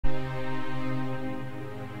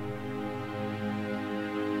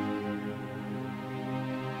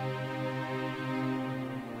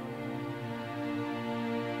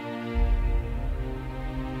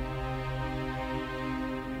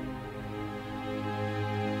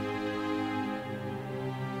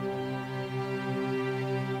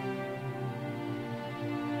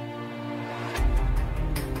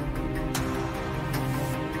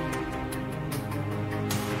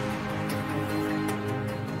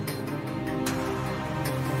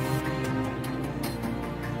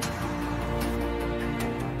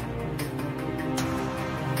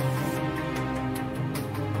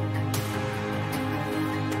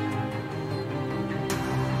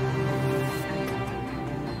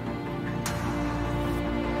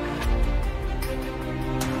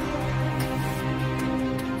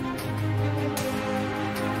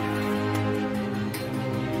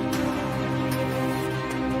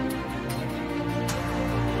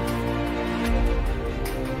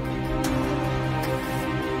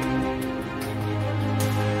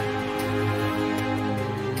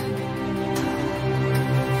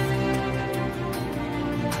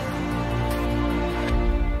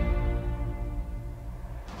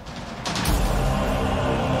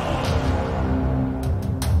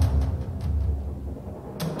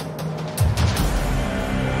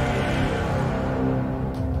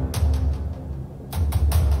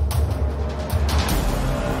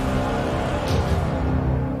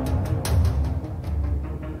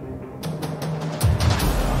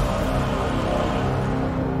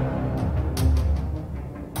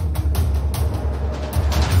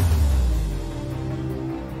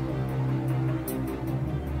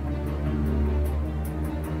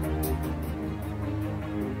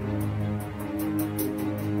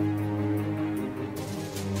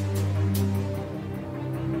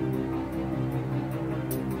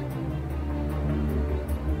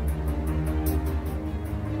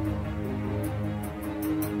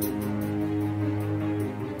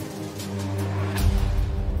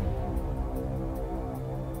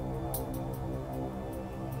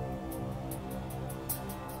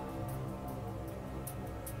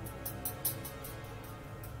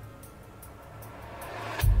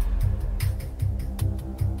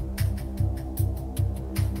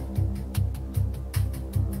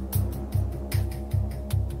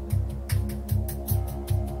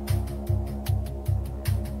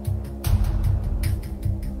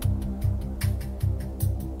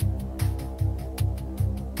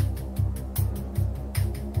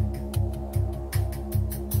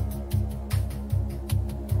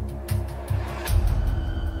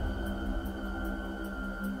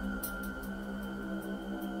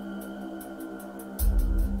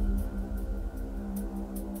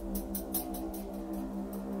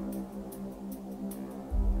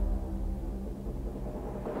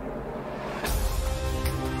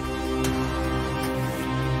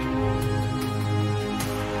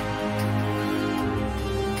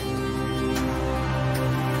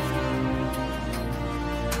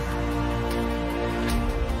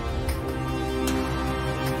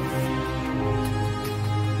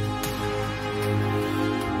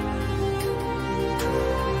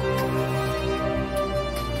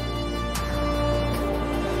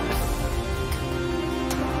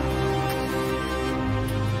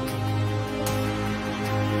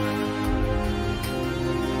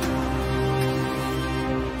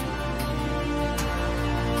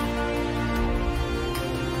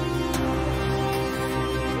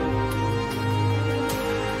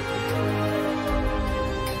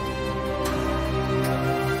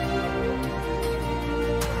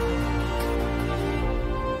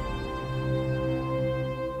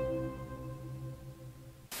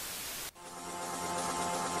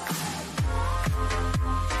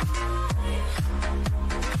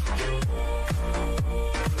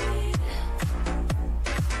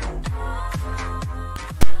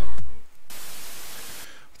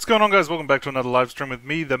going on, guys? Welcome back to another live stream with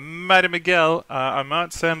me, the Mighty Miguel. I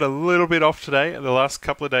might sound a little bit off today. The last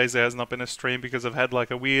couple of days there has not been a stream because I've had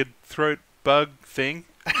like a weird throat bug thing.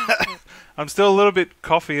 I'm still a little bit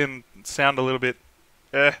coffee and sound a little bit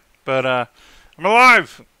but I'm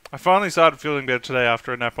alive! I finally started feeling better today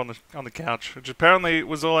after a nap on the couch, which apparently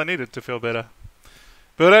was all I needed to feel better.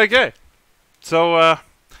 But okay. So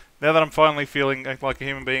now that I'm finally feeling like a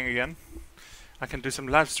human being again, I can do some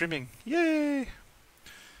live streaming. Yay!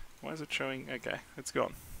 Why is it showing? Okay, it's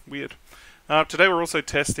gone. Weird. Today we're also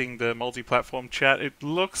testing the multi-platform chat. It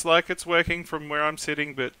looks like it's working from where I'm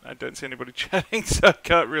sitting, but I don't see anybody chatting, so I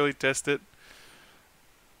can't really test it.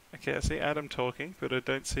 Okay, I see Adam talking, but I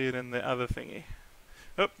don't see it in the other thingy.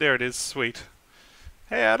 Oh, there it is. Sweet.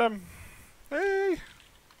 Hey, Adam. Hey.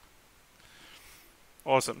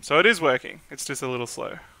 Awesome. So it is working. It's just a little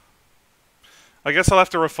slow. I guess I'll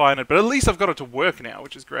have to refine it, but at least I've got it to work now,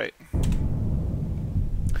 which is great.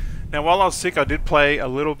 Now, while I was sick, I did play a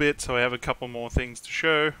little bit, so I have a couple more things to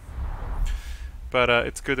show. But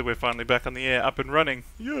it's good that we're finally back on the air, up and running.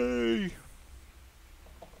 Yay!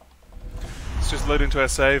 Let's just load into our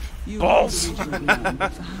save. Balls!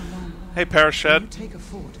 Hey, Parashad.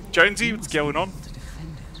 Jonesy, what's going on?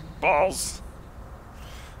 Balls!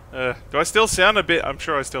 Do I still sound a bit... I'm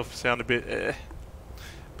sure I still sound a bit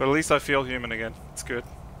but at least I feel human again. It's good.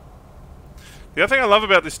 The other thing I love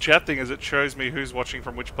about this chat thing is it shows me who's watching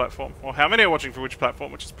from which platform, or how many are watching from which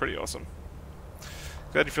platform, which is pretty awesome.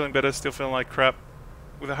 Glad you're feeling better, still feeling like crap.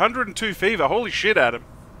 With 102 fever, holy shit, Adam.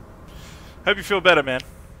 Hope you feel better, man.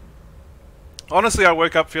 Honestly, I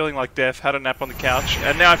woke up feeling like death, had a nap on the couch,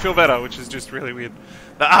 and now I feel better, which is just really weird.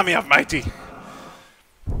 The army of mighty.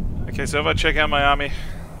 Okay, so if I check out my army...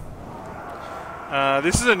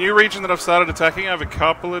 this is a new region that I've started attacking. I have a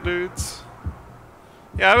couple of dudes.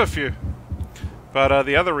 Yeah, I have a few. But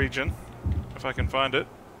the other region, if I can find it,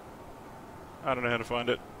 I don't know how to find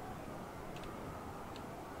it.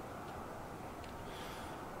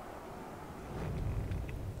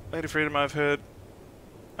 Lady Freedom, I've heard.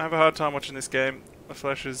 I have a hard time watching this game. The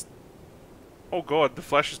flashes... Oh god, the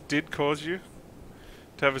flashes did cause you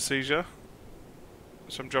to have a seizure.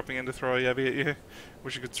 So I'm dropping in to throw a yabby at you.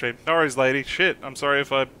 Wish you could stream. No worries, lady. Shit, I'm sorry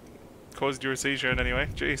if I caused you a seizure in any way.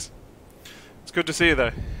 Jeez. It's good to see you,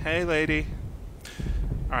 though. Hey, lady.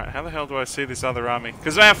 Alright, how the hell do I see this other army?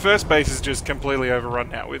 Because our first base is just completely overrun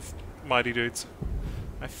now with mighty dudes.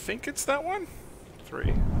 I think it's that one?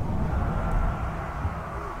 3.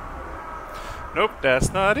 Nope,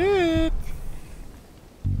 that's not it.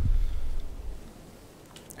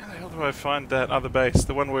 How the hell do I find that other base?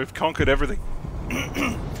 The one where we've conquered everything.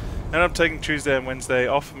 And I'm taking Tuesday and Wednesday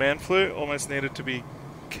off man flu. Almost needed to be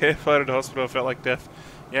care flighted to hospital. I felt like death.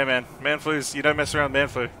 Yeah, man. Man flu's... You don't mess around with man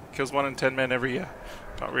flu. Kills 1 in 10 men every year.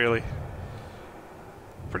 Not really.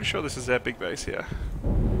 Pretty sure this is our big base here.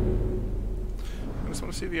 I just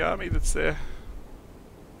want to see the army that's there.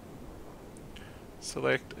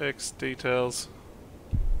 Select X details.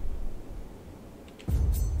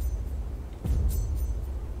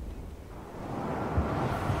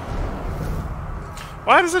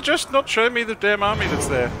 Why does it just not show me the damn army that's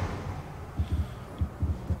there?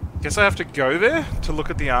 Guess I have to go there to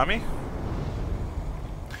look at the army.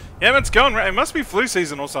 Yeah, it's going right. It must be flu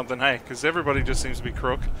season or something, hey, because everybody just seems to be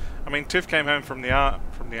crook. I mean, Tiff came home from the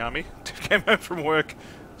army. Tiff came home from work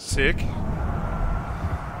sick.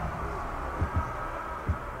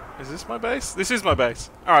 Is this my base? This is my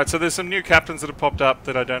base. Alright, so there's some new captains that have popped up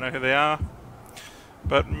that I don't know who they are.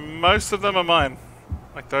 But most of them are mine.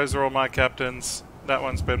 Like, those are all my captains. That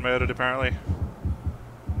one's been murdered, apparently.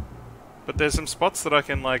 But there's some spots that I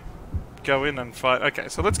can, like, go in and fight. Okay,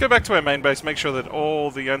 so let's go back to our main base, make sure that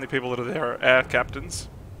all the only people that are there are our captains.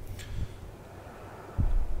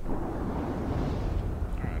 Alright,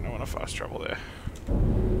 I don't want to fast travel there.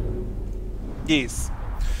 Yes.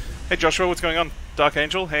 Hey Joshua, what's going on? Dark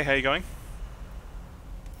Angel, hey, how you going?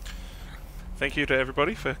 Thank you to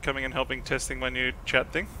everybody for coming and helping testing my new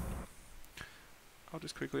chat thing. I'll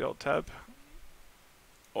just quickly alt-tab.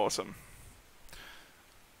 Awesome.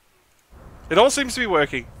 It all seems to be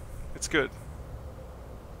working. It's good.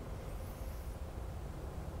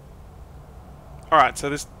 Alright, so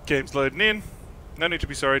this game's loading in. No need to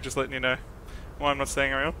be sorry, just letting you know why I'm not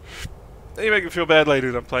staying around. You make me feel bad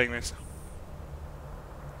later that I'm playing this.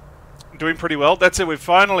 Doing pretty well. That's it, we've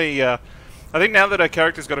finally... I think now that our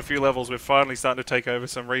character's got a few levels, we're finally starting to take over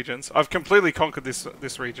some regions. I've completely conquered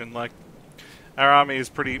this region. Like, our army is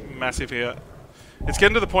pretty massive here. It's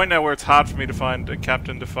getting to the point now where it's hard for me to find a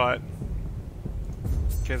captain to fight.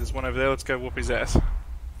 Okay, there's one over there. Let's go whoop his ass.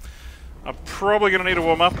 I'm probably going to need to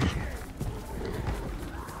warm up.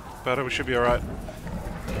 But we should be alright.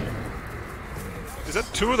 Is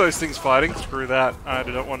that two of those things fighting? Screw that. I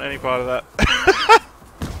don't want any part of that.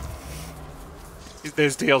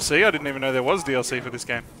 There's DLC? I didn't even know there was DLC for this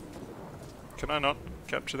game. Can I not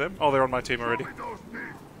capture them? Oh, they're on my team already.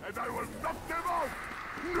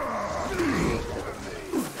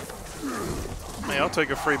 Hey, I'll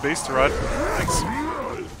take a free beast to ride. Thanks.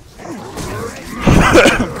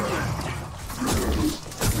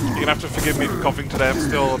 You're gonna have to forgive me for coughing today. I'm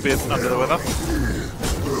still a bit under the weather.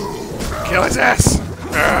 Kill his ass!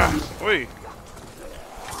 Oi!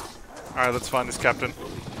 Alright, let's find this captain.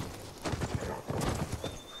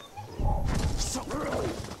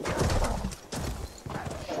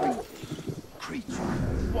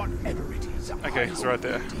 Okay, he's right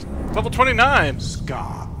there. Level 29!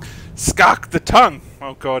 Skark the tongue!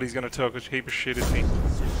 Oh god, he's gonna talk a heap of shit, isn't he?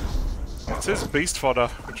 It says beast fodder,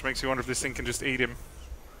 which makes you wonder if this thing can just eat him.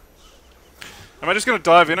 Am I just gonna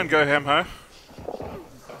dive in and go ham-ho?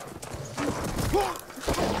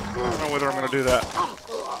 I don't know whether I'm gonna do that.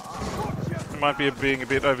 It might be being a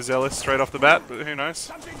bit overzealous straight off the bat, but who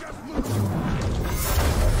knows?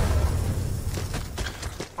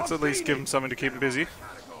 Let's at least give him something to keep him busy.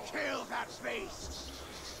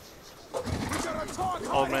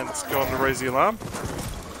 Old man's gone to raise the alarm.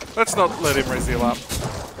 Let's not let him raise the alarm.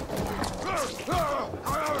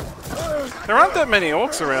 There aren't that many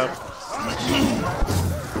orcs around.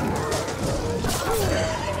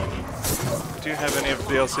 Do you have any of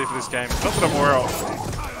the DLC for this game? Not that I'm aware of.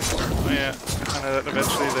 Oh yeah, I know that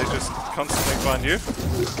eventually they just constantly find you.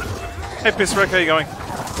 Hey Pisswreck, how you going?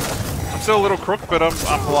 I'm still a little crook, but I'm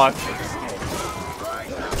alive.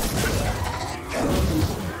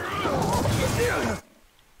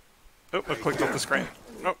 Oh, I clicked off the screen.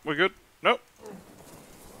 Nope, we're good. Nope.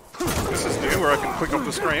 This is new, where I can click off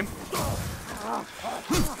the screen.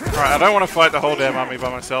 Alright, I don't want to fight the whole damn army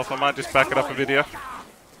by myself. I might just back it up a video.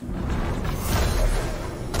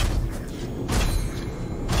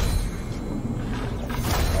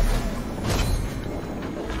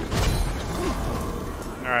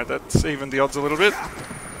 Alright, that's evened the odds a little bit.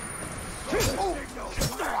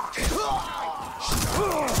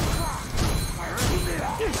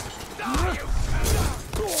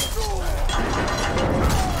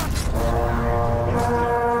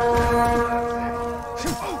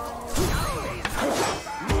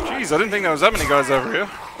 Jeez, I didn't think there was that many guys over here.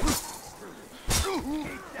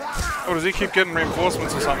 Or does he keep getting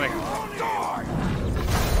reinforcements or something?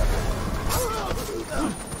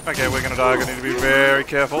 Okay, we're gonna die. I'm gonna need to be very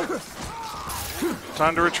careful.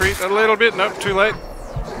 Time to retreat a little bit. Nope, too late.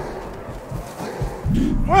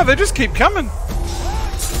 Wow, they just keep coming.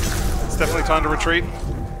 It's definitely time to retreat.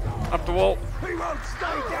 Up the wall.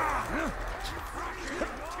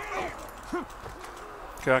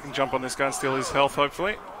 Okay, I can jump on this guy and steal his health,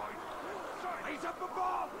 hopefully.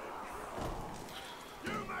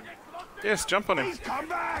 Yes, jump on him.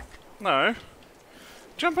 No.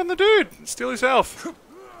 Jump on the dude and steal his health.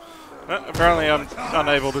 Apparently I'm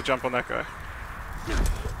unable to jump on that guy.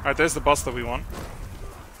 Alright, there's the boss that we want.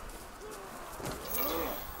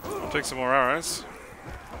 I'll take some more arrows.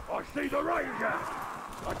 I see the ranger!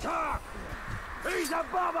 Attack! He's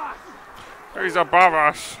above us! He's above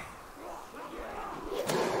us!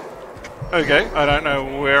 Okay, I don't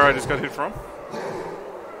know where I just got hit from.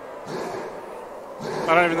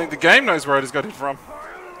 I don't even think the game knows where I just got hit from.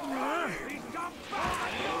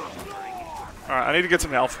 Alright, I need to get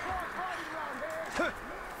some health.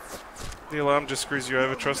 The alarm just screws you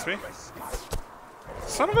over, trust me.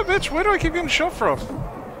 Son of a bitch, where do I keep getting shot from?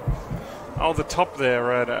 Oh, the top there,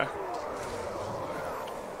 right.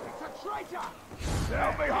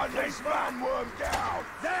 They'll be on this man worm down!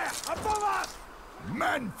 There! Above us!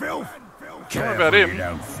 Man filth! What about him?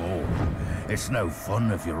 Don't fall. It's no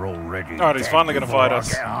fun if you're already Oh, he's finally going to fight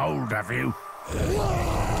us. Get hold of you.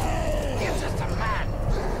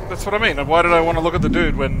 That's what I mean. Why did I want to look at the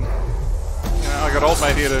dude when I got old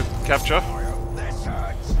mate here to capture?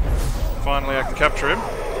 Finally, I can capture him.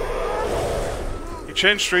 You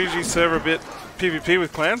changed strategy server a bit PvP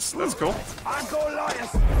with clans. That's cool.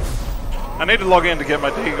 I need to log in to get my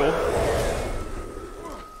deagle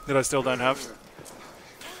that I still don't have.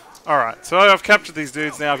 Alright, so I've captured these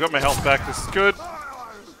dudes now. I've got my health back. This is good.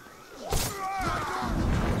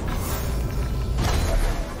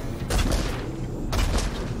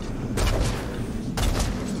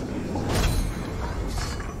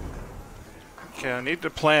 Okay, I need to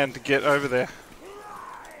plan to get over there.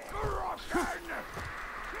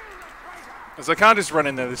 Because I can't just run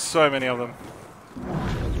in there. There's so many of them.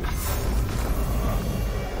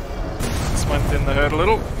 This went in the herd a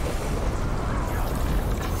little.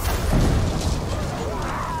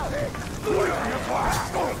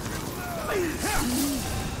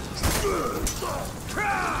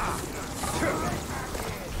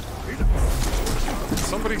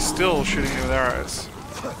 Somebody's still shooting me with arrows.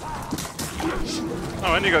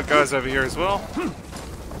 Oh, and you got guys over here as well.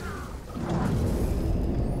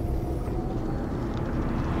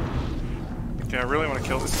 Okay, I really want to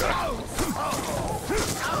kill this guy.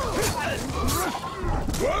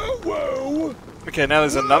 Okay, now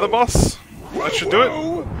there's another boss. That should do it.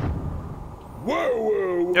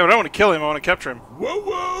 Yeah, but I don't want to kill him, I want to capture him.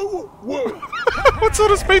 What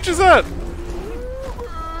sort of speech is that?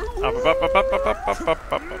 I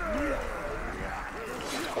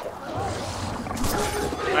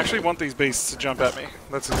actually want these beasts to jump at me.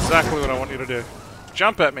 That's exactly what I want you to do.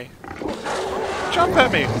 Jump at me. Jump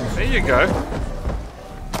at me. There you go.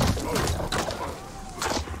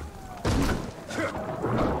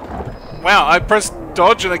 Wow, I pressed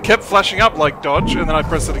dodge and it kept flashing up like dodge, and then I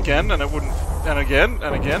pressed it again and it wouldn't, and again,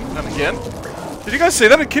 and again, and again. Did you guys see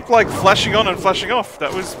that? It kept like flashing on and flashing off.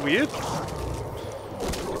 That was weird.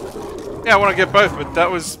 Yeah, I want to get both, but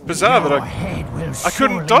that was bizarre that I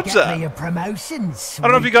couldn't dodge that. I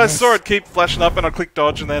don't know if you guys saw it keep flashing up and I'd click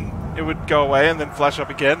dodge and then it would go away and then flash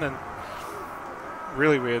up again, and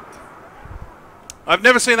really weird. I've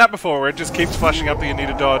never seen that before, where it just keeps flashing up that you need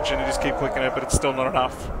to dodge and you just keep clicking it, but it's still not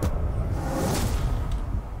enough.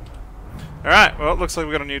 Alright, well, it looks like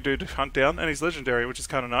we've got a new dude to hunt down, and he's legendary, which is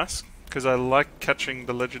kind of nice, because I like catching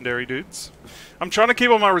the legendary dudes. I'm trying to keep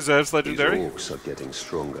all my reserves legendary. These orcs are getting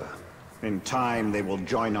stronger. In time, they will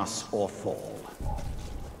join us or fall.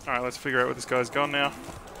 Alright, let's figure out where this guy's gone now.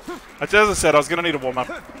 As I said, I was going to need a warm-up.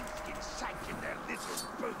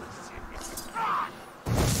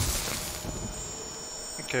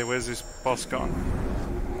 Okay, where's this boss gone?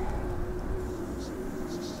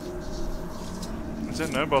 Is there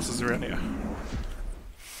no bosses around here?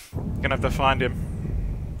 Gonna have to find him.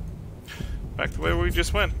 Back to where we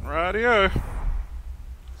just went. Radio.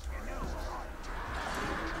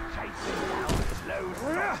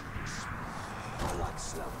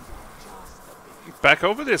 Back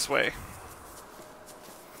over this way.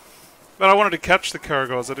 But I wanted to catch the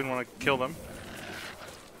Karagors, I didn't want to kill them.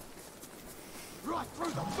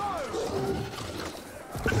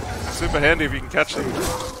 Super handy if you can catch them.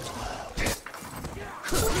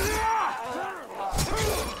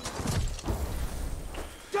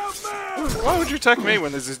 Why would you attack me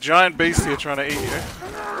when there's this giant beast here trying to eat you?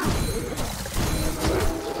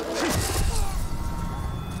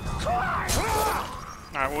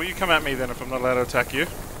 Alright, well you come at me then if I'm not allowed to attack you.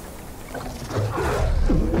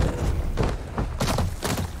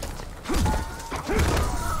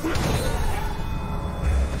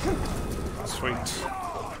 Sweet.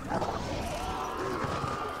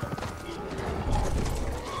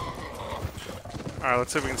 Alright,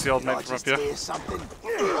 let's see if we can see old mate from up here.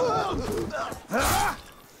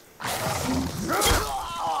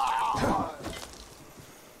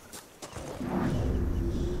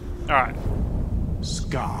 Alright.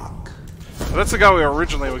 Skark. So that's the guy we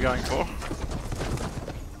originally were going for.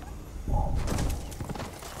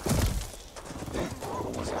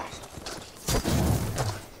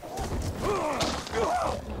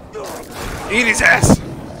 Eat his ass!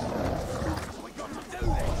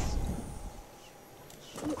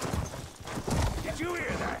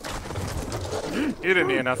 You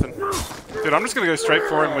didn't hear nothing. Dude, I'm just gonna go straight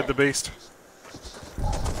for him with the beast.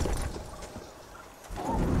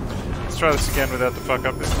 Let's try this again without the fuck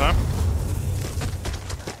up this time.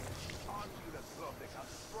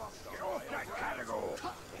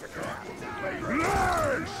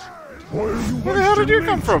 Where the hell did you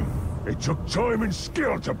come from? It took time and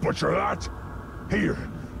skill to butcher that. Here,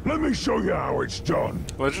 let me show you how it's done.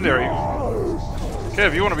 Legendary. Okay,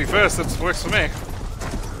 if you want to be first, that works for me.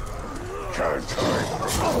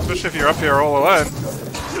 Especially if you're up here all alone.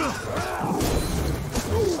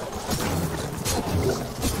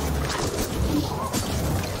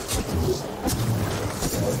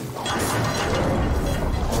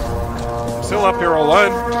 Still up here all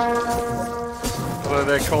alone. Although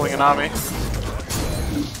they're calling an army.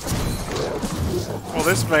 Well,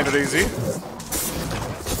 this made it easy.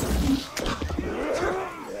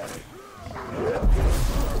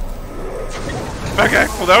 Okay,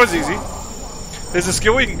 well that was easy. There's a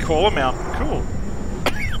skill where you can call him out. Cool.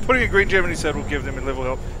 Putting a green gem in his head will give them a level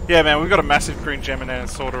help. Yeah, man, we've got a massive green gem in our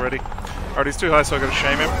sword already. Alright, he's too high, so I've got to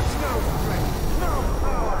shame him.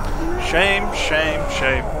 Shame, shame,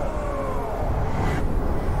 shame.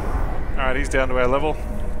 Alright, he's down to our level.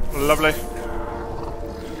 Lovely.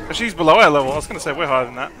 Actually, he's below our level. I was going to say we're higher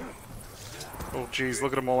than that. Oh, jeez,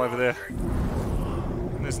 look at them all over there.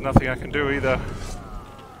 There's nothing I can do either.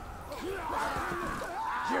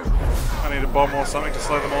 I need a bomb or something to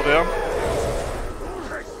slow them all down.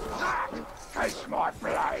 Taste my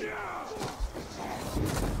blade.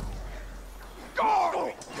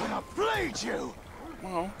 Go! I'm gonna bleed you.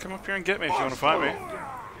 Well, come up here and get me if you want to fight me.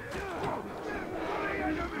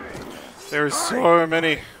 There is so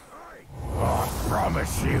many. I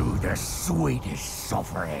promise you the sweetest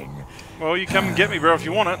suffering. Well, you come and get me, bro, if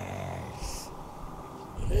you want it.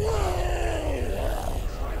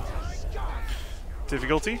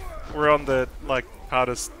 Difficulty? We're on the, like,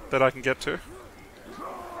 hardest that I can get to.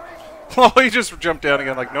 Oh, he just jumped down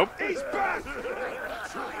again, like, nope. He's back.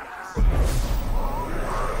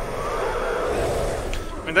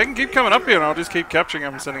 I mean, they can keep coming up here and I'll just keep capturing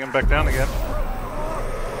them and sending them back down again.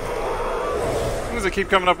 As long as they keep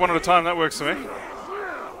coming up one at a time, that works for me.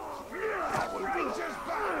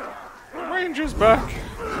 Ranger's back.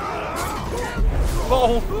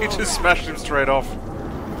 Lol, he just smashed him straight off.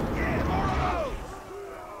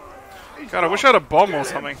 God, I wish I had a bomb or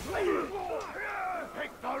something.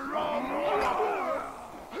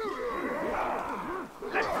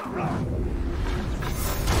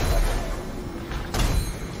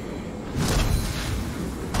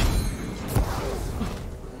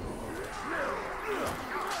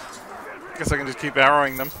 Guess I can just keep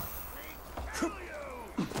arrowing them.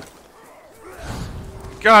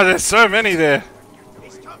 God, there's so many there.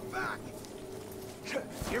 He's come back.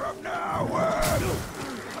 You're up now. I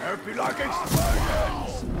hope you like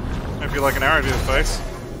explosions. Hope you like an arrow to the face.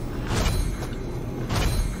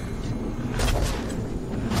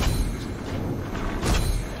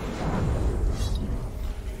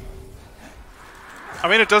 I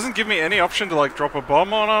mean, it doesn't give me any option to like drop a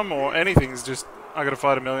bomb on them or anything. It's just I gotta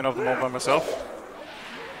fight a million of them all by myself.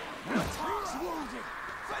 The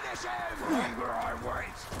longer I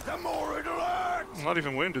wait, the more it'll hurt. I'm not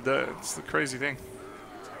even wounded though. It's the crazy thing.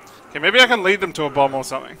 Okay, maybe I can lead them to a bomb or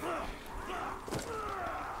something.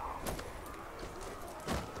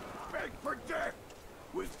 Beg for death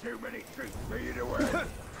with too many troops for you to win.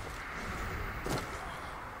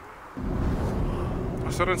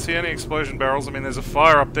 I still don't see any explosion barrels. I mean, there's a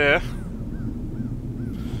fire up there.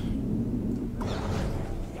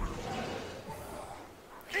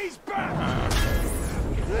 He's back.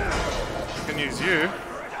 I can use you.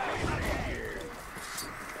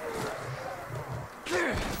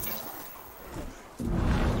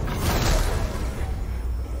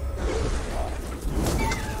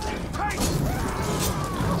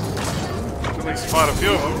 At least fight a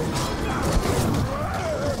few of them.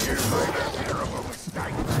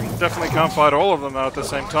 Definitely can't fight all of them though at the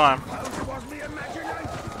same time.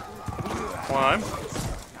 Climb.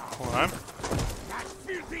 Climb.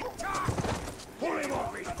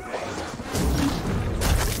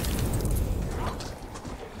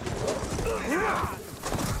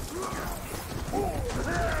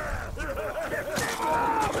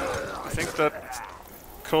 I think that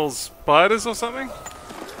calls spiders or something?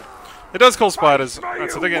 It does call spiders.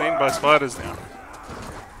 Right, so they're getting eaten by spiders now.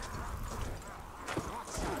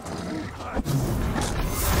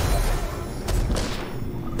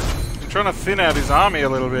 I'm trying to thin out his army a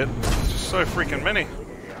little bit. There's just so freaking many.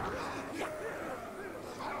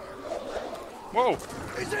 Whoa!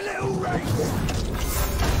 It's a little race.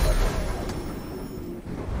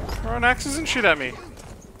 Throwing axes and shit at me.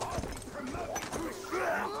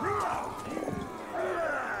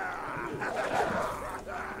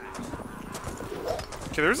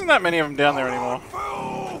 Okay, there isn't that many of them down there anymore.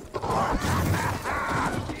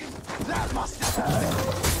 That must have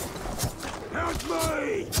help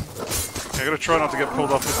me. Okay, I gotta try not to get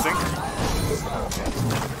pulled off this thing.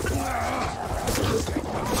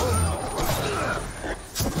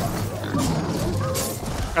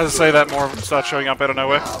 As I say that, more of them start showing up out of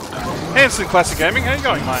nowhere. Hanson Classic Gaming, how you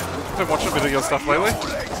going, mate? Been watching a bit of your stuff lately.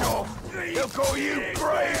 He'll call you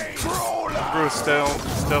brave crawler. Brutal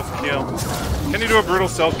stealth kill. Can you do a brutal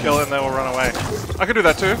stealth kill and they will run away? I can do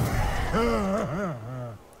that too.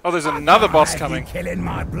 Oh, there's another boss coming. Killing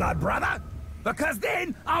my blood brother, because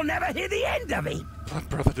then I'll never hear the end of it. Blood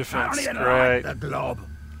Brother I defense, don't even great. like the glob,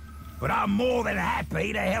 but I'm more than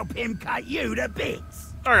happy to help him cut you to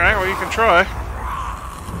bits. Alright, well you can try.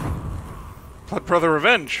 Blood Brother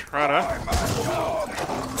Revenge, righto.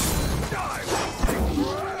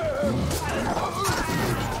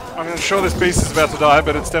 I'm sure this beast is about to die,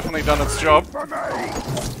 but it's definitely done its job.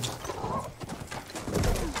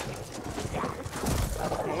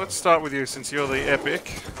 Well, let's start with you since you're the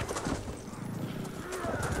epic.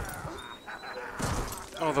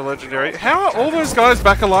 Oh, the legendary. How are all those guys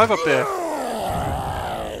back alive up there?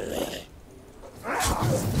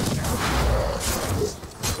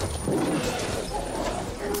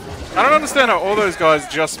 I don't understand how all those guys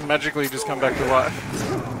just magically just come back to life.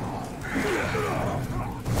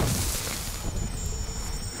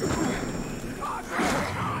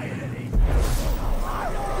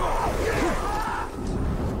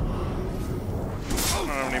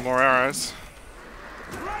 arrows.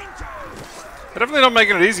 They're definitely not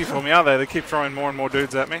making it easy for me, are they? They keep throwing more and more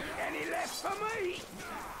dudes at me.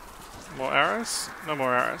 More arrows? No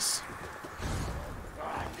more arrows.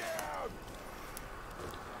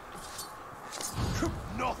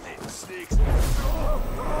 Nothing sticks. Show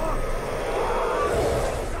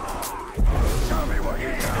me what you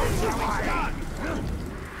got.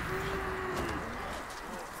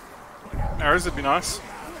 Arrows would be nice.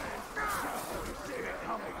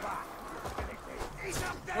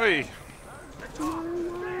 Oi.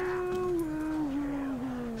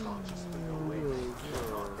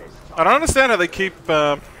 I don't understand how they keep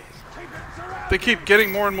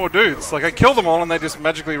getting more and more dudes. Like I kill them all and they just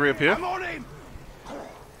magically reappear. I'm on him.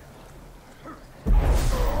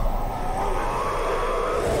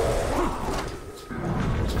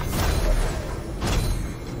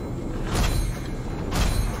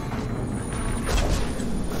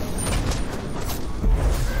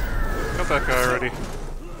 Got that guy already.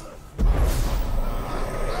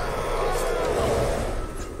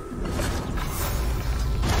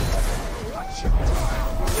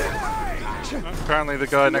 Apparently the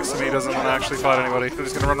guy next to me doesn't want to actually fight anybody. They're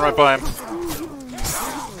just going to run right by him.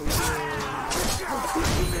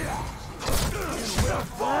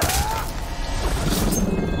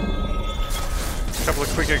 A couple of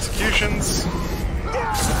quick executions.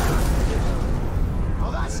 Oh,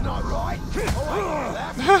 that's not right.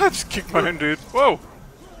 Just kicked my own dude. Whoa!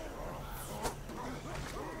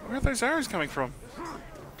 Where are those arrows coming from?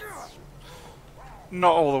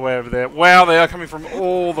 Not all the way over there. Wow, they are coming from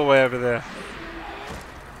all the way over there.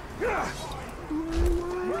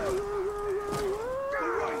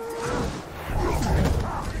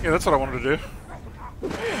 Yeah, that's what I wanted to do.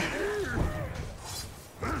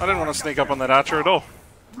 I didn't want to sneak up on that archer at all.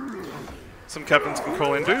 Some captains can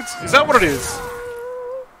call in dudes. Is that what it is?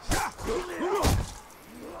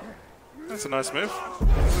 That's a nice move.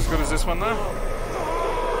 It's as good as this one though.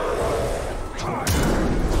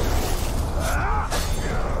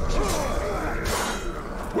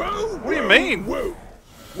 What do you mean? Whoa!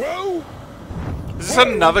 Whoa! Is this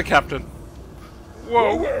another captain?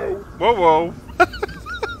 Whoa! Whoa! Whoa!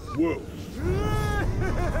 Whoa!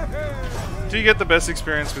 Do you get the best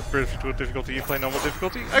experience with difficulty? You play normal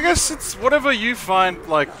difficulty? I guess it's whatever you find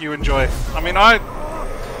like you enjoy. I mean, I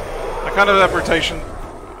kind of have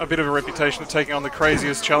a bit of a reputation of taking on the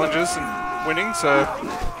craziest challenges and winning, so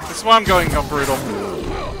that's why I'm going on brutal.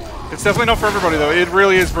 It's definitely not for everybody though. It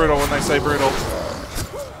really is brutal when they say brutal.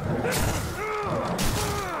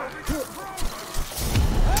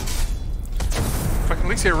 If I can at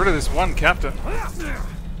least get rid of this one captain.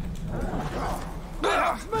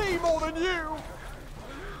 Me more than you!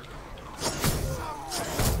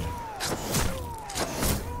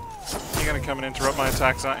 You're gonna come and interrupt my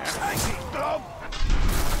attacks, aren't you?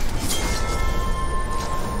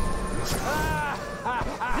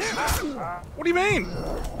 What do you mean?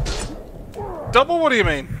 Double, what do you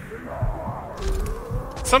mean?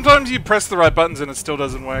 Sometimes you press the right buttons and it still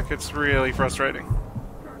doesn't work. It's really frustrating.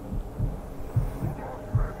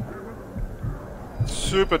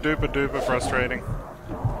 Super duper duper frustrating.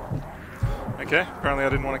 Okay, apparently I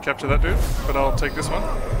didn't want to capture that dude, but I'll take this one.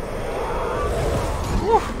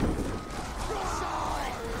 Whew.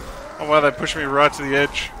 Oh wow, they pushed me right to the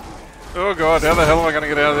edge. Oh god, how the hell am I going to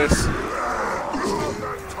get out of this?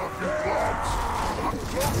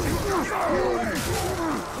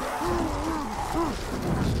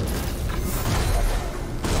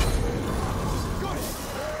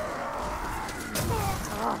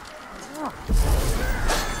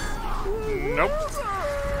 Nope.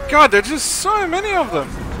 God, there's just so many of them.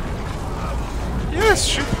 Yes,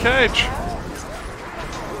 shoot the cage.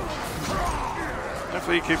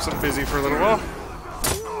 Hopefully he keeps them busy for a little while.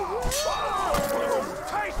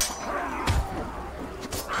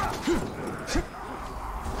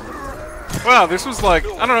 Wow, this was like,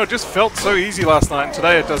 I don't know, it just felt so easy last night, and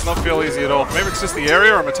today it does not feel easy at all. Maybe it's just the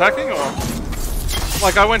area I'm attacking, or...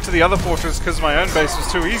 Like, I went to the other fortress because my own base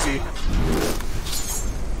was too easy.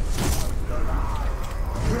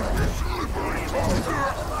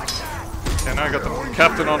 Okay, now I got the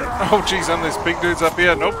captain on... Oh, jeez, and there's big dudes up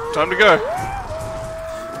here. Nope, time to go.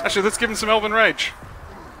 Actually, let's give him some Elven Rage.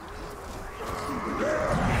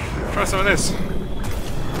 Try some of this.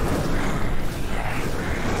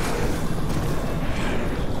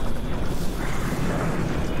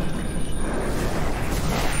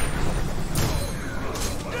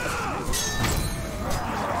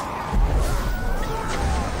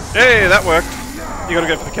 Hey, that worked. You gotta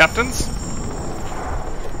go for the captains.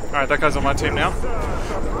 Alright, that guy's on my team now.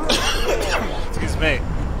 Excuse me.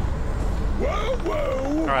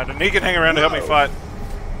 Alright, and he can hang around to help me fight.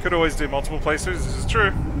 Could always do multiple playthroughs, this is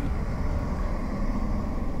true.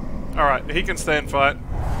 Alright, he can stay and fight.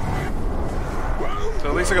 So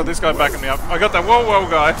at least I got this guy backing me up. I got that whoa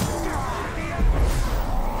guy.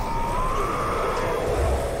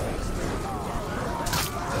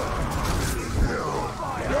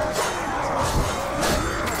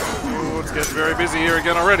 Ooh, it's getting very busy here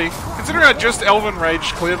again already. Considering I just Elven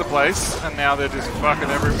Rage cleared the place, and now they're just fucking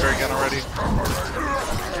everywhere again already.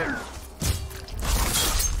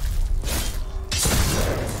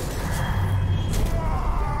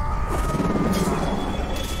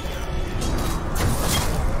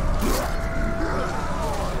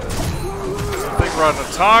 Riding a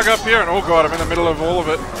targ up here, and oh god, I'm in the middle of all of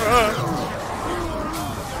it.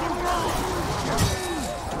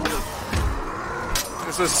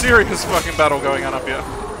 There's a serious fucking battle going on up here.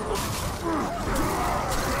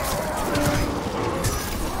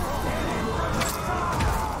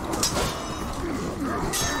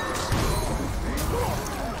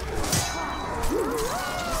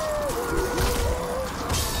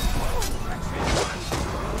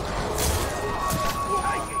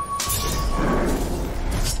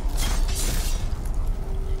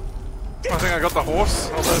 I think I got the horse,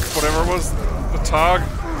 or the, whatever it was, the targ.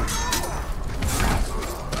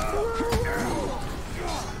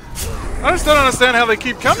 I just don't understand how they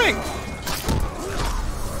keep coming.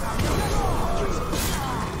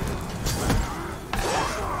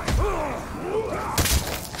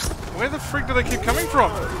 Where the frick do they keep coming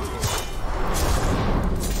from?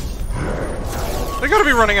 They gotta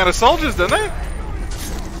be running out of soldiers, don't they?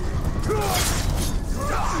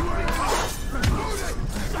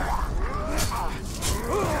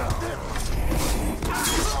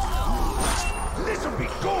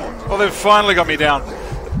 Well, they've finally got me down.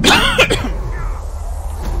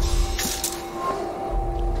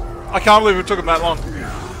 I can't believe it took them that long.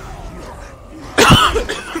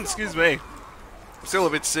 Excuse me. I'm still a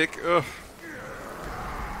bit sick. Ugh.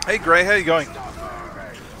 Hey Gray, how you going?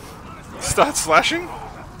 Start slashing?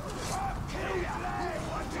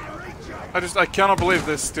 I cannot believe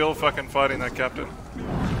they're still fucking fighting that captain.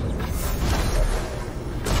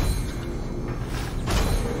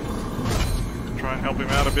 Try and help him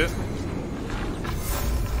out a bit.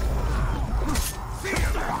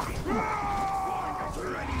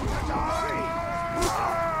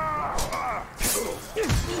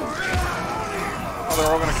 Oh, they're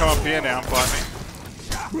all going to come up here now and fight me.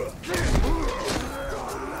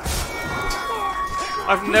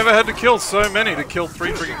 I've never had to kill so many to kill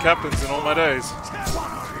 3 freaking captains in all my days.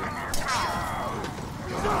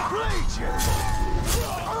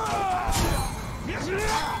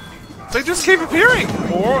 They just keep appearing!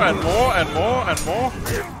 More and more and more and more.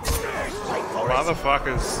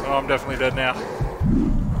 Motherfuckers. Oh, I'm definitely dead now.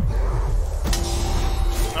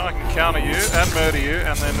 Oh, I can counter you and murder you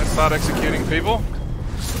and then start executing people.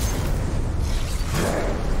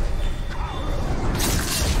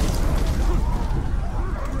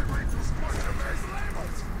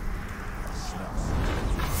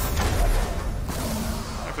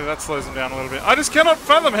 Hopefully that slows them down a little bit. I just cannot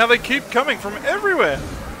fathom how they keep coming from everywhere.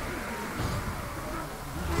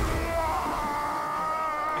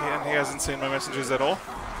 And he hasn't seen my messages at all.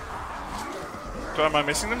 Am I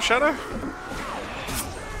missing them, Shadow?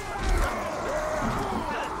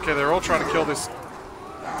 Okay, they're all trying to kill this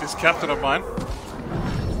captain of mine.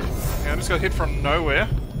 Yeah, I just got hit from nowhere.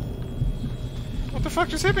 What the fuck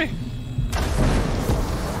just hit me?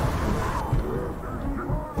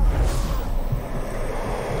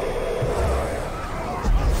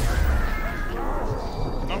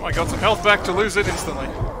 Oh, I got some health back to lose it instantly.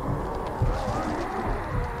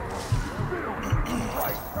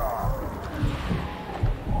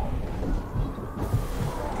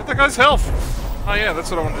 Get that guy's health! Oh yeah, that's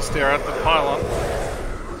what I wanted to stare at, the pylon.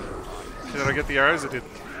 Did I get the arrows? I did.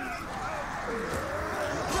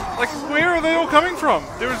 Like, where are they all coming from?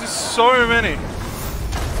 There is just so many.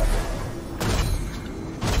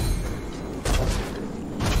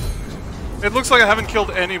 It looks like I haven't killed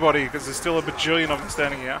anybody because there's still a bajillion of them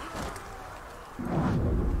standing here.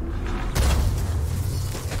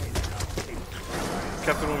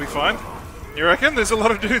 Captain will be fine. You reckon? There's a lot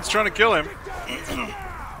of dudes trying to kill him.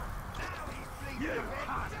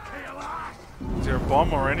 Is there a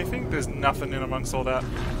bomb or anything? There's nothing in amongst all that.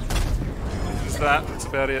 Just that, that's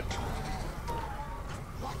about it.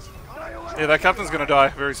 Yeah, that captain's gonna die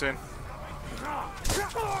very soon.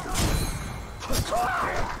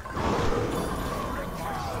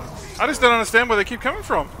 I just don't understand where they keep coming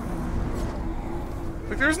from.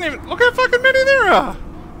 Like, there isn't even... Look how fucking many there are!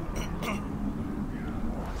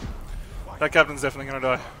 That captain's definitely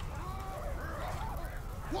gonna die.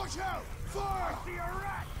 Watch out! Fire!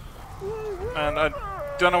 And I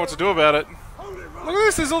don't know what to do about it. Look at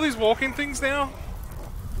this, there's all these walking things now.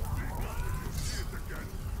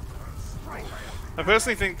 I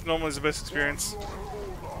personally think normal is the best experience.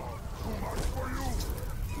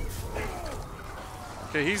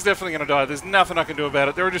 Okay, he's definitely gonna die. There's nothing I can do about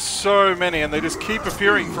it. There are just so many and they just keep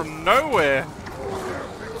appearing from nowhere.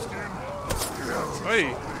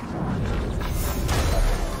 Hey.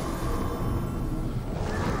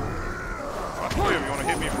 If you want to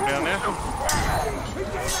hit me from down there.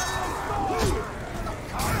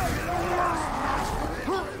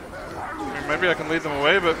 I mean, maybe I can lead them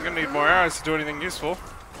away, but I'm going to need more arrows to do anything useful.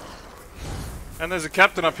 And there's a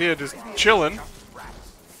captain up here just chilling.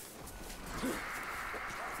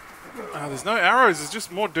 Oh, there's no arrows, there's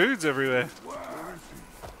just more dudes everywhere.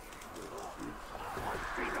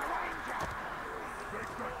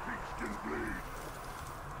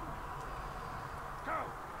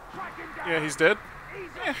 Yeah, he's dead.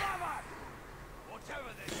 Yeah.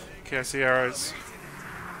 Okay, I see arrows.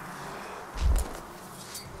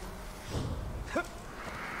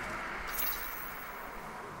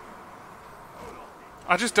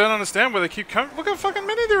 I just don't understand where they keep coming. Look how fucking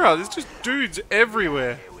many there are. There's just dudes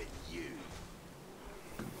everywhere.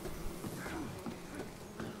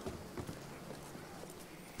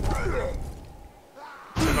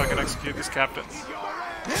 See if I can execute this captain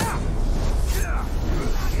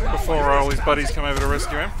before all his buddies come over to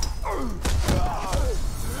rescue him.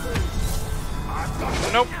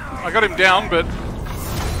 Nope, I got him down, but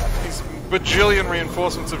his bajillion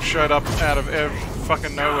reinforcements have showed up out of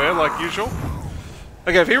fucking nowhere, like usual.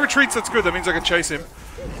 Okay, if he retreats, that's good. That means I can chase him.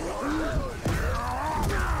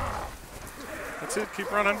 That's it.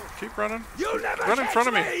 Keep running. Keep running. Run in front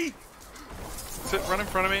of me. That's it. Run in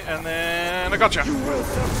front of me, and then I gotcha.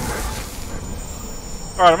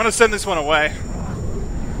 Alright, I'm going to send this one away.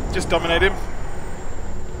 Just dominate him.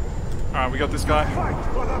 Alright, we got this guy.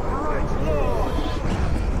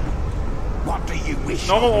 What do you wish?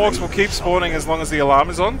 Normal orcs will keep spawning as long as the alarm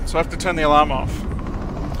is on, so I have to turn the alarm off.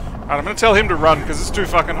 Alright, I'm going to tell him to run, because it's too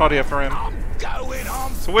fucking hot here for him.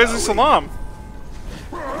 So where's this alarm?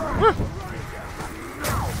 Woo.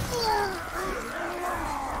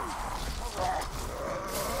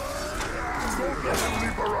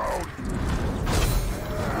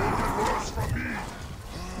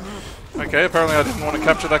 Okay, apparently I didn't want to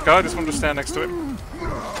capture that guy, I just wanted to stand next to him.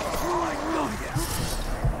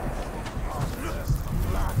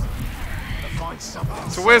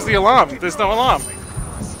 So where's the alarm? There's no alarm.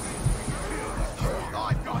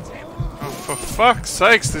 Oh, for fuck's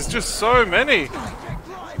sakes, there's just so many.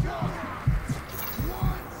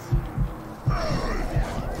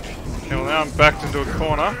 Okay, well now I'm backed into a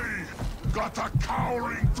corner. Got a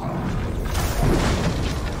cowering dog.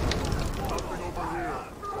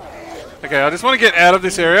 Okay, I just want to get out of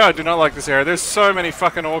this area. I do not like this area. There's so many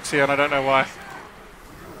fucking orcs here and I don't know why.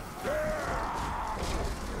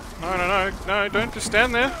 No, don't just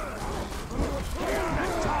stand there.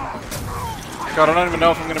 God, I don't even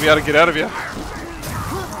know if I'm going to be able to get out of here.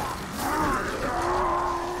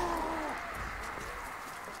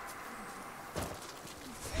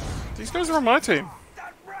 These guys are on my team.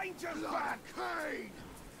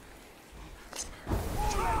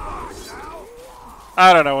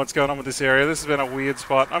 I don't know what's going on with this area. This has been a weird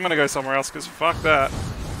spot. I'm going to go somewhere else because fuck that.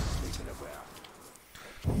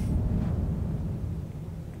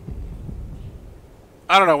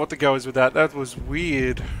 I don't know what the go is with that. That was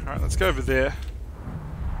weird. Alright, let's go over there.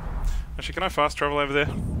 Actually, can I fast travel over there?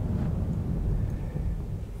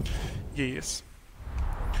 Yes.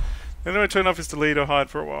 The only way to turn off is to lead or hide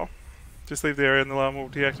for a while. Just leave the area and the alarm will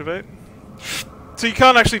deactivate. So you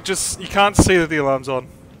can't actually you can't see that the alarm's on.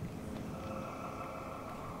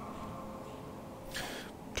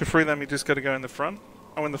 To free them, you just got to go in the front.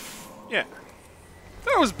 Oh, in the yeah.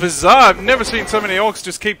 That was bizarre. I've never seen so many orcs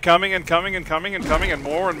just keep coming and coming and coming and coming and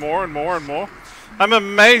more and more and more and more. I'm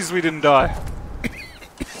amazed we didn't die.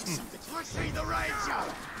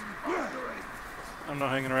 I'm not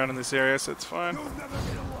hanging around in this area, so it's fine.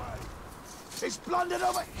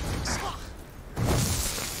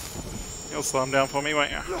 You'll slow him down for me, won't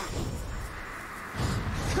you?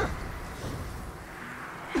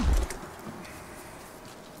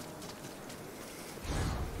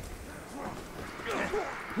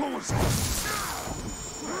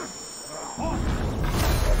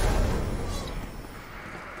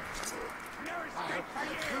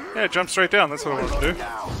 Yeah, jump straight down, that's what I want to do.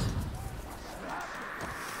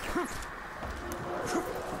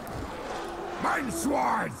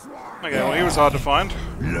 Okay, well he was hard to find.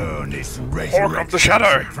 Orc of the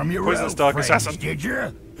Shadow! Poisonous Dark Assassin. Did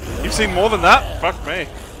you? You've seen more than that? Fuck me.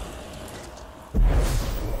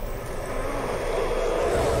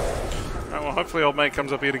 Well, hopefully old mate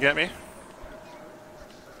comes up here to get me.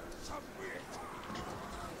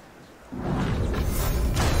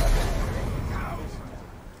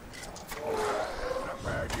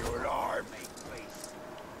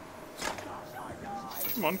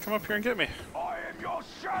 Come on, come up here and get me. I am your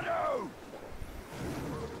shadow!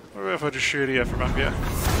 What about if I just shoot you from up here?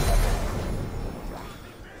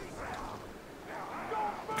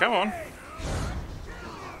 Come on.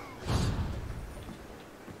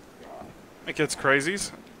 It gets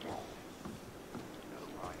crazies.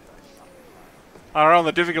 Alright, on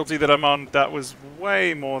the difficulty that I'm on, that was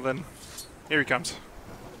way more than... Here he comes.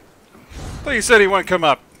 I thought you said he won't come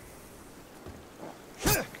up.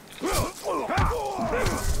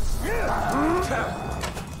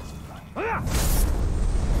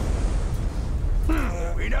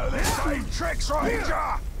 We know the same tricks,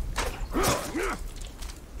 Ranger!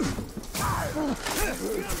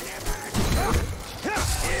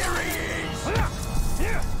 Here he is!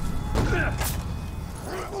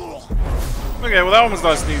 Okay, well that one was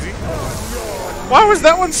nice and easy. Why was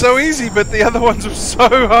that one so easy, but the other ones were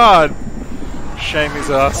so hard? Shame his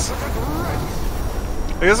ass.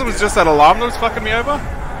 I guess it was just that alarm that was fucking me over.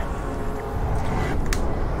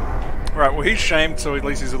 Right, well he's shamed, so at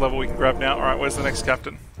least he's a level we can grab now. Alright, where's the next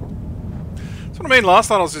captain? That's what I mean, last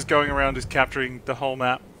night I was just going around just capturing the whole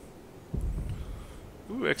map.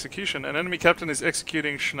 Ooh, execution. An enemy captain is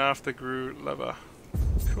executing Schnaf the Gru lever.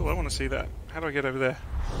 Cool, I want to see that. How do I get over there?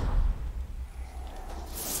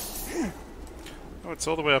 Oh, it's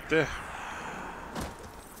all the way up there.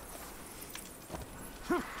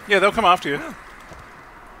 Yeah, they'll come after you.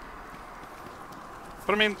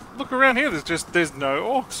 But I mean, look around here, there's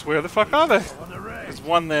no orcs. Where the fuck are they? There's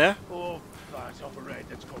one there.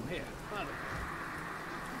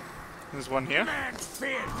 There's one here.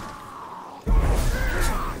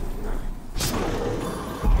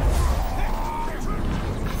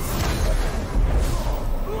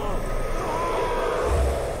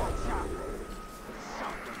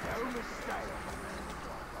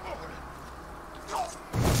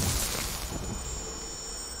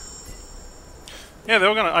 Yeah, they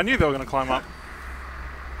were gonna. I knew they were gonna climb up.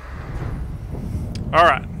 All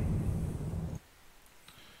right.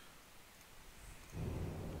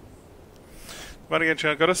 But again,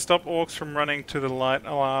 I've got to stop orcs from running to the light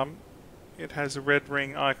alarm. It has a red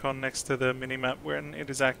ring icon next to the minimap when it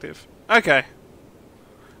is active. Okay.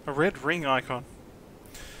 A red ring icon.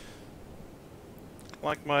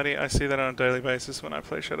 Like Mighty, I see that on a daily basis when I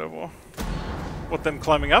play Shadow War. What, them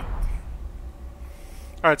climbing up?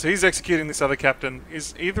 Alright, so he's executing this other captain.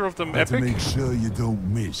 Is either of them epic? To make sure you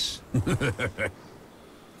don't miss.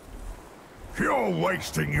 You're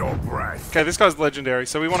wasting your breath. Okay, this guy's legendary,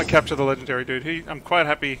 so we want to capture the legendary dude. I'm quite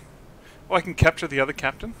happy. Oh, I can capture the other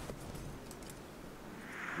captain?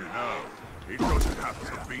 No, he doesn't have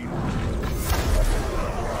to be.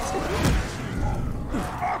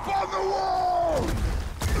 Up on the wall!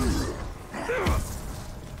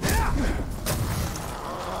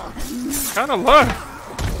 Kinda low.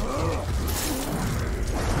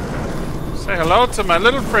 Say hello to my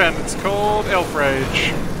little friend. It's called Elf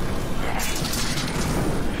Rage.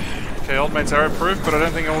 Okay, old mate's arrow proof, but I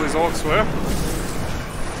don't think all these orcs were.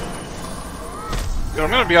 Good, I'm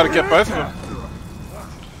gonna be able to get both of them.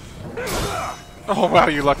 Oh wow,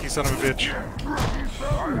 you lucky son of a bitch.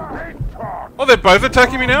 Oh, they're both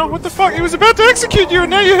attacking me now? What the fuck? He was about to execute you and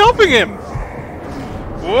now you're helping him!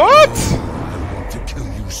 What? I want to kill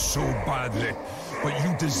you so badly, but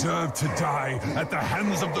you deserve to die at the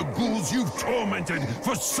hands of the ghouls you've tormented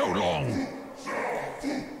for so long.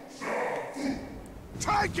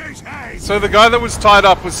 Take his head! So the guy that was tied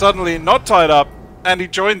up was suddenly not tied up, and he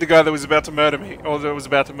joined the guy that was about to murder me, or that was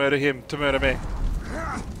about to murder him to murder me.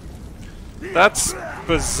 That's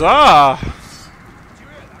bizarre.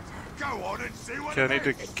 Go on and see what Okay, I need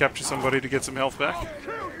to capture somebody to get some health back.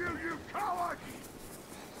 kill you, you coward!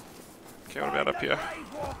 Okay, what about up here?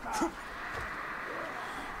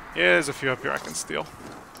 Yeah, there's a few up here I can steal.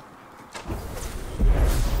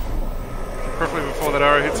 Preferably before that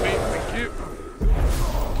arrow hits me. Thank you.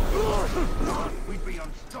 We'd be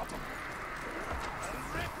unstoppable.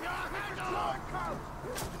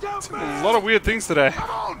 A lot of weird things today. Come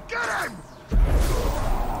on, get him!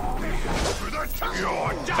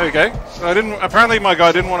 There we go. So apparently my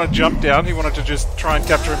guy didn't want to jump down, he wanted to just try and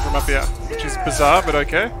capture him from up here. Which is bizarre, but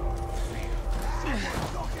okay.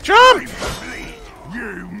 Jump!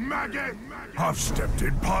 You maggot! I've stepped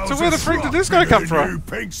in piles So where the of freak did slop, this guy come you from?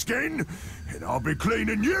 pigskin, and I'll be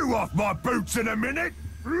cleaning you off my boots in a minute.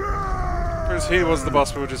 Because he was the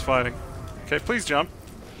boss we were just fighting. Okay, please jump.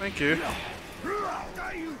 Thank you.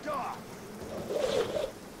 There you die!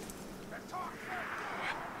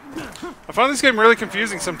 I find this game really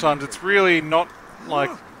confusing sometimes. It's really not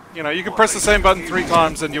like, you know, you can press the same button 3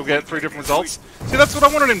 times and you'll get 3 different results. See, that's what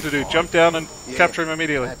I wanted him to do. Jump down and capture him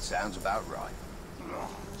immediately. That sounds about right.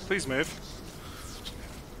 Please move.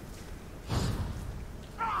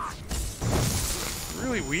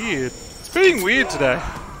 Really weird. It's being weird today.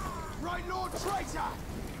 Right, Lord Traitor!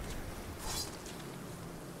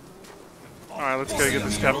 Alright, let's go get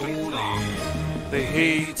this captain. The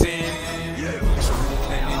heat.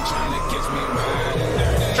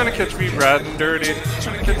 Trying to catch me riding dirty.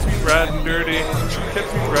 Trying to catch me riding dirty. Trying to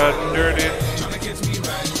catch me riding dirty.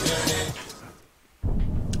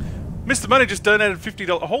 Mr. Money just donated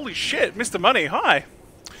 $50. Holy shit, Mr. Money, hi!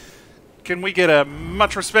 Can we get a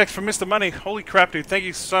much respect for Mr. Money? Holy crap, dude. Thank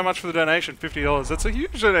you so much for the donation. $50. That's a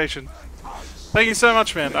huge donation. Thank you so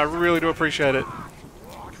much, man. I really do appreciate it.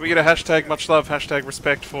 Can we get a hashtag much love, hashtag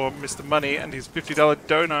respect for Mr. Money and his $50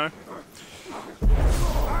 dono?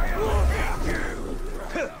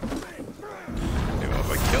 If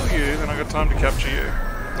I kill you, then I got time to capture you.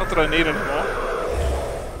 Not that I need anymore.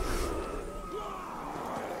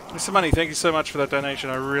 Mr. Money, thank you so much for that donation.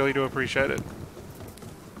 I really do appreciate it.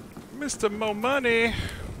 Mr. Mo Money.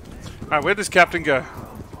 Alright, where'd this captain go?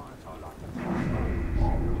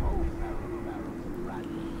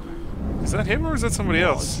 Is that him or is that somebody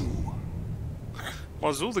else?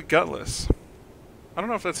 Mazul the Gutless. I don't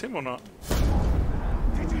know if that's him or not.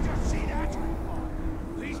 Did you just see that?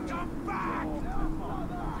 Please come back!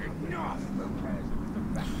 Enough!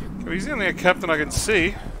 Okay, he's the only captain I can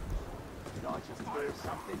see.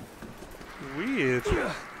 Weird.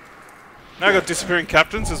 Now I got disappearing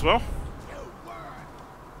captains as well.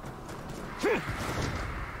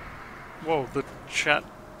 Whoa, the chat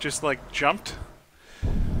just like jumped.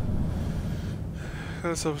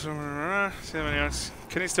 Can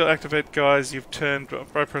you still activate guys you've turned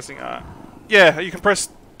by pressing R? Yeah, you can press,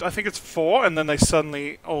 I think it's 4, and then they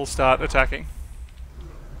suddenly all start attacking.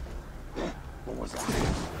 What was that?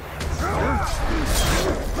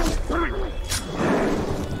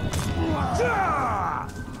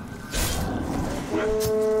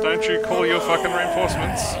 Don't you call your fucking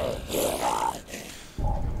reinforcements.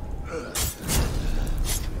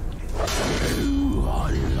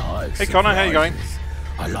 Hey Connor, how you going?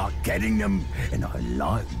 I like getting them, and I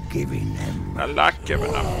like giving them. I like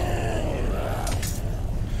giving them.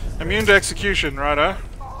 Immune to execution, righto.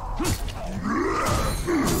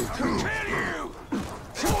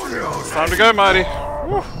 It's time to go, Marty.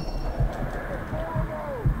 Woo.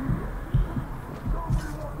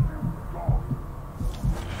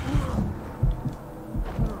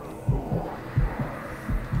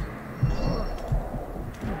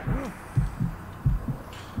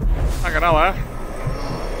 I can hello.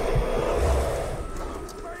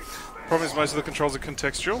 Problem is most of the controls are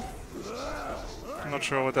contextual. I'm not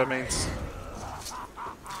sure what that means.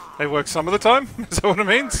 They work some of the time? Is that what it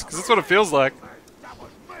means? Because that's what it feels like.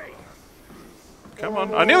 Come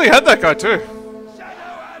on. I nearly had that guy too.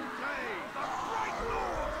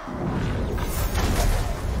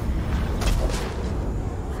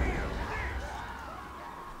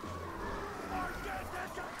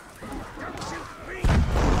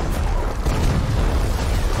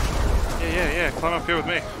 Yeah, climb up here with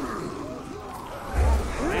me.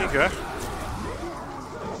 There you go.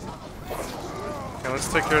 Okay, let's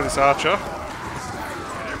take care of this archer.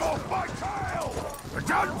 We're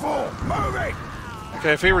done for! Move it!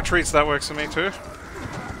 Okay, if he retreats, that works for me too.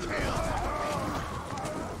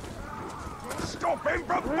 Stop him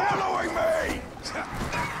from following me!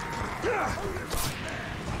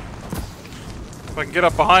 If I can get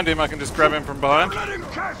up behind him, I can just grab him from behind. Let him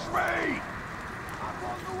catch me!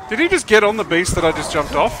 Did he just get on the beast that I just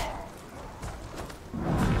jumped off?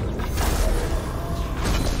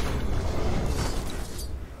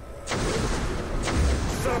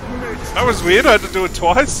 That was weird, I had to do it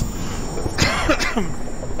twice.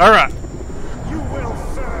 Alright.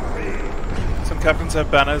 Some captains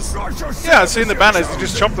have banners. Yeah, I've seen the banners, you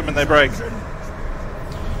just chop them and they break.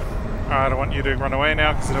 Alright, I want you to run away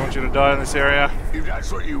now because I don't want you to die in this area. If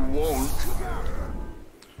that's what you want.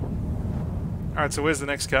 Alright, so where's the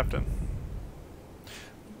next captain?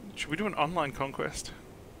 Should we do an online conquest?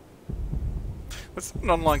 Let's do an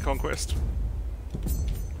online conquest.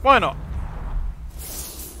 Why not?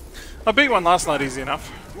 I beat one last night easy enough.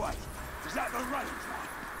 What? Is that the right?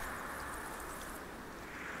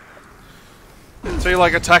 So you're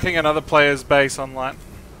like attacking another player's base online.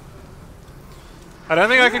 I don't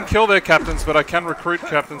think I can kill their captains, but I can recruit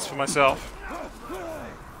captains for myself.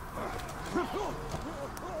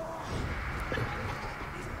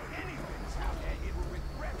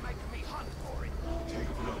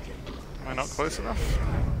 Am I not close enough?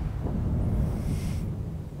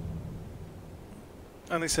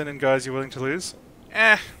 Only send in guys you're willing to lose.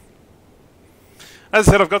 Eh. As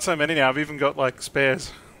I said, I've got so many now. I've even got like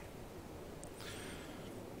spares.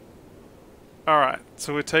 Alright,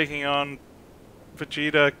 so we're taking on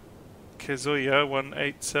Vegeta Kazuya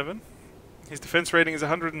 187. His defense rating is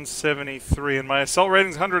 173 and my assault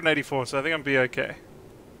rating is 184, so I think I'm be okay.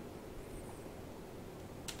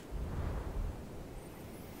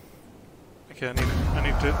 Okay, I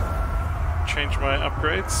need to change my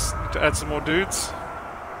upgrades. Need to add some more dudes.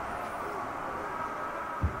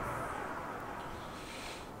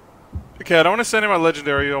 Okay, I don't want to send in my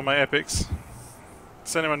legendary or my epics.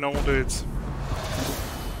 Send in my normal dudes.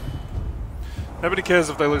 Nobody cares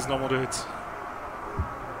if they lose normal dudes.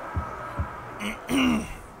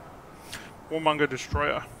 Warmonger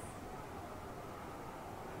Destroyer.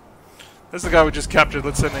 That's the guy we just captured.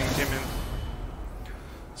 Let's send him in.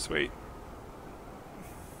 Sweet.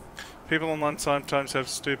 People online sometimes have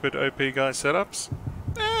stupid OP guy setups.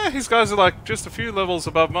 His guys are like just a few levels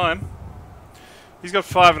above mine. He's got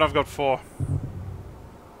 5 and I've got 4.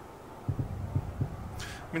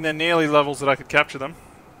 I mean, they're nearly levels that I could capture them.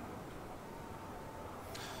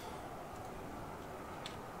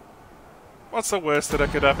 What's the worst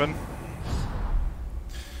that could happen?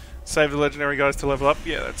 Save the legendary guys to level up?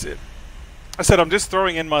 Yeah, that's it. I said I'm just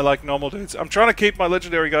throwing in my like normal dudes. I'm trying to keep my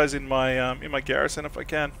legendary guys in my garrison if I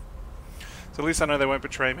can. So at least I know they won't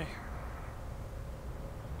betray me.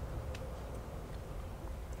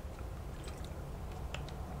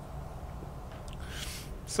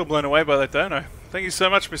 Still blown away by that dono. Thank you so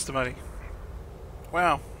much, Mr. Money.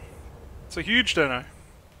 Wow. It's a huge dono.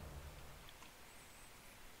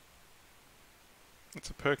 It's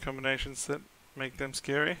a perk combinations that make them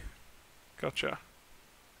scary. Gotcha.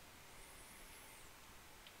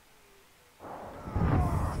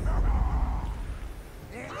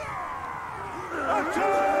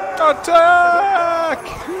 Attack!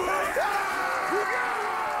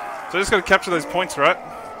 So I just gotta capture those points, right?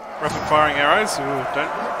 Rapid firing arrows. Ooh,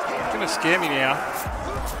 don't gonna scare me now.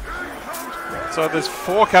 So there's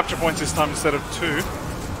 4 capture points this time instead of 2.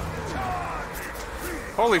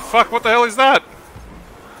 Holy fuck, what the hell is that?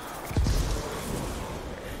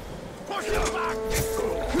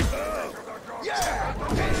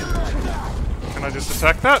 Can I just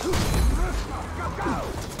attack that?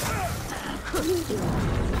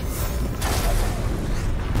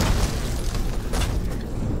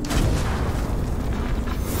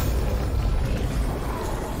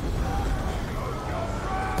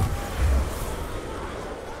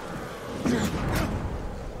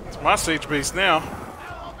 It's my siege beast now.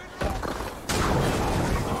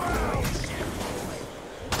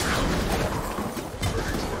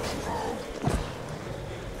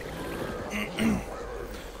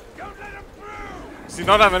 Does he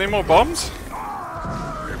not have any more bombs?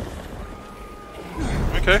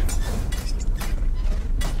 Okay.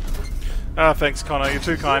 Ah, thanks, Connor. You're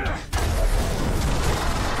too kind.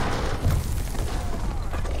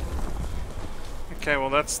 Okay, well,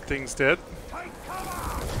 that thing's dead.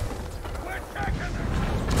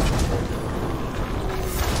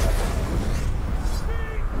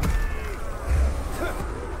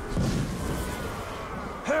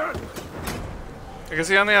 I guess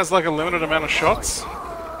he only has like a limited amount of shots.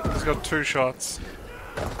 He's got 2 shots.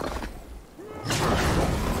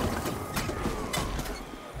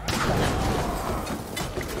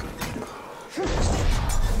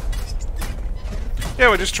 Yeah,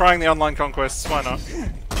 we're just trying the online conquests, why not? We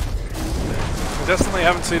definitely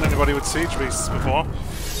haven't seen anybody with siege beasts before.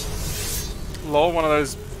 Lol, one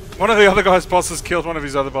of the other guy's bosses killed one of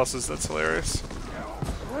his other bosses, that's hilarious.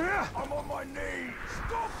 I'm on my knees.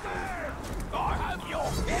 Stop there. I have your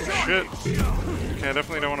Shit. Okay, I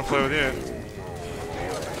definitely don't want to play with you.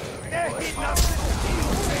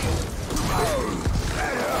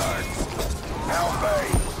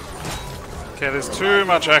 Okay, there's too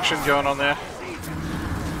much action going on there.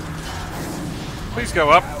 Please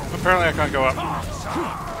go up. Apparently I can't go up.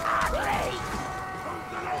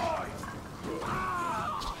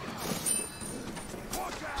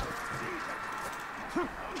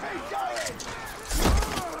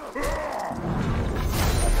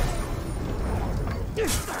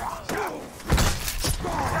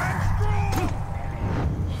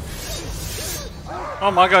 Oh,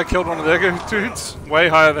 my guy killed one of their dudes. Way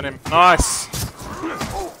higher than him. Nice.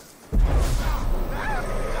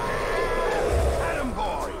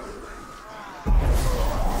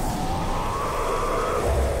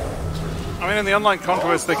 I mean, in the online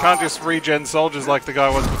conquest, they can't just regen soldiers like the guy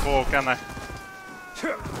was before, can they?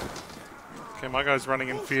 Okay, my guy's running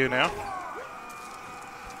in fear now.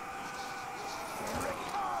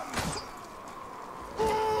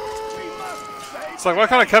 It's like, why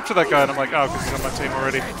can't I capture that guy? And I'm like, oh, because he's on my team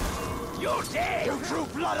already. You're dead! You drew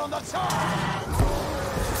blood on the top!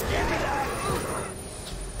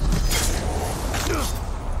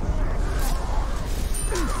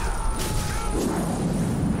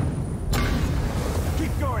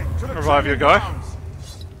 Keep going! Revive your guy.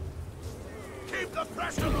 Keep the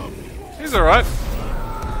pressure up! He's alright.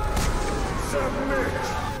 Submit!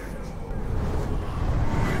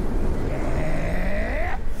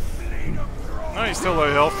 No, he's still low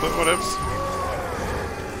health, but whatevs.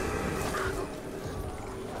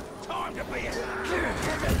 Time to be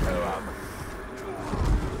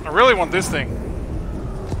I really want this thing.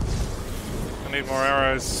 I need more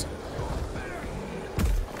arrows.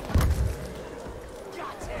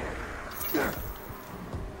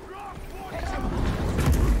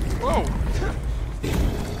 Whoa!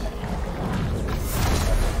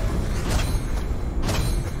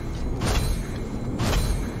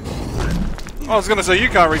 I was gonna say you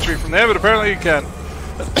can't retreat from there, but apparently you can.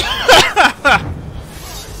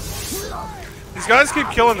 These guys keep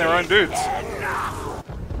killing their own dudes. I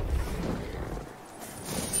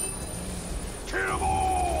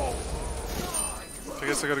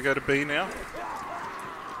guess I gotta go to B now.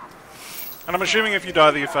 And I'm assuming if you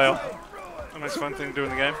die that you fail. The most fun thing to do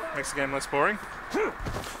in the game. Makes the game less boring.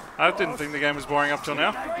 I didn't think the game was boring up till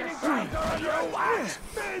now.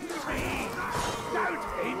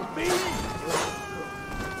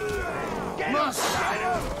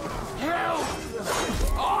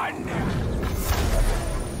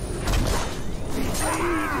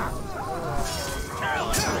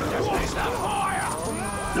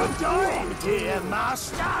 Good day, dear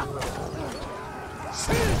master!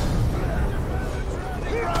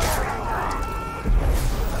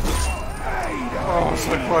 Oh,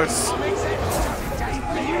 so close.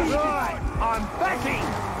 Right, I'm backing!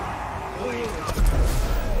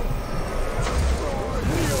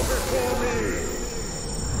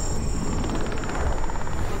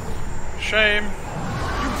 Shame.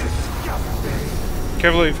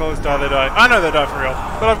 Carefully, if fellas die, they die. I know they die for real,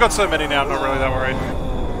 but I've got so many now, I'm not really that worried.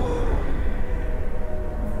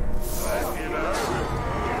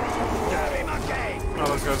 Oh,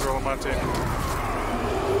 those guys are all on my team.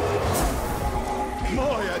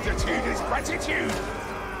 My attitude is gratitude!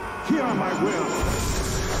 Hear my will.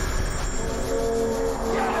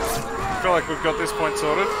 I feel like we've got this point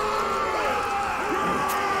sorted.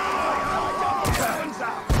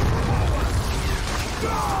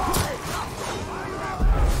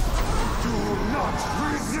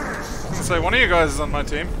 So one of you guys is on my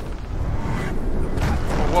team.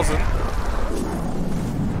 Or wasn't.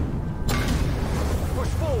 Push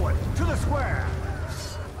forward, to the square!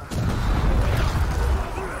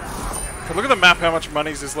 But look at the map, how much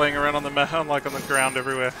money's just laying around on the map, like on the ground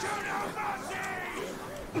everywhere.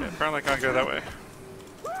 Yeah, apparently I can't go that way.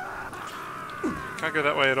 Can't go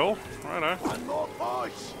that way at all. Righto. One more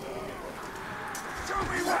push! Show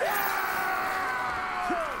me what...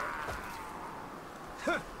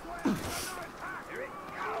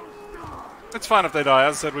 It's fine if they die.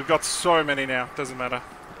 As I said, we've got so many now. Doesn't matter.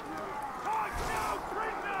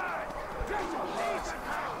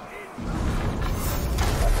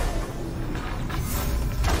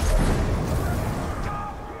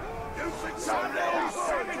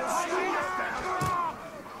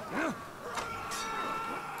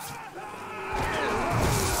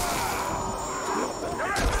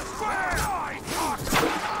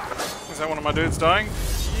 Is that one of my dudes dying?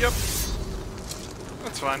 Yep.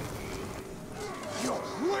 That's fine. You're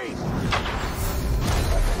weak!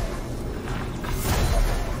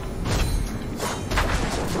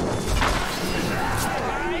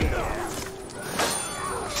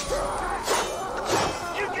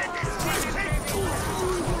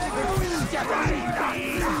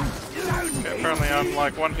 Okay, apparently I'm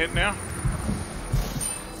like one hit now.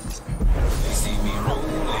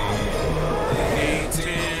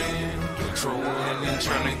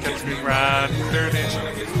 Trying to catch me riding dirty.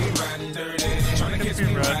 Trying to catch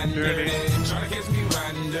me riding dirty.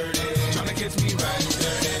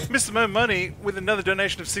 Mr. Mo Money with another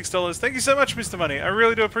donation of $6. Thank you so much, Mr. Money. I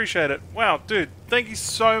really do appreciate it. Wow, dude, thank you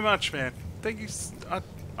so much, man. Thank you. I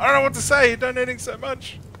don't know what to say. You're donating so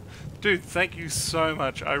much. Dude, thank you so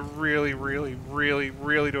much. I really, really, really,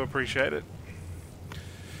 really do appreciate it.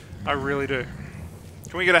 I really do.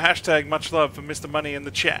 Can we get a hashtag much love for Mr. Money in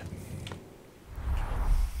the chat?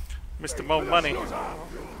 Mr. Mo Money.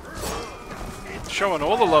 Showing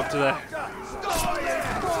all the love today.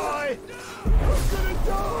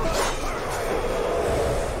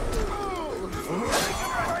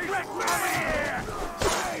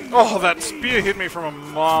 Oh, that spear hit me from a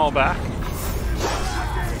mile back.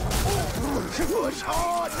 Push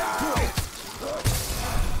hard now!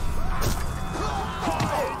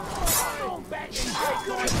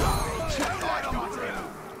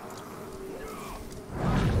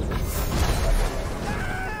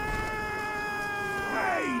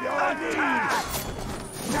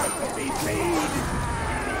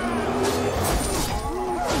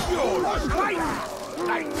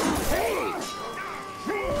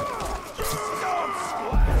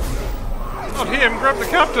 Not him, grab the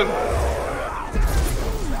captain!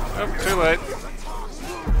 Oh, too late.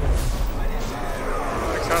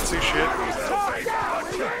 I can't see shit.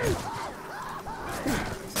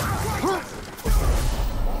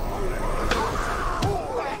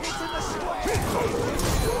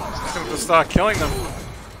 Just gonna have to start killing them.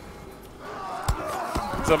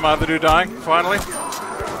 Is that my other dude dying, finally?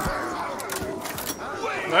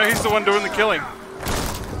 No, he's the one doing the killing.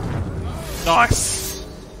 Nice!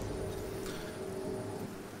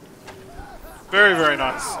 Very, very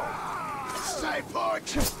nice. Stay put!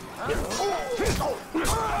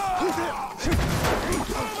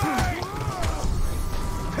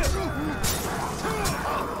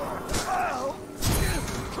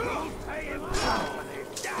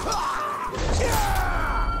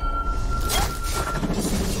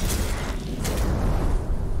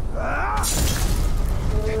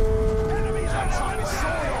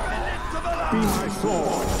 Be my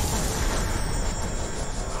sword.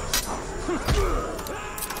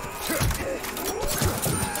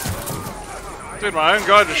 Dude, my own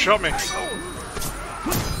guy just shot me.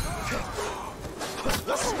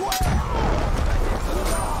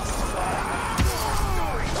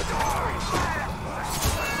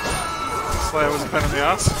 Slayer was a pain in the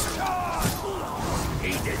ass.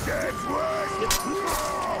 He deserves worse!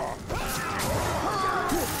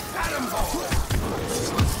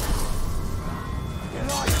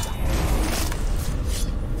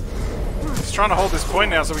 He's trying to hold this point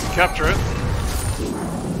now so we can capture it. I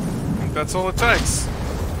think that's all it takes.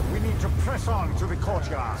 We need to press on to the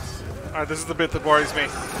courtyard. Alright, this is the bit that worries me.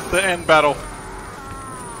 The end battle.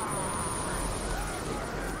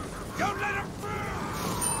 Don't let him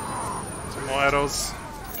through! Some more arrows.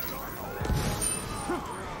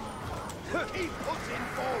 Keep pushing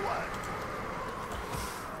forward!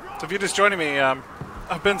 So if you're just joining me,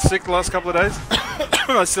 I've been sick the last couple of days.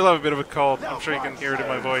 I still have a bit of a cold. I'm sure you can hear it in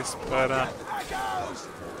my voice, but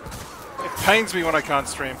it pains me when I can't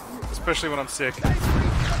stream, especially when I'm sick.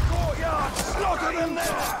 Courtyard! Slaughter them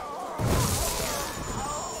there!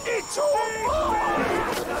 It's all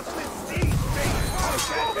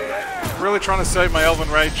Really trying to save my Elven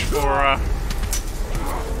Rage for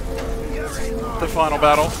the final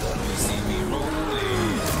battle.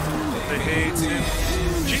 They hate him.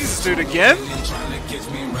 Jesus, dude, again?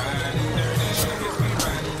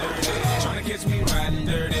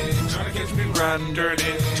 Riding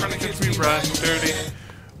dirty, trying to catch me riding dirty.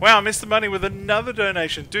 Wow, Mr. Money with another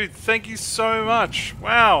donation. Dude, thank you so much.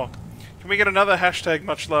 Wow. Can we get another hashtag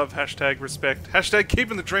much love, hashtag respect, hashtag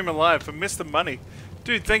keeping the dream alive for Mr. Money?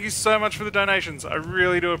 Dude, thank you so much for the donations. I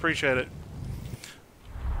really do appreciate it.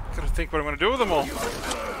 Gotta think what I'm gonna do with them all.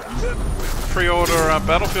 Pre-order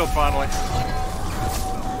Battlefield finally.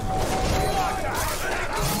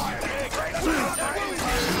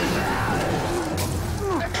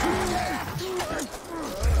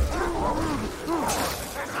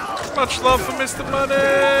 Much love for Mr.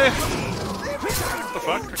 Money! What the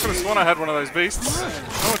fuck? I could have sworn I had one of those beasts.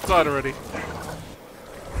 Oh, it died already.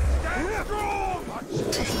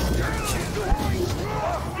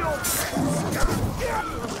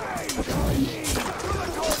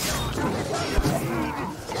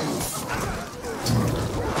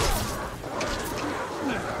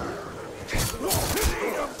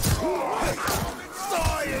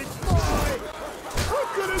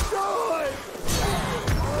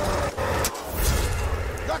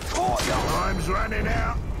 Time's running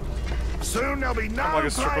out. Soon there'll be no like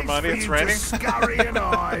a strip of money, it's place for you raining. to scurry and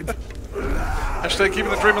hide. Hashtag keeping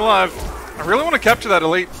the dream alive. I really want to capture that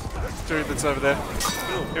elite dude that's over there.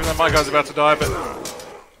 Even though my guy's about to die, but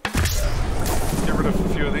get rid of a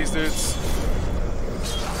few of these dudes.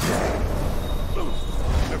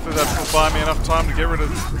 Hopefully that will buy me enough time to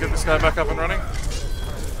get this guy back up and running.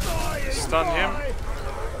 Stun him.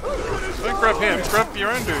 Don't grab him, grab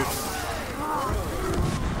your own dude.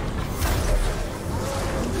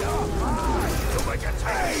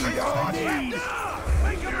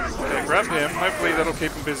 Okay, grab him. Hopefully that'll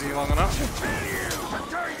keep him busy long enough.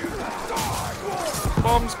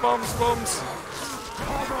 Bombs, bombs, bombs.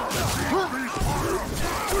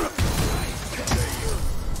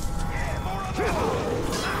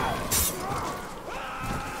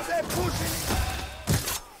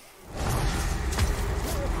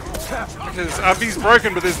 Because he's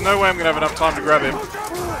broken, but there's no way I'm going to have enough time to grab him.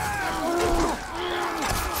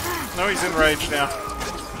 No, he's enraged now.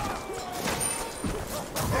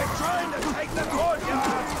 They're trying to take the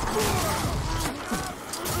courtyard.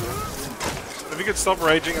 If he could stop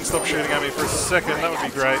raging and stop shooting at me for a second, that would be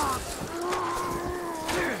great.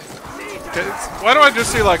 Okay, why do I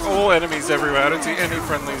just see like all enemies everywhere? I don't see any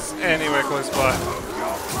friendlies anywhere close by.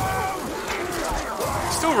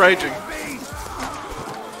 Still raging.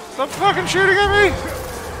 Stop fucking shooting at me!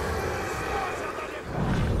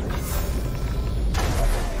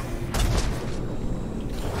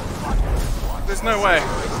 There's no way.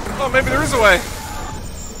 Oh, maybe there is a way.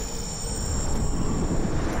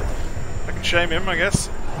 I can shame him, I guess.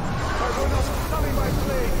 If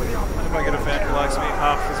I get a fan who likes me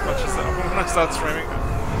half as much as that when I start streaming.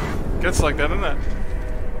 Gets like that, doesn't it?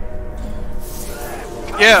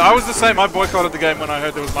 Yeah, I was the same. I boycotted the game when I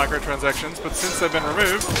heard there was microtransactions, but since they've been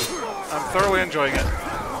removed, I'm thoroughly enjoying it.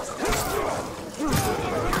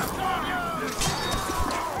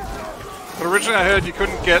 But originally I heard you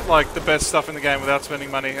couldn't get like the best stuff in the game without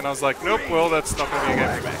spending money, and I was like, nope, well that's not going to be a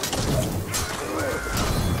game for me.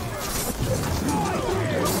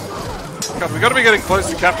 God, we got to be getting close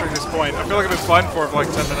to capturing this point. I feel like I've been fighting for it for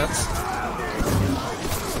like 10 minutes.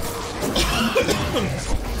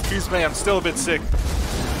 Excuse me, I'm still a bit sick.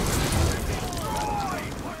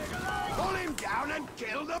 Pull him down and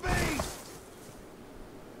kill the beast.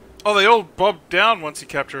 Oh, they all bob down once you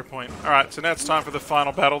capture a point. Alright, so now it's time for the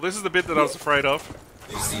final battle. This is the bit that I was afraid of.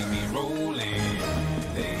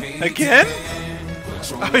 Again?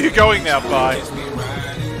 Are you going now? Bye.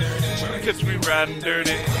 Trying to catch me riding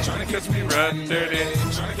dirty. Trying to catch me riding dirty.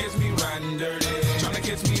 Trying to catch me riding dirty. Trying to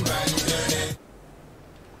catch me riding dirty.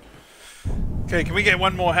 Okay, can we get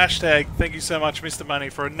one more hashtag? Thank you so much, Mr. Money,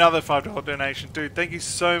 for another $5 donation. Dude, thank you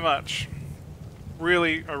so much.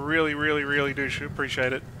 Really, I really do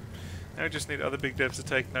appreciate it. Now we just need other big devs to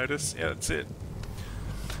take notice. Yeah, that's it.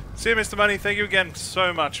 See you, Mr. Money. Thank you again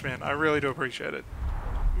so much, man. I really do appreciate it.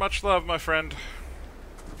 Much love, my friend.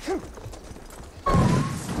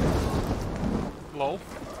 Lol.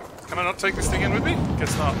 Can I not take this thing in with me?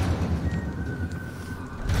 Guess not.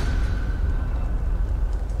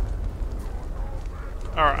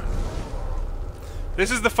 Alright.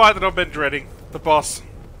 This is the fight that I've been dreading. The boss.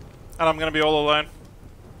 And I'm gonna be all alone.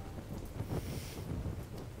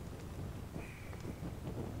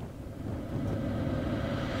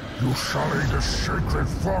 You sully the sacred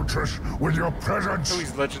fortress with your presence. Oh,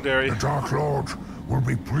 he's legendary. The Dark Lord will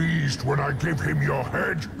be pleased when I give him your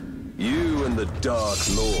head. You and the Dark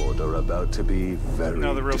Lord are about to be very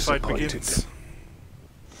now the real fight disappointed. begins.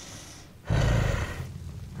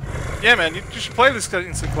 Yeah, man, you should play this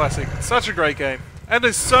instant classic. It's such a great game. And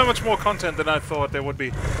there's so much more content than I thought there would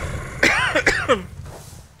be.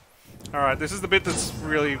 Alright, this is the bit that's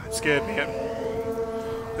really scared me.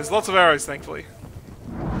 There's lots of arrows, thankfully.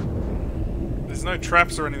 There's no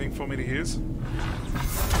traps or anything for me to use.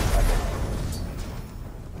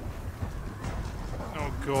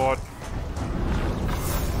 Oh god.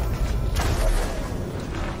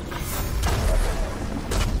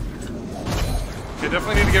 Okay,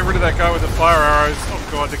 definitely need to get rid of that guy with the fire arrows. Oh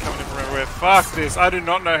god, they're coming in from everywhere. Fuck this. I do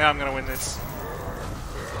not know how I'm gonna win this.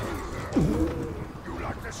 You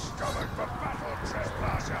like the stomach for battle,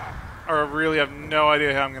 trespasser. I really have no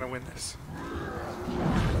idea how I'm gonna win this.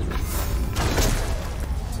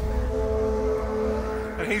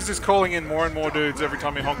 And he's just calling in more and more dudes every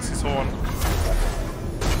time he honks his horn.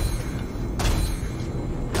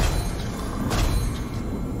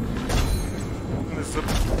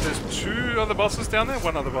 There's two other bosses down there?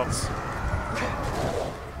 One other boss.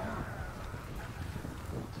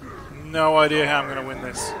 No idea how I'm going to win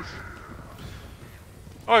this.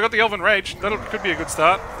 Oh, I got the Elven Rage. That could be a good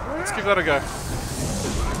start. Let's give that a go.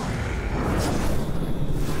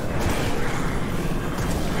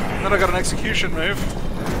 And then I got an execution move.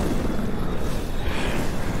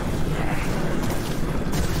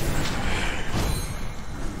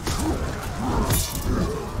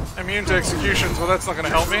 Immune to executions, well that's not going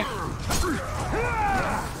to help me.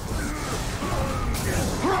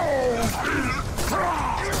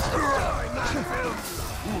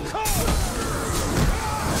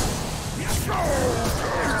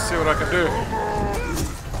 Let's see what I can do.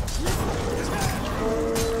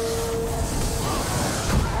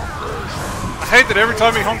 I hate that every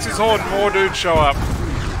time he honks his horn, more dudes show up.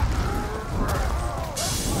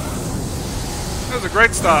 That was a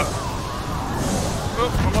great start. Oh,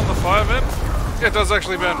 I'm on the fire vent. Yeah, it does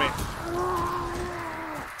actually burn me.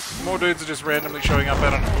 More dudes are just randomly showing up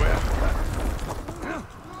out of nowhere.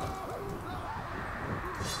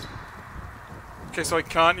 Okay, so I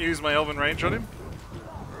can't use my elven range on him?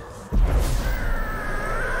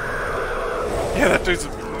 Yeah, that dude's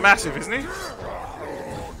massive, isn't he?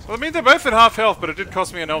 Well, I mean, they're both at half health, but it did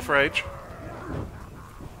cost me an elf rage.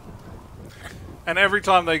 And every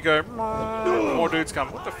time they go, more dudes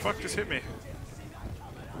come. What the fuck just hit me?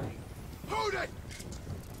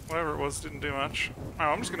 Whatever it was, didn't do much. Oh,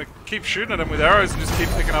 I'm just gonna keep shooting at him with arrows and just keep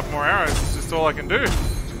picking up more arrows. It's just all I can do.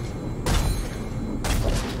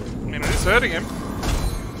 I mean, it is hurting him.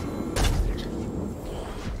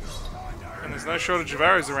 And there's no shortage of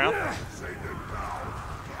arrows around.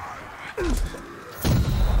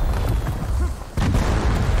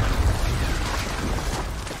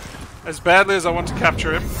 As badly as I want to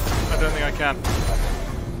capture him, I don't think I can.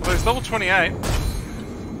 Although he's level 28.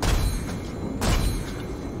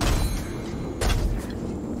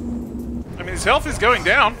 I mean, his health is going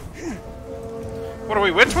down. What are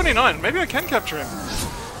we? We're 29. Maybe I can capture him.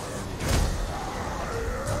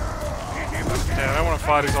 Yeah, I don't want to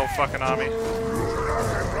fight his whole fucking army.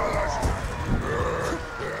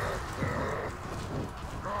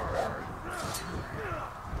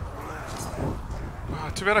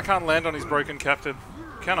 Too bad I can't land on his broken captain.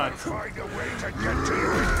 Can I?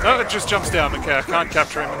 No, it just jumps down. Okay, I can't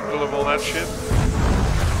capture him in the middle of all that shit.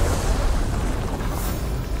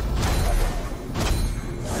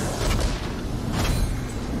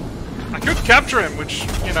 I could capture him, which,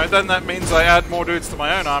 you know, then that means I add more dudes to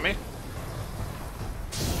my own army.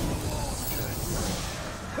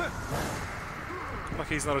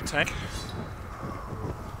 Lucky he's not a tank.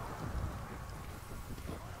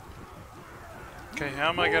 Okay, how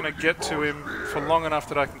am I going to get to him for long enough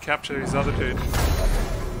that I can capture his other dude?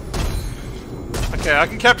 Okay, I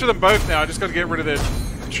can capture them both now. I just got to get rid of their,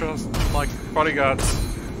 like, bodyguards.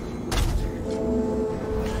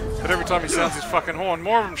 But every time he sounds his fucking horn,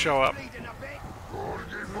 more of them show up.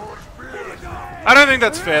 I don't think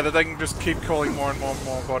that's fair that they can just keep calling more and more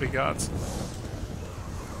bodyguards.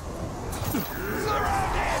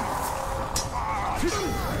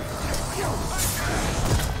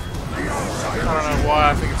 I don't know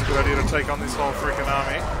why I think it's a good idea to take on this whole freaking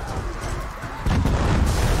army.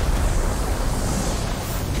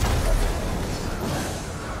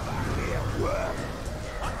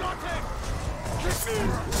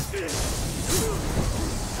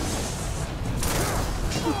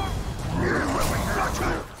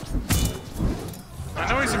 I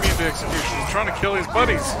know he's immune to execution. He's trying to kill his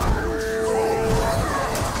buddies.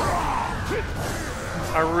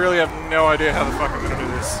 I really have no idea how the fuck I'm going to do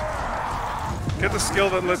this. Get the skill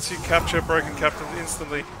that lets you capture broken captains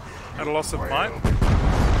instantly at a loss of might.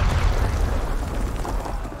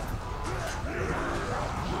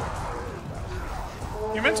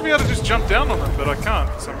 You're meant to be able to just jump down on them, but I can't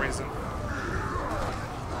for some reason.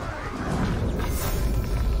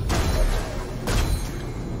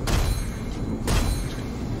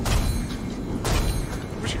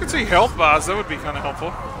 Wish you could see health bars, that would be kind of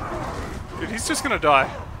helpful. Dude, he's just gonna die.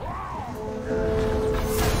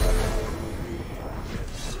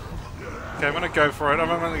 Okay, I'm gonna go for it. I'm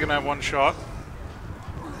only gonna have one shot.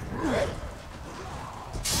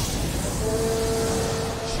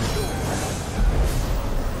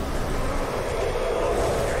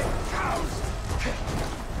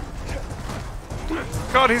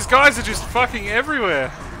 God, his guys are just fucking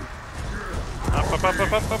everywhere. Up, up, up,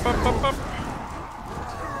 up, up, up, up, up, up.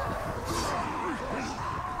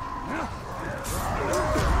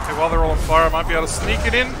 Okay, while they're all on fire, I might be able to sneak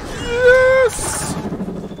it in. Yes!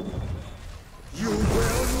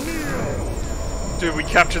 Dude, we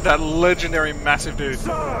captured that legendary massive dude.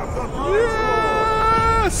 Yes!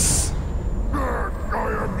 I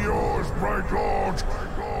am yours, my lord.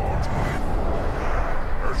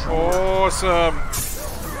 Awesome.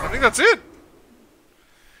 I think that's it.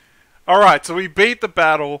 Alright, so we beat the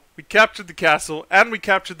battle, we captured the castle, and we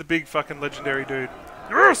captured the big fucking legendary dude.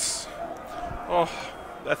 Yes! Oh,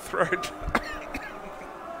 that throat.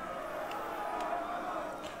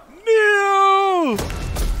 No!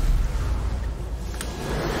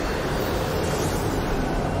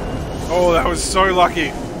 Oh, that was so lucky.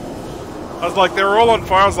 I was like, they were all on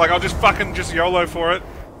fire. I was like, I'll just fucking just YOLO for it.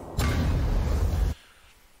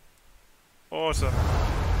 Awesome.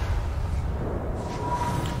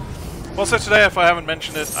 Also today, if I haven't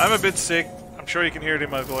mentioned it, I'm a bit sick. I'm sure you can hear it in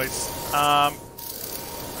my voice.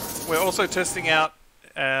 We're also testing out,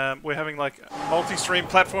 we're having like multi-stream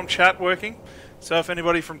platform chat working. So if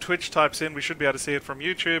anybody from Twitch types in, we should be able to see it from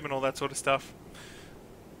YouTube and all that sort of stuff.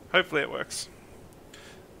 Hopefully it works.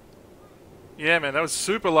 Yeah, man, that was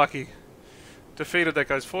super lucky. Defeated that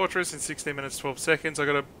guy's fortress in 16 minutes 12 seconds. I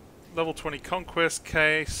got a level 20 conquest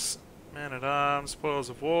case. Man-at-Arms, Spoils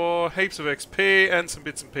of War, heaps of XP, and some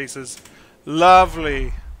bits and pieces.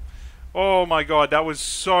 Lovely. Oh my god, that was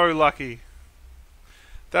so lucky.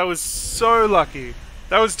 That was so lucky.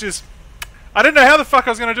 That was just... I didn't know how the fuck I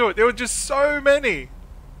was going to do it. There were just so many.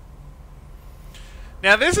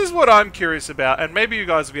 Now this is what I'm curious about, and maybe you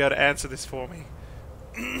guys will be able to answer this for me.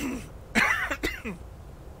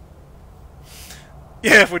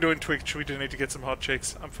 Yeah, if we're doing Twitch, we do need to get some hot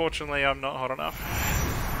chicks. Unfortunately, I'm not hot enough.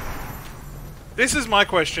 This is my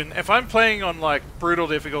question. If I'm playing on, like, brutal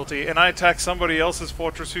difficulty, and I attack somebody else's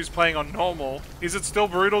fortress who's playing on normal, is it still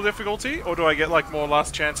brutal difficulty, or do I get, like, more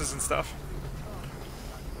last chances and stuff?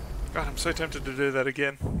 God, I'm so tempted to do that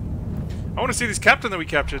again. I want to see this captain that we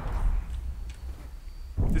captured.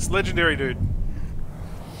 This legendary dude.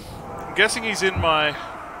 I'm guessing he's in my...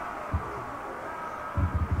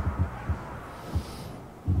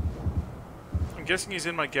 I'm guessing he's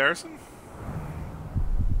in my garrison?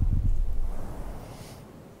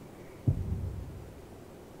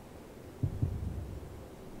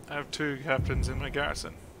 I have 2 captains in my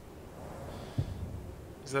garrison.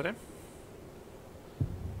 Is that him?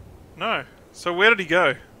 No. So where did he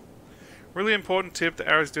go? Really important tip, the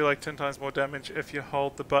arrows do like 10 times more damage if you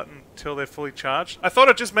hold the button till they're fully charged. I thought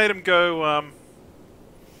it just made them go,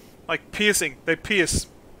 like piercing. They pierce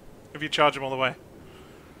if you charge them all the way.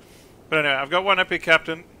 But anyway, I've got 1 epic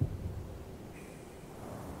captain.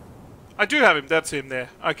 I do have him, that's him there.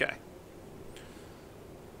 Okay.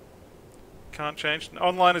 Can't change.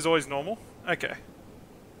 Online is always normal. Okay.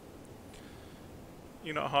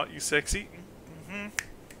 You're not hot, you sexy.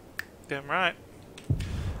 Damn right.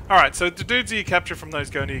 Alright, so the dudes that you capture from those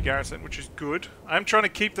go into your garrison, which is good. I'm trying to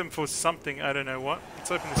keep them for something, I don't know what.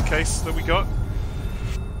 Let's open this case that we got.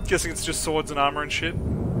 Guessing it's just swords and armor and shit.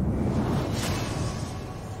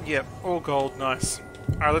 Yep, all gold, nice.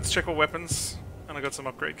 Alright, let's check all weapons. And I got some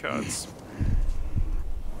upgrade cards.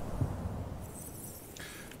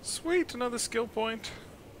 Sweet, another skill point.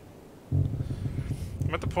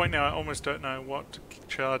 I'm at the point now I almost don't know what to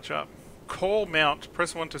charge up. Call mount.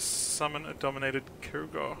 Press 1 to summon a dominated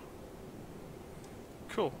Kurugor.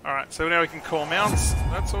 Cool. Alright, so now we can call mounts.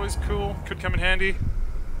 That's always cool. Could come in handy.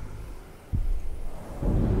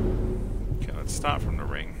 Okay, let's start from the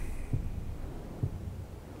ring.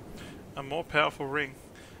 A more powerful ring.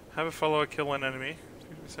 Have a follower kill an enemy.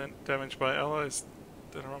 50% damage by allies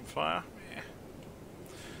that are on fire. Yeah.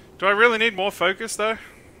 Do I really need more focus though?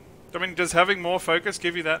 I mean, does having more focus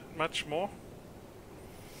give you that much more?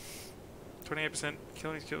 28%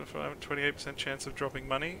 killing is killed for 28% chance of dropping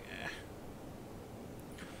money.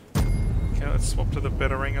 Yeah. Okay, let's swap to the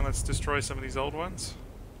better ring and let's destroy some of these old ones.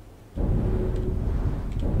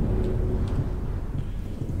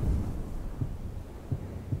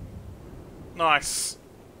 Nice.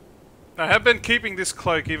 I have been keeping this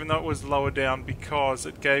cloak even though it was lower down because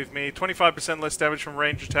it gave me 25% less damage from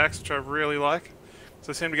range attacks, which I really like. So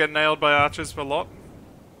I seem to get nailed by archers a lot.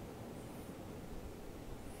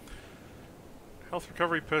 Health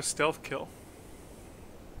recovery per stealth kill.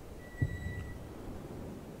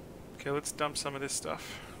 Okay, let's dump some of this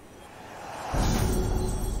stuff.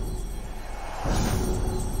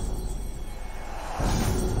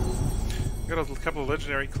 Got a couple of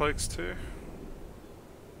legendary cloaks too.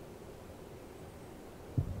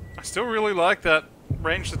 I still really like that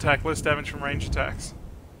ranged attack, less damage from ranged attacks.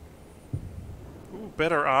 Ooh,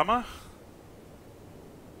 better armor.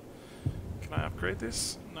 Can I upgrade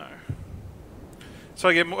this? No. So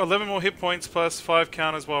I get 11 more hit points plus 5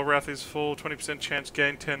 counters while Wrath is full. 20% chance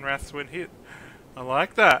gain 10 Wraths when hit. I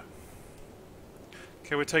like that.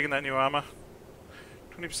 Okay, we're taking that new armor.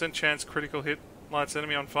 20% chance critical hit lights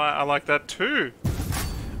enemy on fire. I like that too.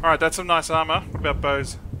 Alright, that's some nice armor. What about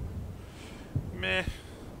bows? Meh.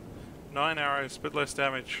 9 arrows, but less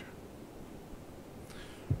damage.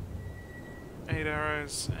 8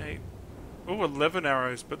 arrows, 8. Ooh, 11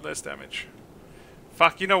 arrows, but less damage.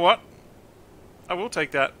 Fuck, you know what? I will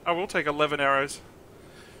take that. I will take 11 arrows.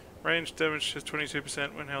 Range damage is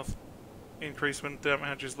 22% when health increase when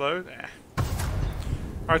damage is low. Nah.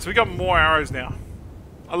 Alright, so we got more arrows now.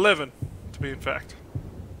 11, to be in fact.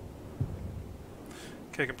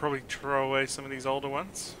 Okay, I can probably throw away some of these older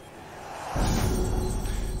ones.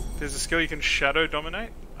 There's a skill you can shadow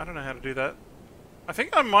dominate. I don't know how to do that. I think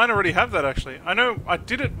I might already have that actually. I know I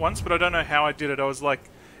did it once, but I don't know how I did it. I was like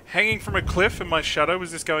hanging from a cliff and my shadow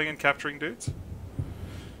was just going and capturing dudes.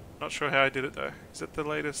 Not sure how I did it though. Is that the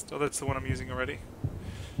latest? Oh, that's the one I'm using already.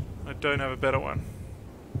 I don't have a better one.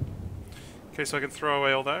 Okay, so I can throw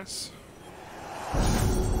away all those.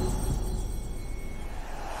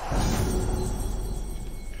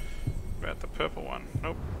 About the purple one.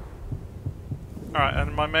 Nope. Alright,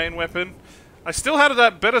 and my main weapon. I still had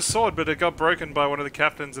that better sword, but it got broken by one of the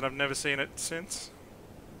captains and I've never seen it since.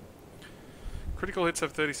 Critical hits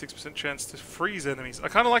have 36% chance to freeze enemies. I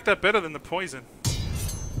kind of like that better than the poison.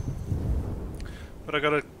 But I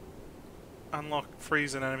gotta unlock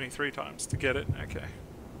freeze an enemy 3 times to get it. Okay.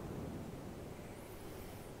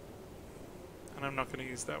 And I'm not gonna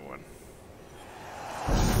use that one.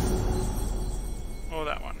 Or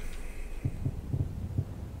that one.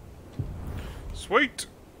 Sweet!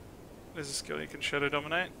 There's a skill you can Shadow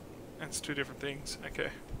Dominate. That's 2 different things. Okay.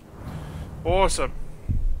 Awesome.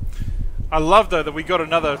 I love though that we got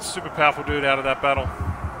another super powerful dude out of that battle.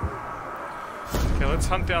 Okay, let's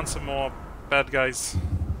hunt down some more bad guys.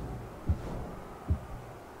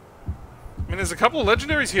 I mean, there's a couple of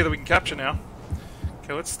legendaries here that we can capture now.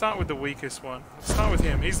 Okay, let's start with the weakest one. Let's start with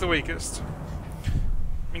him. He's the weakest.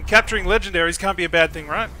 I mean, capturing legendaries can't be a bad thing,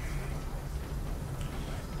 right?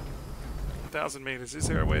 1,000 meters. Is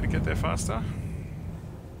there a way to get there faster?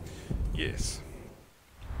 Yes.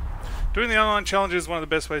 Doing the online challenge is one of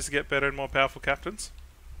the best ways to get better and more powerful captains.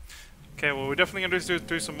 Okay, well, we're definitely going to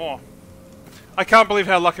do some more. I can't believe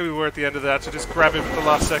how lucky we were at the end of that to just grab him at the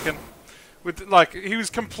last second. With, like, he was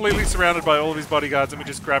completely surrounded by all of his bodyguards and we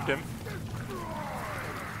just grabbed him.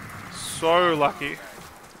 So lucky.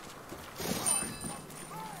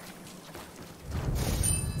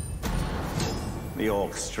 The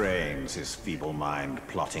Orc strains his feeble mind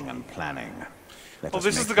plotting and planning. Well,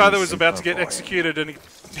 this is the guy that was about to get executed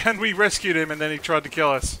and we rescued him and then he tried to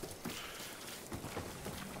kill us.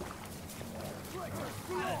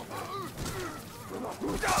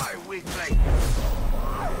 Die, weakling!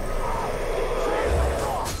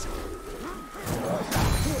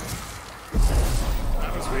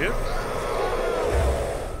 That was weird.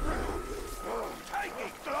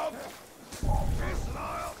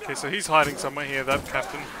 Okay, so he's hiding somewhere here, that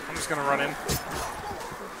captain. I'm just gonna run in.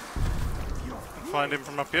 Find him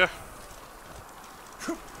from up here.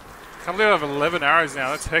 Can't believe I have 11 arrows now,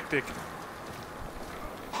 that's hectic.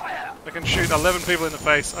 I can shoot 11 people in the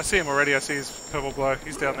face. I see him already, I see his purple glow.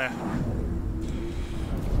 He's down there.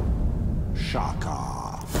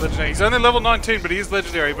 Shaka. Legendary. He's only level 19, but he is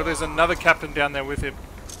legendary, but there's another captain down there with him.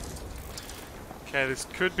 Okay, this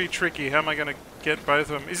could be tricky. How am I going to get both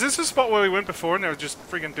of them? Is this the spot where we went before and there were just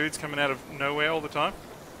friggin' dudes coming out of nowhere all the time?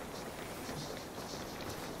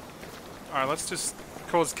 Alright, let's just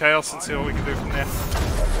cause chaos and see what we can do from there.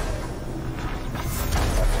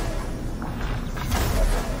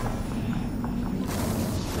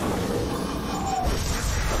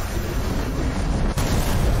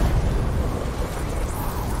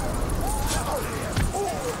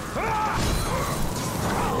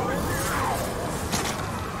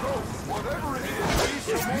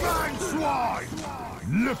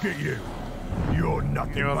 Look at you. You're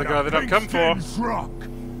nothing You're the but guy a that I've come for. pig-skin rock.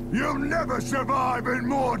 You'll never survive in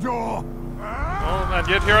Mordor. Well, and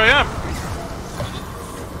yet here I am.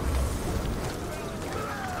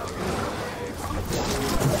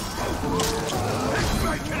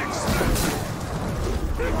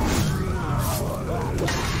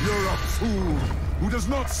 You're a fool who does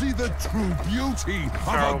not see the true beauty of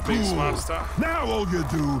Feral a beast ghoul. monster. Now all you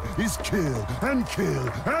do is kill and kill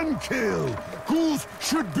and kill. Ghouls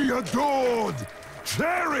should be adored,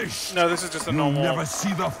 cherished. No, this is just a You'll normal... never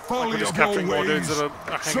see the We're folly just of your capturing more dudes ways. that are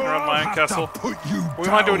hanging So around my I'll own have castle. to put you We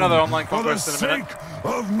might do down another online for the conquest in a minute. sake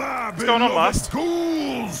of my What's going on, beloved Mast?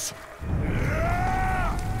 ghouls.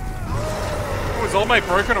 Oh, is Old Mate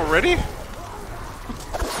broken already?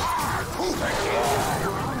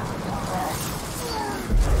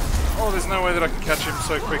 Oh, there's no way that I can catch him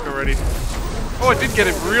so quick already. Oh, I did get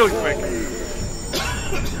him really quick.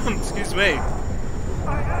 Excuse me.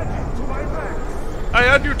 I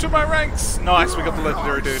add you to my ranks! Nice, we got the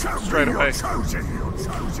legendary dude. Straight away.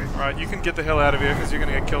 Alright, you can get the hell out of here because you're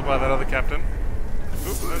going to get killed by that other captain.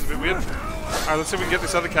 Oop, that was a bit weird. Alright, let's see if we can get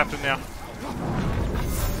this other captain now.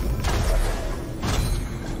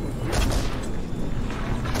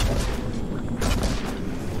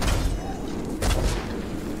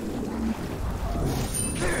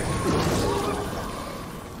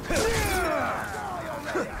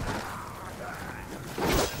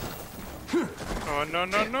 Oh, no,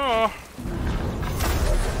 no, no.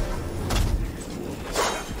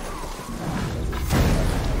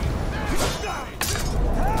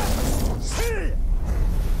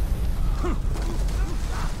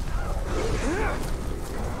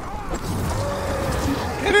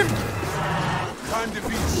 Get him! Time to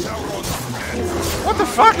beat Sauron's men. What the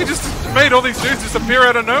fuck? He just made all these dudes disappear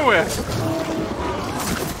out of nowhere.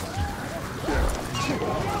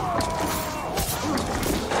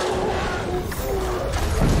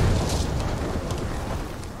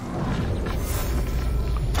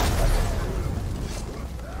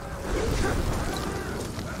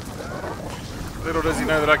 Little does he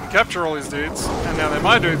know that I can capture all his dudes, and now they're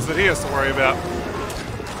my dudes that he has to worry about.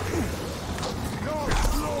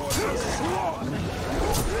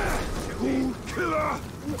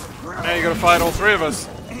 Now you gotta fight all three of us.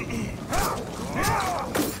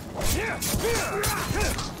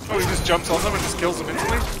 Oh, he just jumps on them and just kills them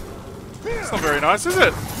instantly? It's not very nice, is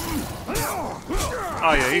it?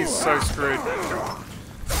 Oh yeah, he's so screwed.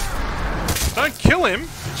 Don't kill him!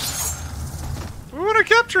 We want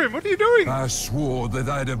to capture him, what are you doing? I swore that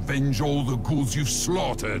I'd avenge all the ghouls you've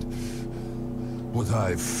slaughtered. But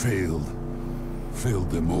I've failed.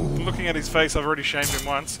 Failed them all. Looking at his face, I've already shamed him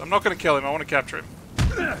once. I'm not going to kill him, I want to capture him.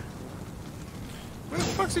 Where the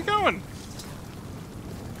fuck's he going?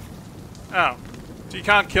 Oh. So you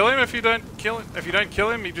can't kill him if you don't kill him? If you don't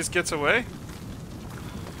kill him, he just gets away?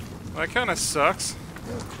 That kind of sucks.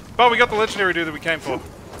 But we got the legendary dude that we came for.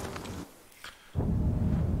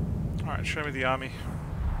 Alright, show me the army.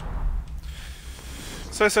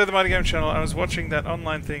 So the Mighty Game channel, I was watching that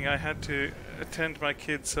online thing. I had to attend my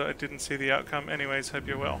kids, so I didn't see the outcome. Anyways, hope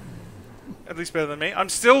you're well. At least better than me. I'm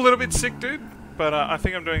still a little bit sick, dude, but I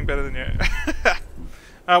think I'm doing better than you.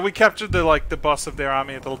 We captured the boss of their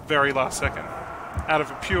army at the very last second. Out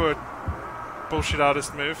of a pure bullshit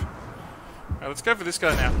artist move. Alright, let's go for this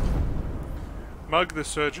guy now. Mug the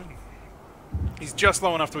Surgeon. He's just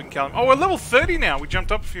low enough that we can kill him. Oh, we're level 30 now! We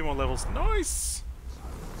jumped up a few more levels. Nice!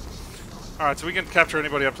 Alright, so we can capture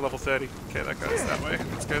anybody up to level 30. Okay, that goes that way.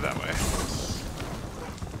 Let's go that way.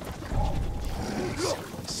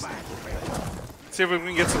 See if we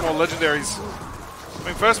can get some more legendaries. I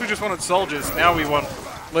mean, first we just wanted soldiers, now we want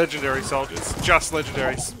legendary soldiers. Just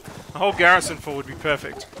legendaries. A whole garrison full would be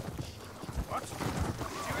perfect.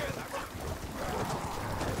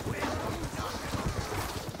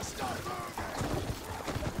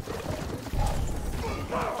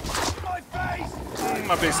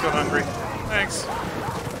 My beast got hungry. Thanks.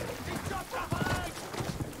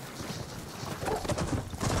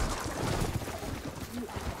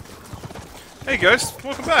 Hey Ghost,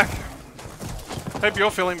 welcome back. Hope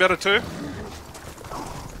you're feeling better too.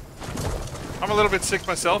 I'm a little bit sick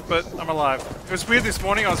myself, but I'm alive. It was weird this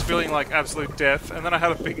morning, I was feeling like absolute death, and then I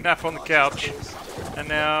had a big nap on the couch, and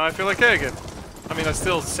now I feel okay again. I mean, I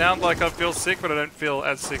still sound like I feel sick, but I don't feel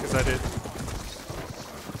as sick as I did.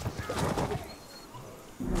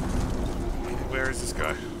 Where is this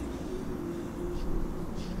guy?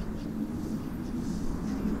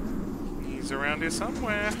 He's around here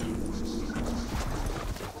somewhere.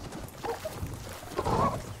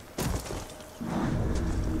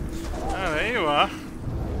 Oh, there you are.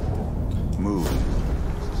 Move.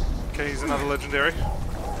 Okay, he's another legendary.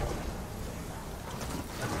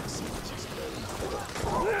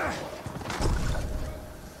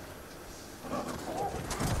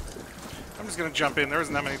 I'm just gonna jump in. There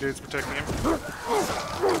isn't that many dudes protecting him.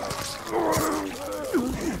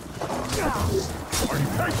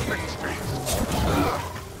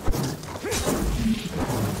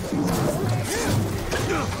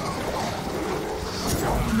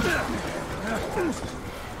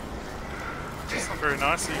 It's not very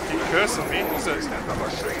nice. You keep cursing me, is it? Stay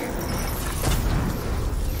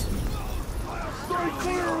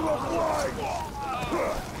clear of the flag!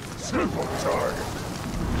 Simple target.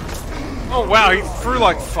 Oh wow, he threw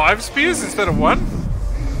like 5 spears instead of 1?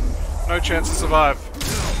 No chance to survive.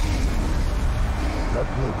 That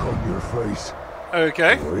look on your face.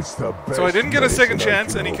 Okay. It's the best So I didn't get a second medicine I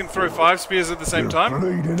chance can and he can offer. throw 5 spears at the same You're time?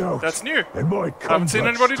 bleeding out, That's new. and my I haven't seen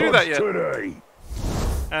comeback anybody do that yet. starts today.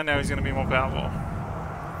 And now he's going to be more powerful.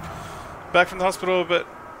 Back from the hospital, but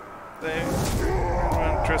they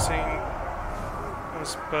dressing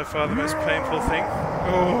was by far the most painful thing.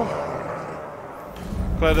 Oh.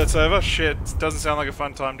 Glad that's over. Shit, doesn't sound like a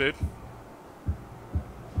fun time, dude.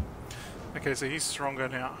 Okay, so he's stronger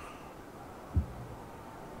now.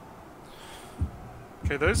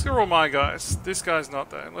 Okay, those are all my guys. This guy's not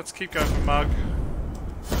though. Let's keep going for Mug.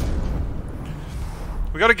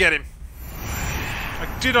 We gotta get him. I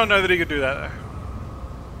did not know that he could do that though.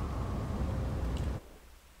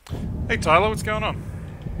 Hey Tyler, what's going on?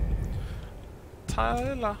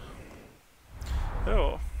 Tyler.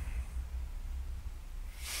 Oh.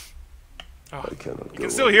 Oh, you can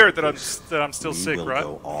still hear it that I'm still sick, right?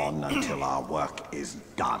 We'll go on until our work is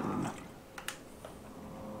done.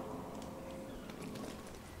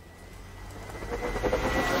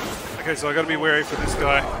 Okay, so I gotta be wary for this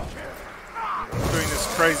guy. Doing this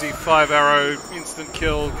crazy 5-arrow instant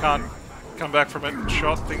kill, can't come back from it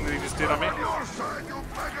shot thing that he just did on me.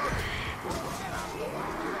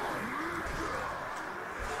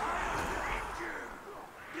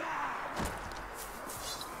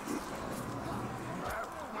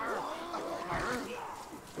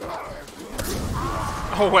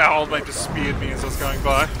 Oh wow, old mate just speared me as I was going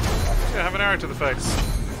by. Yeah, have an arrow to the face.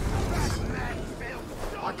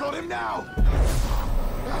 I got him now.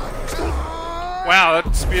 Wow,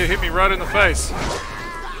 that spear hit me right in the face.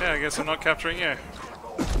 Yeah, I guess I'm not capturing you.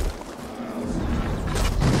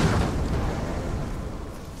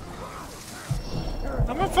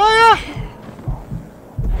 I'm on fire!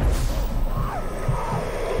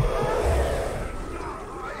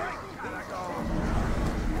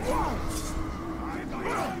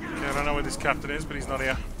 Okay, I don't know where this captain is, but he's not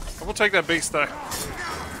here. I will take that beast though.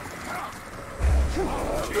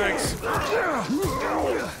 Thanks.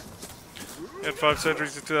 He had 5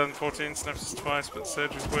 surgeries in 2014, snaps twice, but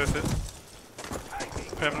surgery's worth it.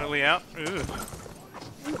 Permanently out. Ugh.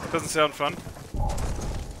 Doesn't sound fun.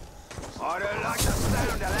 I don't like the sound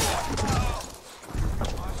of that. I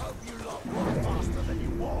hope you lot run faster than you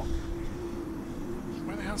walk.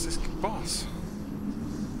 Where the hell's this boss?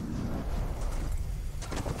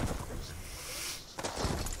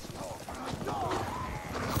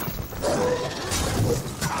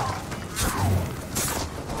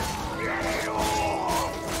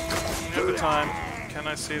 At the time, can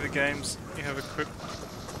I see the games you have equipped?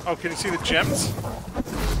 Oh, can you see the gems?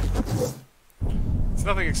 It's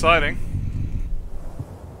nothing exciting.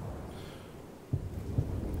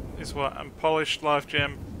 Is what? Polished life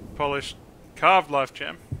gem, polished carved life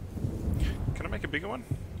gem. Can I make a bigger one?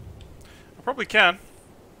 I probably can.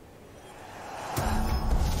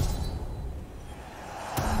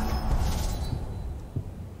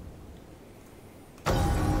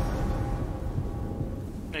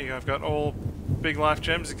 There you go, I've got all big life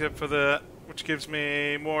gems except for the which gives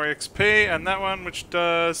me more XP, and that one which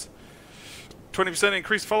does 20%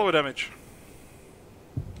 increased follower damage.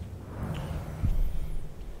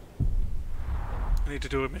 I need to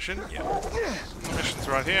do a mission. Yeah. The mission's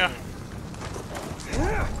right here.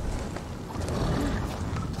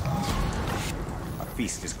 A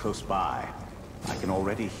feast is close by. I can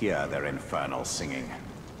already hear their infernal singing.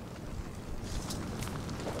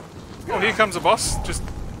 Oh, here comes a boss, just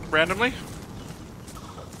randomly.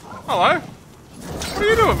 Hello. What are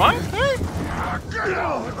you doing, mate? Hey?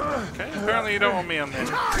 Okay, apparently you don't want me on there.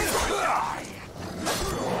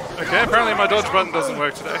 Okay, apparently my dodge button doesn't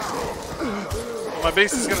work today. My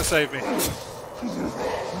beast is gonna save me.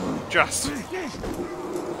 Just.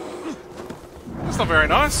 That's not very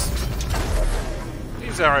nice.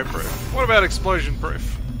 He's arrow proof. What about explosion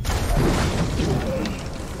proof?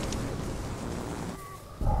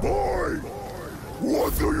 Boy,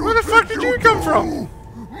 what do you Where the fuck did you come from?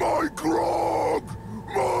 My grog!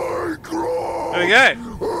 My grog! Okay.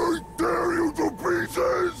 I tear you to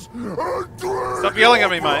pieces and drag Stop yelling at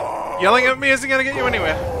me, mate. Yelling at me isn't gonna get you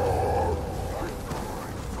anywhere.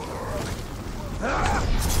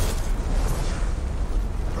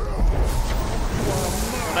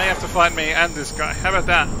 Now you have to fight me and this guy. How about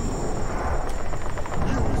that?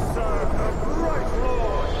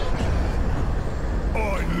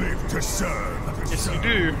 I live to serve. Yes, you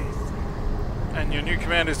do. And your new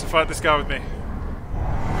command is to fight this guy with me.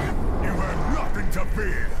 You have nothing to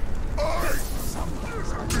fear.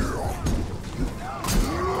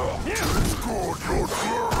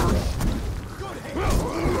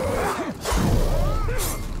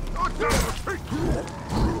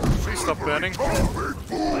 Please stop burning.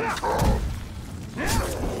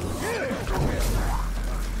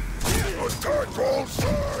 Attack all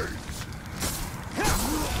sides!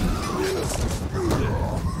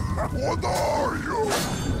 What are you?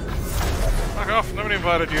 Fuck off, nobody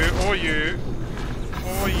invited you, or you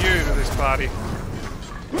to this party.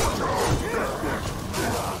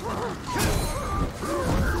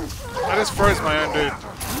 I just froze my own dude.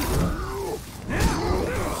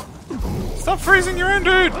 Stop freezing your own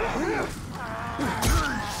dude!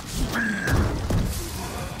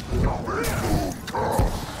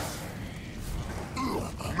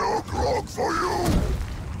 No grog for you!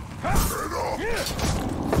 Get up!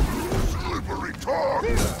 Slippery tongue!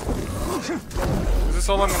 Is this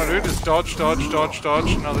all I'm gonna do? Just dodge, dodge, dodge,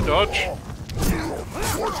 dodge, another dodge.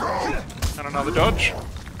 Watch out! And another dodge.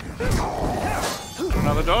 And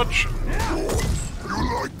another dodge. You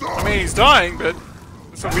like that? I mean, he's dying, but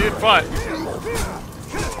it's a weird fight.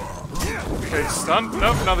 Okay, he's stunned.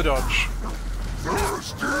 Nope, another dodge.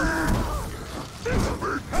 Thirsty! Big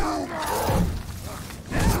boom come!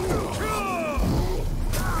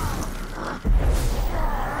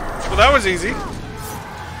 Well, that was easy.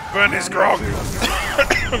 Burn his grog.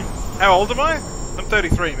 How old am I? I'm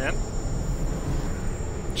 33, man.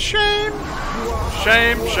 Shame.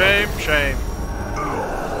 Shame, shame, shame.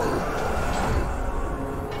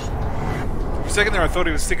 For a second there, I thought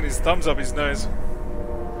he was sticking his thumbs up his nose.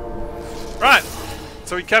 Right.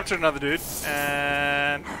 so we captured another dude,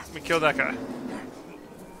 and we killed that guy.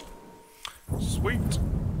 Sweet.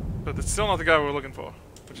 But that's still not the guy we were looking for,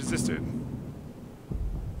 which is this dude.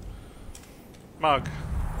 Mug.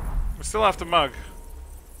 We're still after Mug.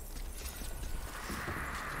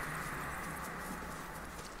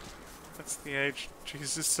 That's the age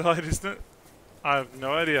Jesus side, isn't it? I have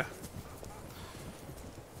no idea.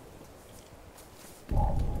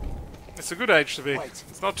 It's a good age to be.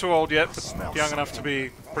 It's not too old yet, but young enough to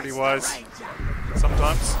be pretty wise.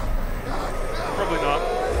 Sometimes. Probably not.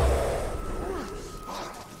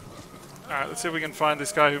 Alright, let's see if we can find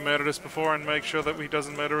this guy who murdered us before and make sure that he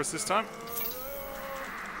doesn't murder us this time.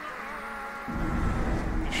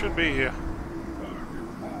 He should be here.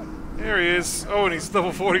 Here he is. Oh, and he's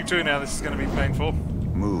level 42 now. This is going to be painful.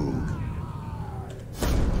 Move.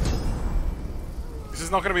 This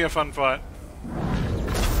is not going to be a fun fight.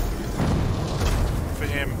 For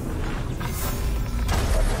him.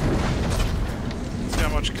 See how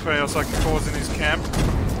much chaos I can cause in his camp.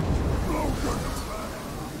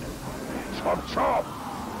 Chop, chop!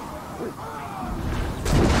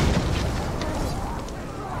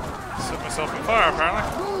 Set myself on fire, apparently.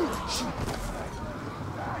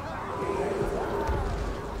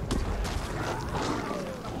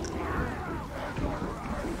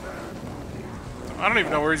 I don't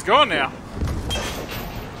even know where he's going now.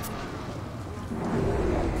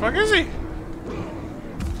 Fuck is he?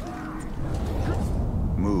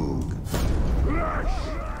 Moog.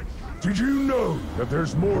 Did you know that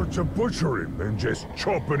there's more to butchering than just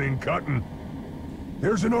chopping and cutting?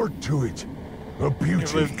 There's an art to it, a You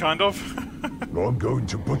beauty. live, kind of. I'm going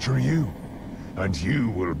to butcher you, and you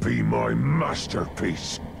will be my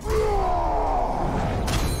masterpiece.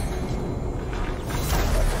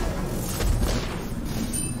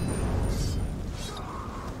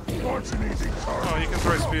 What's an easy target? Oh, you can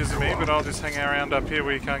throw spears at me, but I'll just hang around up here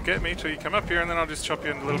where you can't get me till you come up here, and then I'll just chop you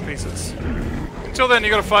into little pieces. Until then, you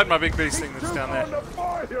gotta fight my big beast thing that's down there.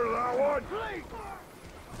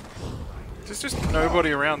 There's just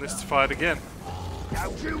nobody around this fight again.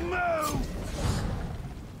 Don't you move!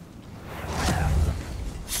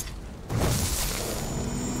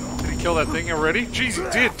 Did he kill that thing already? Jeez, he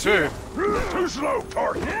did too. Too slow,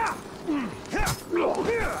 target.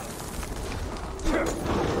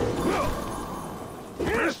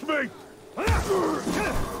 Missed me.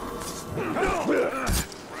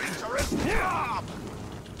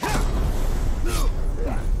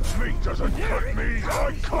 Meat doesn't cut me.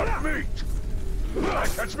 I cut meat.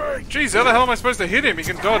 Catch me. Jeez, how the hell am I supposed to hit him? He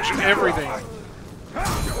can dodge everything.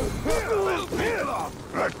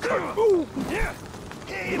 That cut.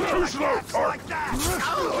 Too slow, target.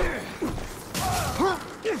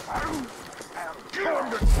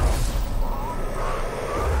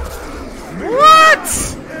 What?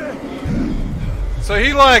 So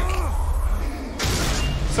he like...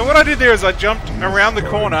 So what I did there is I jumped around the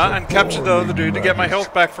corner and captured the other dude to get my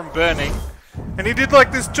health back from burning. And he did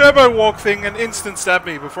like this turbo walk thing and instant stabbed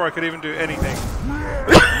me before I could even do anything.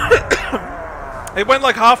 It went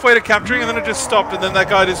like halfway to capturing and then it just stopped and then that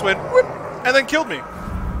guy just went whoop and then killed me.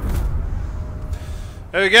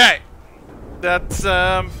 Okay. That's,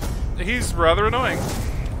 he's rather annoying.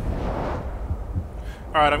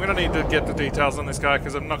 Alright, I'm going to need to get the details on this guy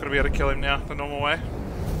because I'm not going to be able to kill him now the normal way.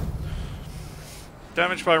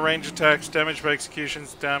 Damage by range attacks, damage by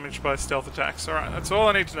executions, damage by stealth attacks. Alright, that's all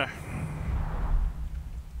I need to know.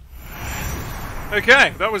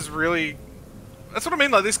 Okay, that was really... That's what I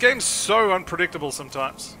mean, like, this game's so unpredictable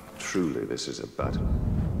sometimes. Truly, this is a battle.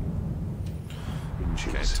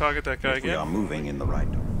 Okay, target that guy We are again. moving in the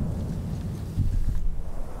right direction.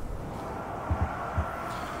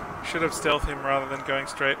 Should have stealthed him rather than going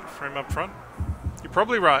straight for him up front. You're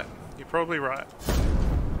probably right. You're probably right.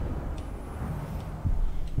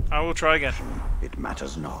 I will try again. It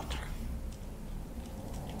matters not.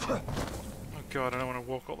 Oh god, I don't want to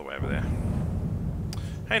walk all the way over there.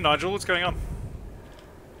 Hey Nigel, what's going on?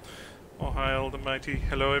 Oh hi old and mighty.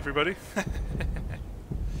 Hello everybody.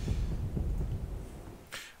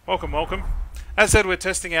 Welcome, welcome. As said, we're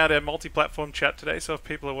testing out our multi-platform chat today, so if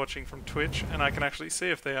people are watching from Twitch, and I can actually see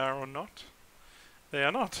if they are or not. They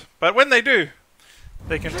are not. But when they do,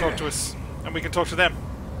 they can talk to us, and we can talk to them.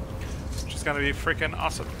 Which is going to be freaking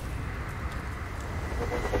awesome.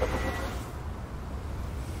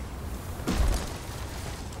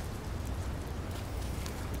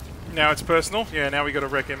 Now it's personal. Yeah, now we got to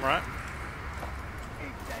wreck him, right?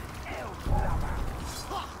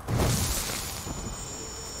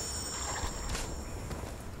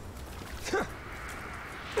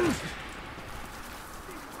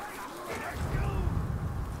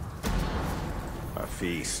 A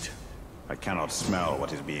feast. I cannot smell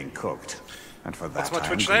what is being cooked, and for that What's my I am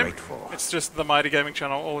Twitch name? grateful. It's just the Mighty Gaming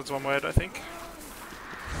Channel, all is one word, I think.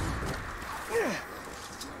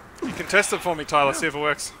 You can test it for me, Tyler, see if it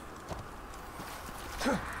works.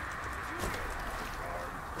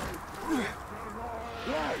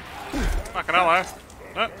 Fucking hello.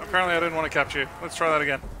 No, apparently I didn't want to capture you. Let's try that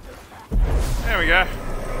again. There we go.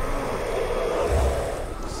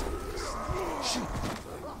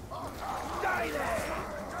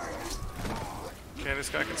 Okay, this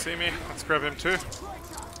guy can see me. Let's grab him too.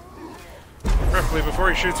 Preferably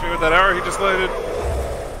before he shoots me with that arrow he just loaded.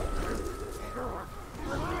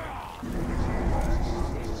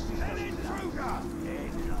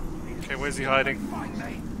 Okay, where's he hiding?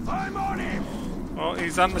 I'm on him! Well,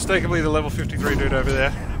 he's unmistakably the level 53 dude over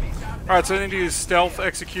there. Alright, so I need to use stealth,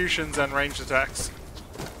 executions, and ranged attacks.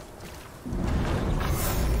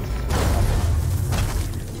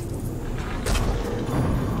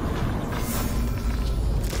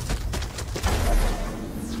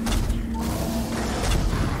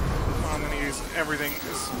 I'm going to use everything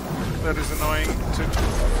that is annoying to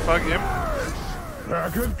bug him.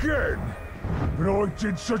 Back again? But I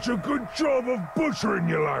did such a good job of butchering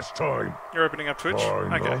you last time. You're opening up Twitch?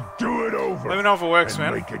 Fine, Okay. I'll do it over. Let me know if it works, and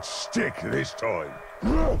man. make it stick this time.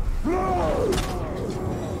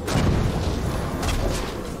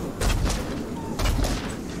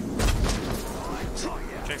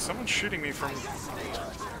 Okay, someone's shooting me from...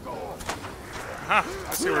 Aha,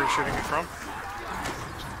 I see where he's shooting me from.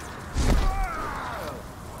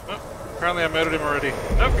 Oh, apparently I murdered him already.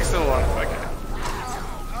 Nope, he's still alive. Okay.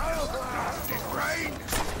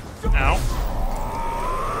 Ow.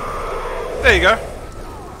 There you go.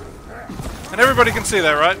 And everybody can see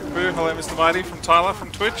that, right? Boo, hello Mr. Mighty from Tyler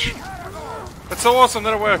from Twitch. That's so awesome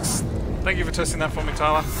that it works. Thank you for testing that for me,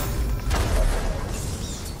 Tyler.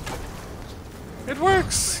 It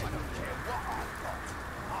works!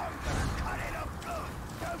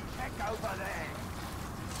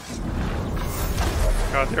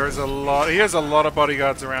 God, there is a lot. He has a lot of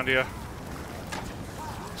bodyguards around here.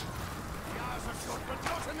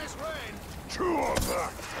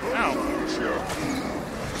 Ow.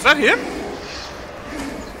 Is that him?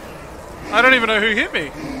 I don't even know who hit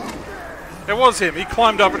me. It was him. He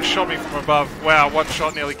climbed up and shot me from above. Wow, one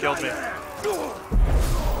shot nearly killed me.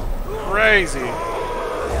 Crazy.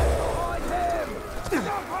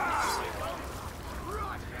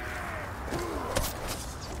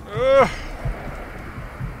 Ugh.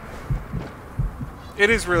 It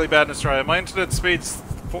is really bad in Australia. My internet speed's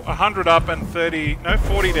 100 up and 40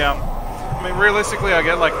 down. I mean, realistically, I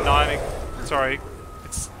get like 90. Sorry,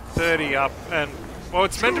 it's 30 up and... Well,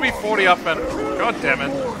 it's meant to be 40 up and... God damn it.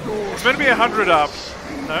 It's meant to be 100 up,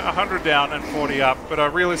 no, 100 down and 40 up, but I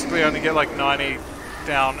realistically only get like 90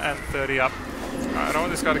 down and 30 up. Alright, I don't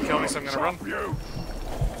want this guy to kill me, so I'm going to run.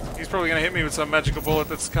 He's probably going to hit me with some magical bullet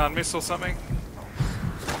that's can't miss or something.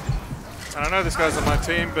 And I know this guy's on my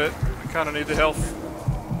team, but I kind of need the health.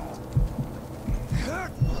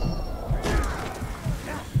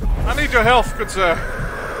 I need your health, good sir.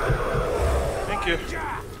 Thank you.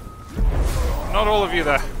 Not all of you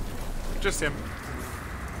there. Just him.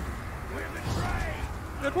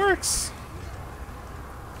 It works!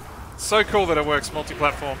 So cool that it works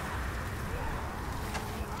multi-platform.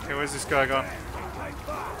 Okay, where's this guy gone?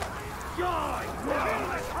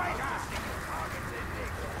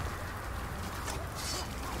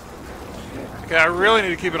 Okay, I really need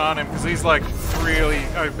to keep an eye on him because he's like really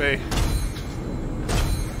OP.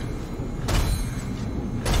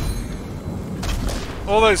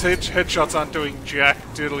 All those headshots aren't doing jack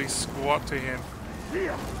diddly squat to him.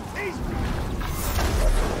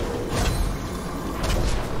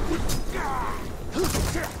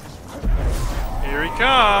 Here he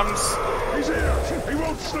comes! He's here! He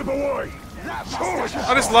won't slip away!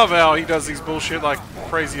 I just love how he does these bullshit like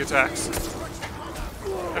crazy attacks.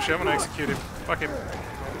 Actually, I'm gonna execute him. Fuck him.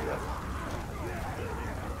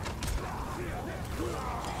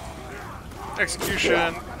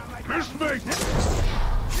 Execution. Miss me!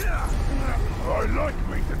 I like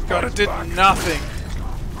me. God, it did nothing.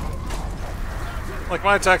 Like,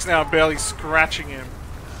 my attacks now are barely scratching him.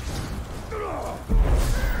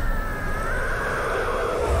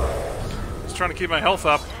 Just trying to keep my health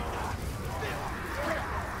up.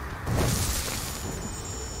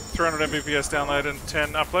 300 Mbps download and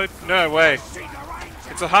 10 upload? No way.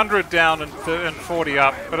 It's 100 down and 40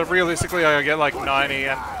 up, but realistically I get like 90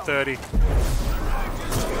 and 30.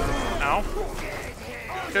 Ow.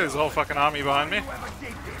 Okay, there's a whole fucking army behind me.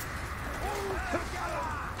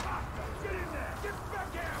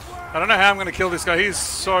 I don't know how I'm going to kill this guy. He's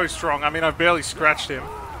so strong. I mean, I've barely scratched him.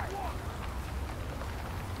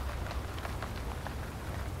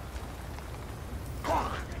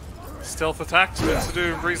 stealth attack supposed to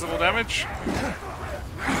do reasonable damage.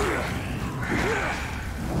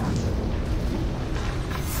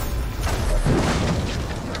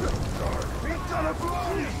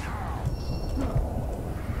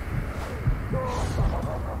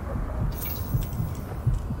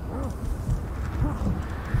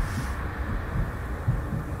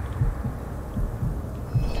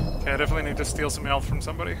 Okay, I definitely need to steal some health from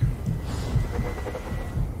somebody.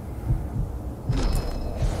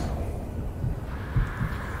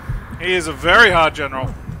 He is a very hard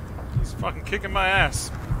general. He's fucking kicking my ass.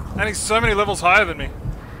 And he's so many levels higher than me.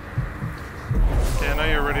 Okay, I know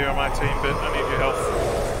you're already on my team, but I need your help.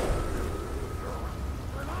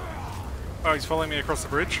 Oh, he's following me across the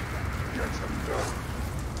bridge.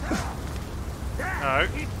 No.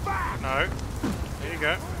 No. There you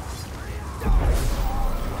go.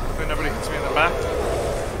 Hopefully nobody hits me in the back.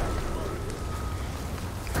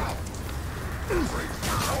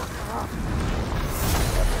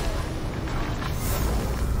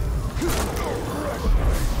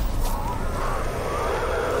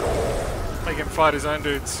 Make him fight his own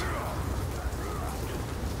dudes.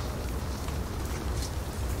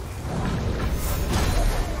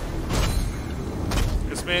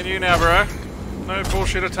 Just me and you now, bro. No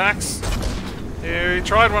bullshit attacks. Yeah, he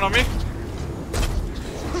tried one on me.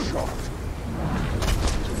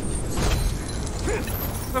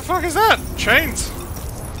 What the fuck is that? Chains.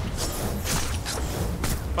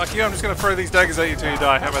 Fuck you, I'm just gonna throw these daggers at you till you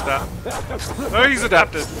die. How about that? Oh, he's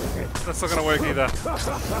adapted. That's not gonna work either.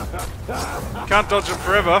 Can't dodge him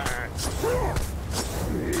forever.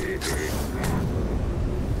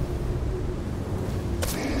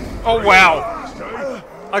 Oh wow!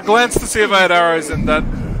 I glanced to see if I had arrows and that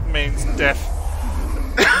means death.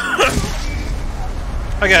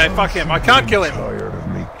 Okay, fuck him. I can't kill him. Tired of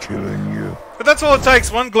me killing you. But that's all it takes.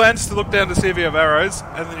 One glance to look down to see if you have arrows,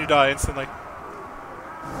 and then you die instantly.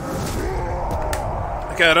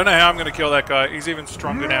 Okay, I don't know how I'm going to kill that guy. He's even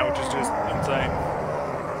stronger now, which is just insane.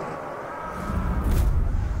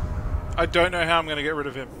 I don't know how I'm going to get rid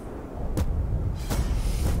of him.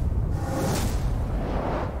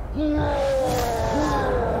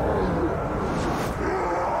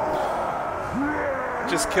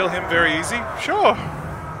 Just kill him very easy? Sure.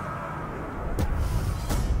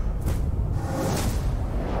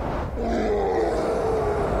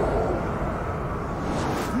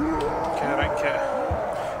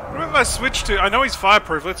 I switch to... I know he's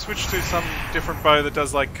fireproof. Let's switch to some different bow that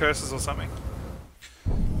does like curses or something.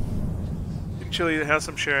 In Chile, the house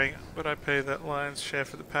I'm sharing, but I pay that lion's share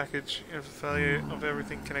for the package. You have the value of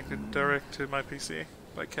everything connected direct to my PC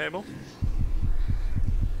by cable.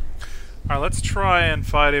 Alright, let's try and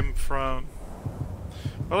fight him from...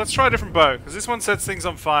 Well, let's try a different bow, because this one sets things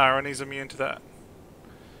on fire and he's immune to that.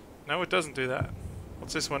 No, it doesn't do that.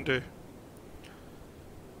 What's this one do?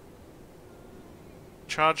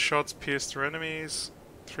 Charge shots pierce through enemies.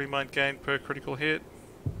 3 might gain per critical hit.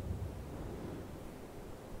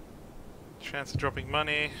 Chance of dropping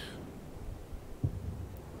money.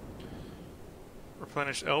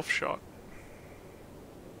 Replenish elf shot.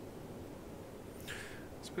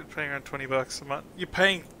 It's been paying around $20 a month. You're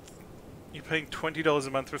paying $20 a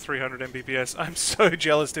month for 300 Mbps. I'm so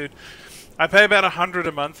jealous, dude. I pay about 100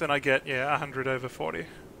 a month and I get 100 over 40,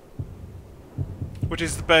 which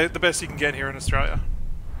is the best you can get here in Australia.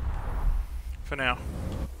 For now.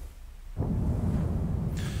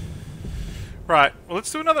 Right, well let's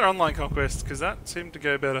do another online conquest, because that seemed to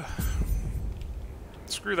go better.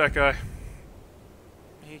 Screw that guy.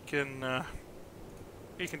 He can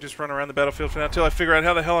just run around the battlefield for now until I figure out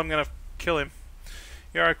how the hell I'm going to kill him.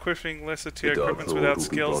 You are equipping lesser tier equipment without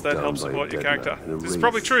skills, that helps support your character. This is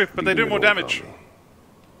probably true, but they do more damage.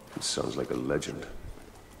 It sounds like a legend.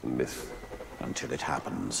 A myth. Until it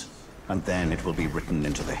happens. And then it will be written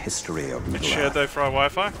into the history of Middle-earth. It's shared though for our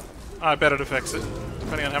Wi-Fi. I bet it affects it,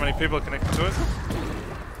 depending on how many people are connected to it.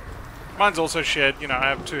 Mine's also shared, you know, I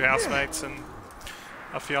have 2 housemates and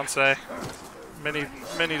a fiance. Many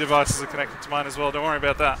devices are connected to mine as well, don't worry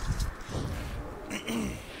about that.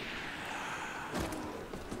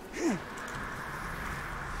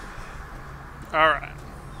 Alright.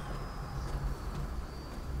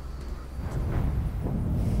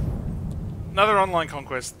 Another online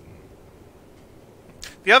conquest.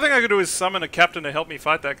 The other thing I could do is summon a captain to help me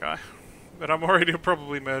fight that guy. But I'm worried he'll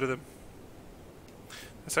probably murder them.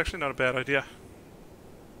 That's actually not a bad idea.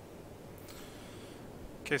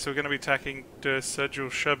 Okay, so we're going to be attacking Der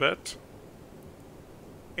Sergio Sherbet.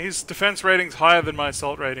 His defense rating's higher than my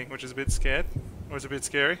assault rating, which is a bit scared. Or is a bit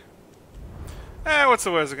scary. What's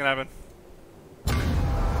the worst that can happen?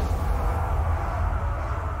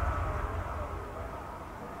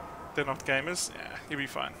 They're not gamers. Yeah, you'll be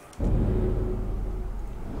fine.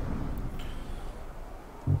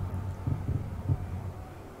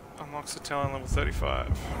 Unlocks a talent level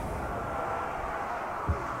 35.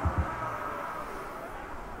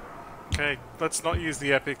 Okay, let's not use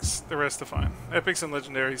the epics. The rest are fine. Epics and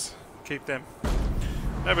legendaries. Keep them.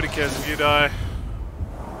 Nobody cares if you die.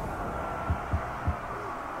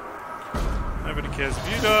 Nobody cares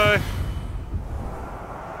if you die.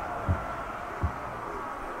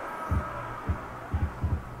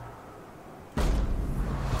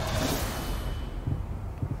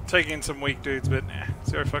 Taking in some weak dudes, but nah,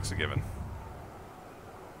 0 fucks are given.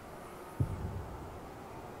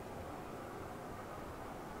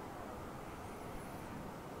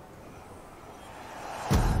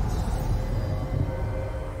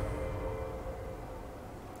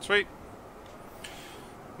 Sweet.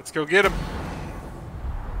 Let's go get him.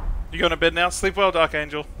 You going to bed now? Sleep well, Dark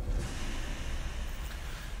Angel.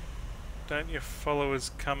 Don't your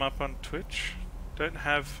followers come up on Twitch? Don't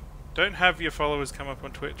have your followers come up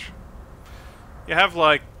on Twitch. You have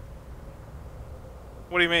like...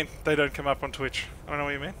 What do you mean they don't come up on Twitch? I don't know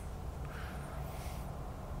what you mean.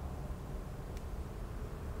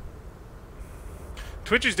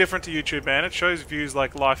 Twitch is different to YouTube, man. It shows views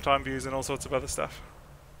like lifetime views and all sorts of other stuff.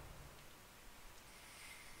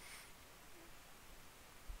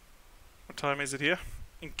 What time is it here?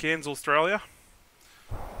 In Cairns, Australia.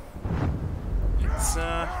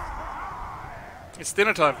 It's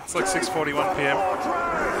dinner time. It's like 6:41 p.m.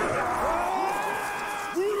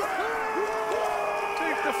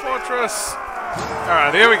 Take the fortress.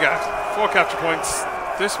 Alright, here we go. 4 capture points.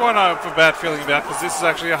 This one I have a bad feeling about because this is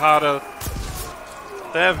actually a harder...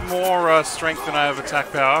 They have more strength than I have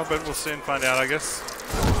attack power, but we'll soon find out, I guess.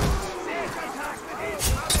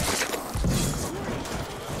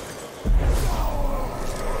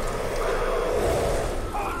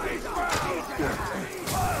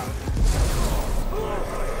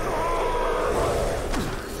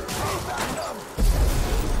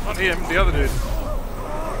 Not him, the other dude.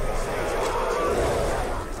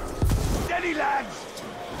 Steady, lads!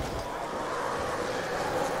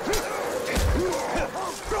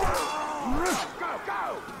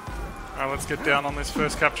 Alright, let's get down on this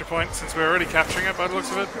first capture point, since we're already capturing it by the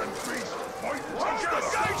looks of it. Watch the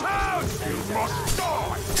gatehouse! You must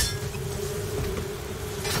die!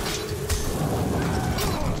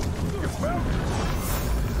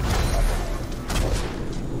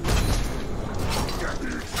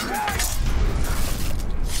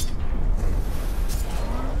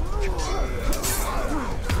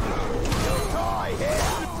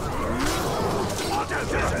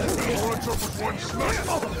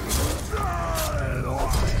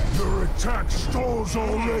 Your attack stalls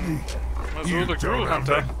already. That's You all the don't Gruul have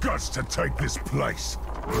Hunter. the guts to take this place.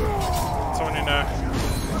 Someone you know.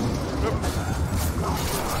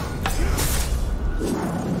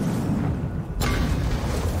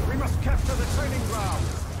 We must capture the training ground!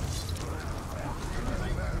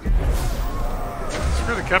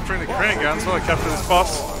 Screw the capturing the training grounds while I capture this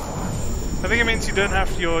boss. I think it means you don't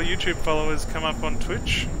have your YouTube followers come up on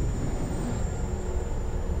Twitch.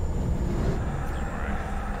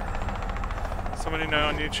 Somebody know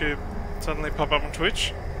on YouTube suddenly pop up on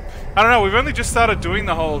Twitch. I don't know, we've only just started doing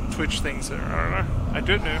the whole Twitch thing, so I don't know. I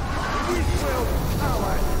don't know.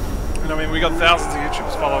 And I mean, we got thousands of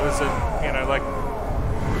YouTube followers and, you know, like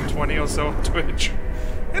 20 or so on Twitch.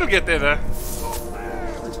 It'll get there though.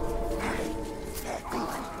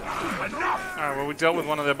 Alright, well we dealt with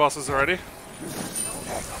one of their bosses already.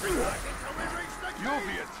 You'll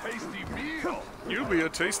be a tasty meal! You'll be a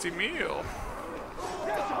tasty meal.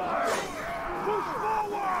 Move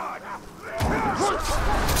forward!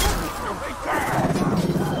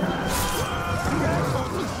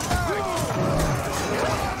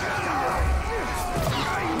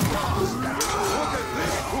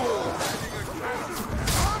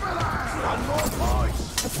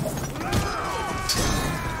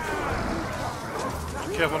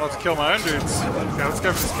 Careful not to kill my own dudes. Okay, let's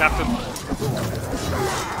go for this captain.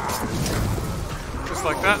 Just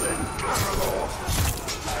like that.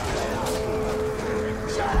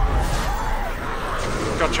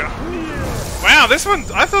 Gotcha. Wow, this one,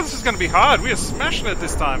 I thought this was going to be hard. We are smashing it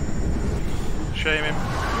this time. Shame him.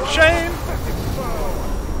 Shame!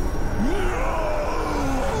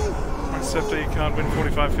 My scepter, you can't win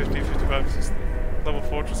 45, 50, 55 level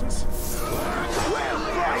fortresses.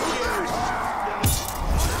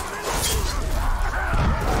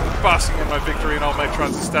 Basking in my victory and old mate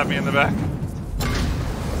tries to stab me in the back.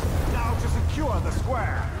 Now to secure the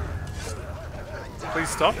square! Please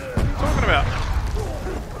stop. What are you talking about?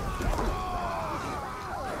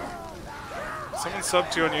 Someone didn't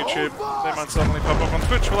sub to you on YouTube, they might suddenly pop up on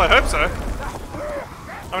Twitch. Well, I hope so.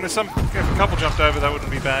 I mean, if a couple jumped over, that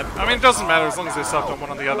wouldn't be bad. I mean, it doesn't matter as long as they're subbed on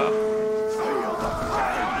one or the other.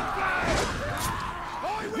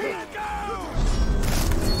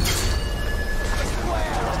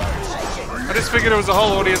 I just figured it was a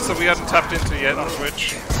whole audience that we hadn't tapped into yet on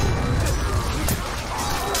Twitch.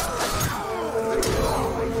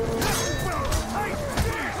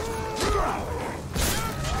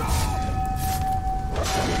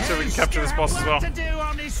 So we can capture this boss as well. And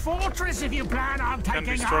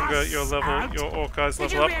be stronger at your level, your orc guys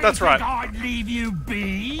level up. That's right.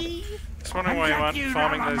 Just wondering why you aren't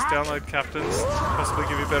farming those download captains. Possibly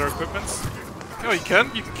give you better equipments. Oh, you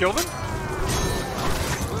can? You can kill them?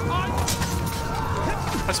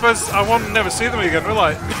 I suppose I won't never see them again, will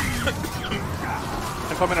I?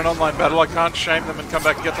 If I'm in an online battle, I can't shame them and come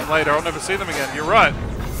back and get them later. I'll never see them again. You're right.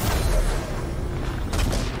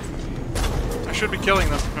 I should be killing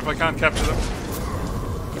them if I can't capture them.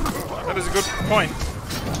 That is a good point.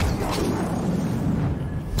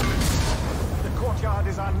 The courtyard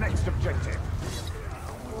is our next objective.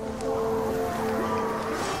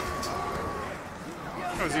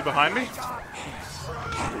 Oh, is he behind me?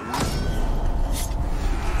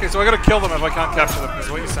 Okay, so I gotta kill them if I can't capture them, is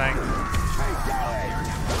what you're saying.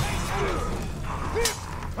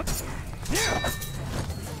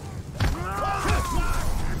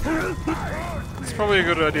 It's probably a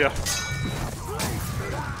good idea.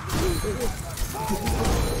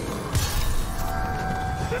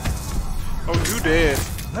 Oh, you did.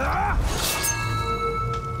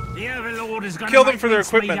 The Overlord is gonna kill them for their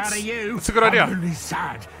equipment. You. It's a good idea. I'm only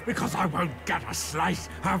sad because I won't get a slice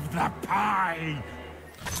of the pie.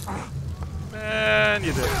 And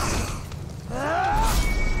you did.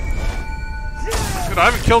 Good, I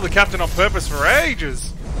haven't killed the captain on purpose for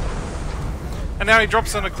ages. And now he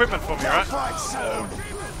drops some equipment for me, right?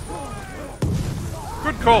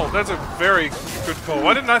 Good call. That's a very good call.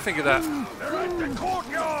 Why didn't I think of that? They're in the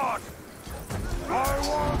courtyard.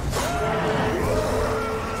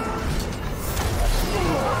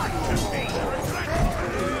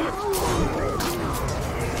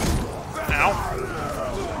 Ow.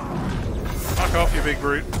 Fuck off, you big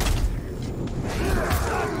brute.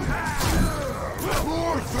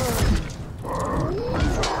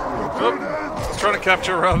 Oop. Just trying to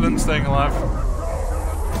capture rather than staying alive.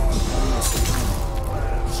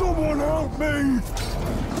 Someone help me!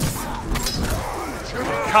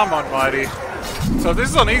 Come on, Mighty. So if this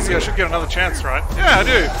is on easy, I should get another chance, right? Yeah, I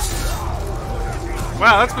do.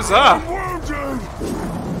 Wow, that's bizarre.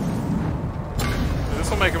 This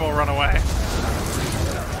will make them all run away.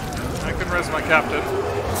 I can res my captain,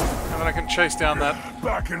 and then I can chase down that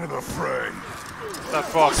Back into the fray.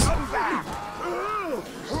 boss.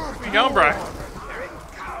 Where you going, bro?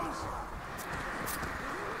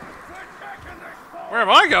 Where am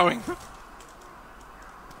I going?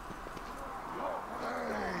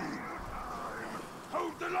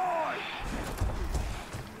 Hold the line.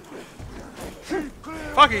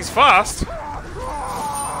 Fuck, he's fast.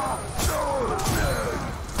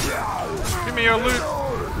 Give me your loot.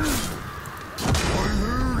 I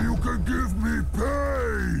hear you can give me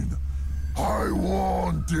pain. I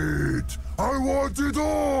want it. I want it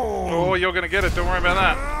all. Oh, you're gonna get it. Don't worry about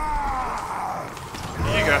that.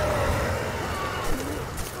 Here you go.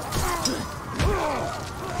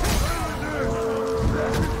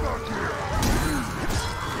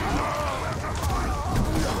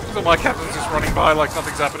 So my captain's just running by like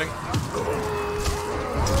nothing's happening.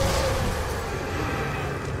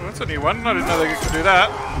 Well, that's a new one. I didn't know they could do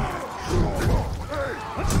that.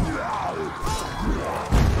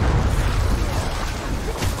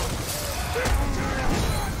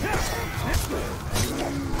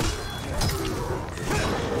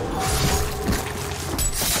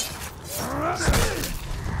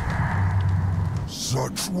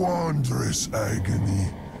 Such wondrous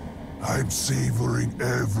agony. I'm savoring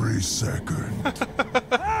every second.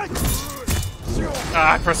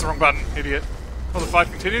 Ah, I pressed the wrong button, idiot. Oh, the fight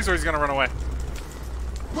continues, or he's gonna run away?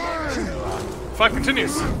 Fight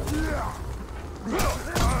continues.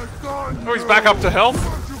 Oh, he's back up to health.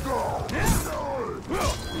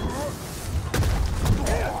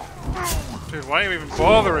 Dude, why are you even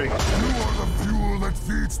bothering? You are the fuel that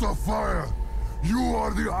feeds the fire. You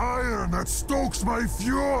are the iron that stokes my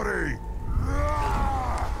fury.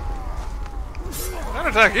 Don't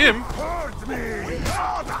attack him. Hurt me.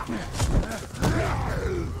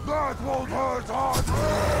 That won't hurt us.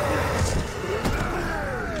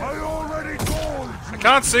 I already told you. I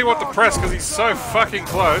can't see what to press because he's so fucking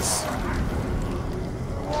close.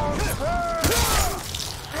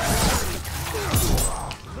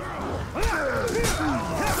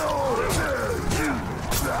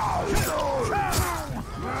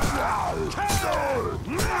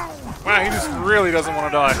 Wow, he just really doesn't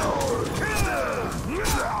want to die.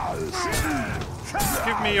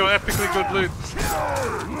 Give me your epically good loot.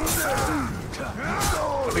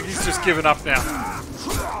 I think he's just given up now.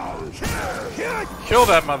 Kill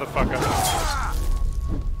that motherfucker.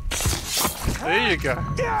 There you go.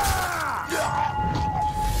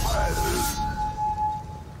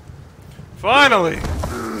 Finally!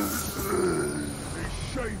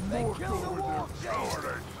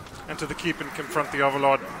 Enter the keep and confront the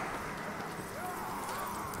Overlord.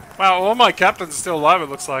 Wow, all my captains are still alive, it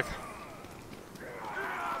looks like.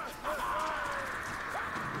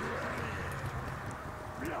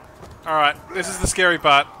 Alright, this is the scary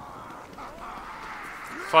part.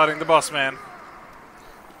 Fighting the boss man.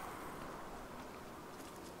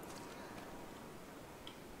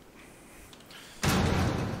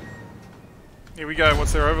 Here we go,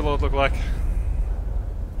 what's their Overlord look like?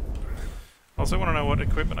 Also want to know what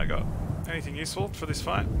equipment I got. Anything useful for this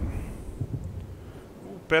fight?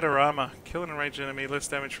 Ooh, better armor. Kill an enraged enemy, less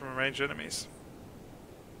damage from enraged enemies.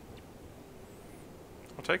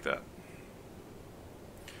 I'll take that.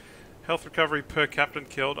 Health recovery per captain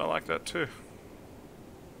killed, I like that too.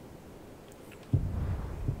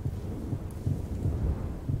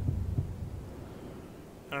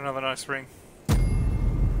 And another nice ring.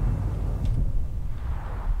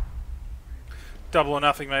 Double or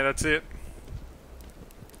nothing, mate, that's it.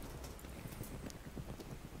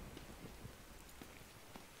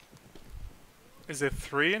 Is there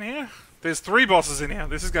 3 in here? There's 3 bosses in here.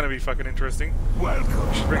 This is going to be fucking interesting.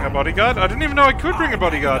 Welcome. Should bring a bodyguard? I didn't even know I could bring a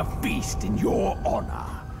bodyguard. A feast in your honor,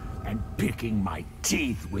 and picking my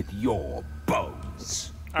teeth with your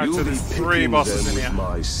bones. Alright, so You'll be there's 3 picking bosses them in with here.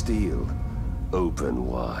 my steel. Open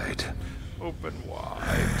wide. Open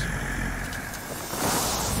wide.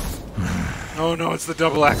 Oh no, it's the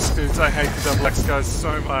double axe dudes. I hate the double axe guys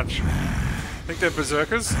so much. I think they're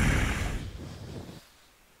berserkers.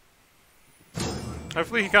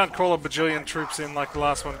 Hopefully he can't call a bajillion troops in like the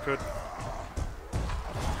last one could.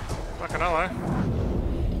 Fucking hell, eh?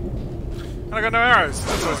 And I got no arrows.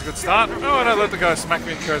 That's always a good start. Oh, and I let the guy smack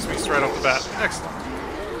me and curse me straight off the bat. Excellent.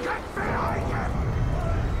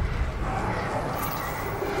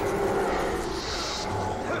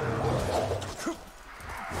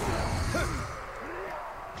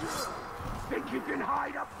 Think you can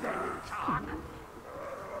hide up there, Tom?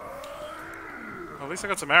 Well, at least I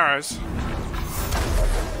got some arrows.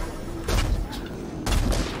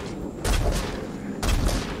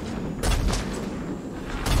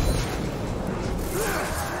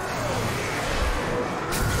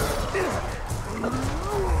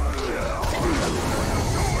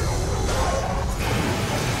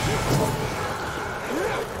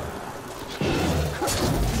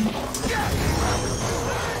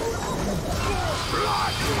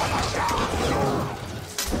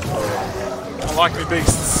 I like me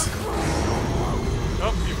beasts.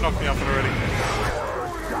 Oh, you've knocked me off it already.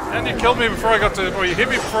 And you killed me before I got to... Or you hit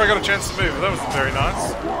me before I got a chance to move. That was very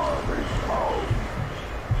nice.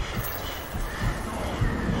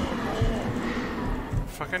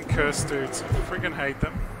 Fucking cursed dudes. I freaking hate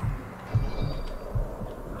them.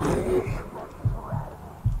 I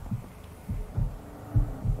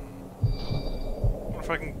wonder if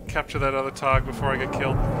I can capture that other targ before I get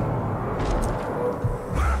killed.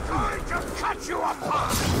 Just cut you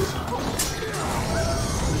apart!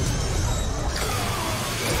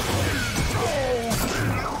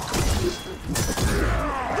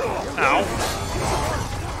 Ow.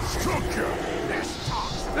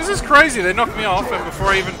 This is crazy. They knock me off, and before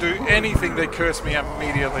I even do anything, they curse me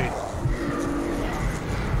immediately.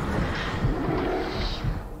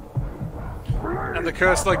 And the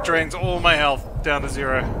curse like drains all my health down to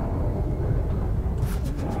 0.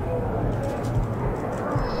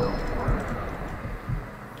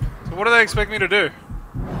 So what do they expect me to do?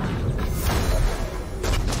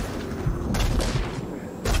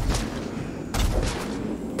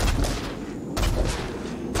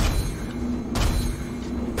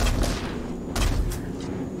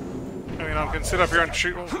 I mean, I can sit up here and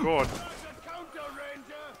shoot. Oh god.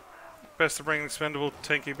 Best to bring an expendable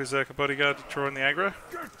tanky berserker bodyguard to draw in the aggro.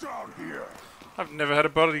 Get down here! I've never had a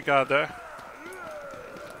bodyguard though.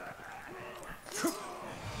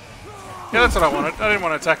 Yeah, that's what I wanted. I didn't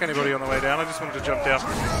want to attack anybody on the way down, I just wanted to jump down.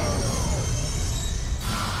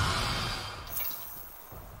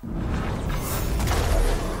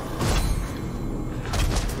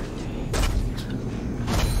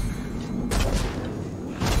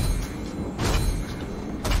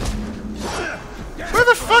 Where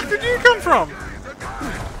the fuck did you come from?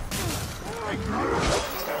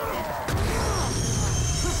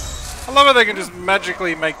 I love how they can just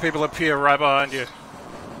magically make people appear right behind you.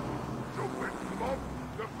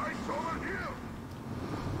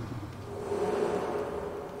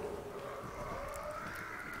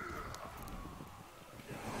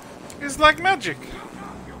 like magic.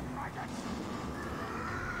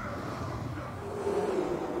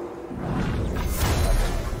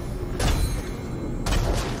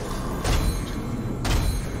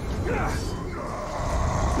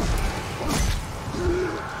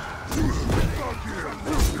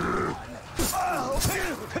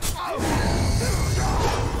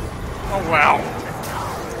 Oh wow.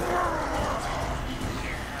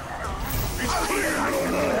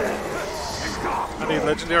 I need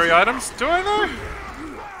legendary items. Do I though?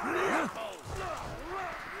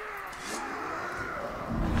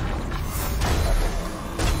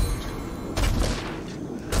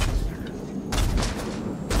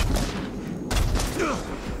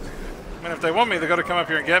 I mean, if they want me, they've got to come up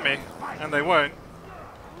here and get me. And they won't.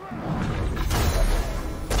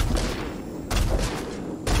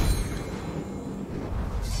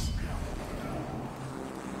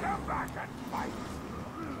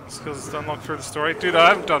 Because it's unlocked through the story. Dude, I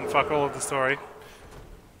haven't done fuck all of the story.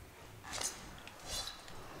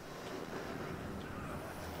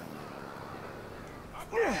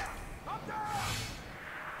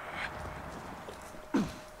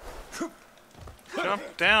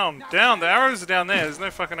 Jump down, down. The arrows are down there. There's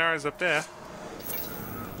no fucking arrows up there.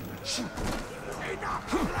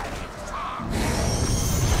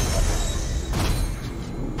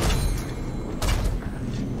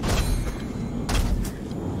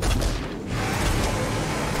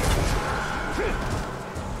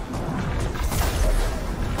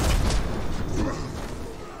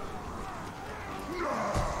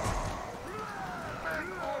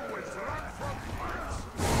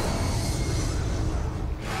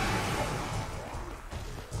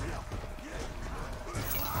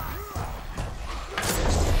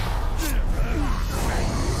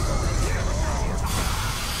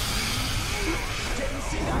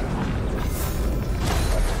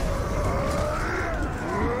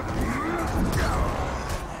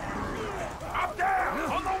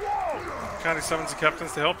 Can't he summons the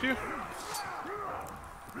captains to help you?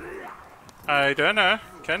 I don't know.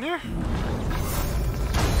 Can you?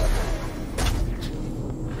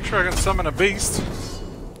 I'm sure I can summon a beast.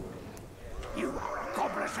 You are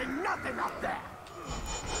accomplishing nothing up there.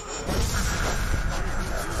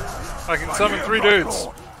 I can summon 3 dudes.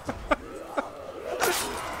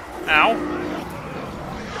 Ow.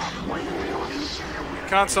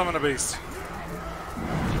 Can't summon a beast.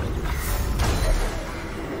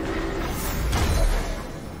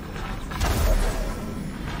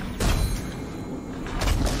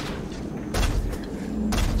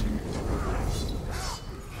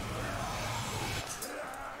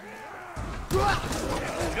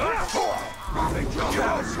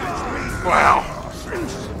 Wow.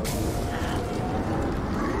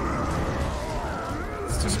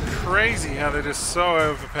 It's just crazy how they're just so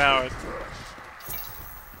overpowered.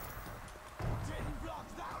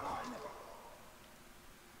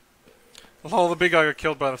 Lol, the big guy got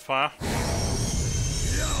killed by the fire.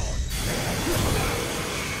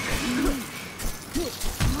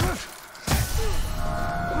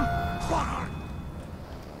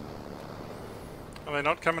 Are they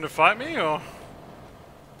not coming to fight me, or...?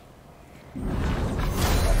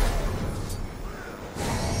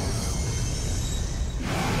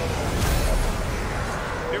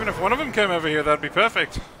 Even if one of them came over here, that'd be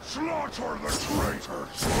perfect. Slaughter the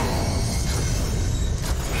traitors!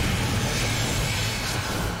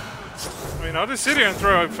 I mean, I'll just sit here and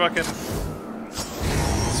throw fucking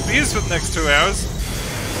spears for the next 2 hours.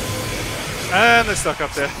 And they're stuck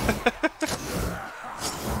up there.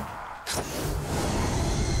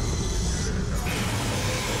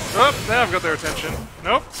 Oh, now I've got their attention.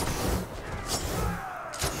 Nope.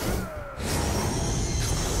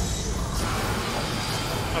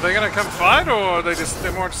 Are they gonna come fight, or are they're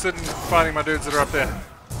more interested in fighting my dudes that are up there?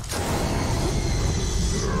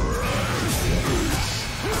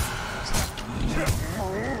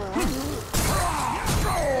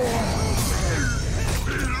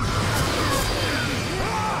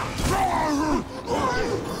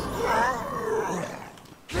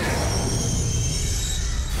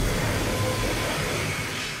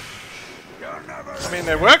 I mean,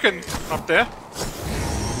 they're working up there.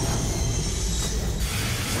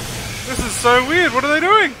 This is so weird. What are they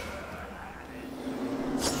doing?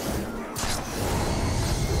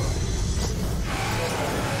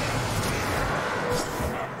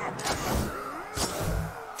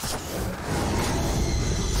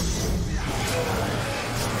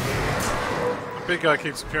 The big guy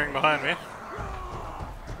keeps appearing behind me.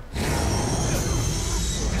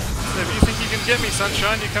 So if you think you can get me,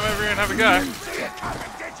 Sunshine, you come over here and have a go.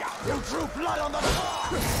 You drew blood on the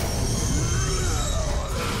floor!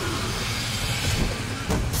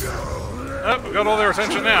 Oh, we got all their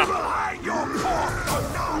attention now. Behind your corpse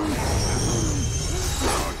tonight!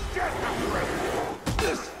 We'll take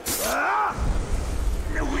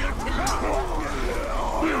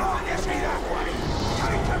you want to see that way?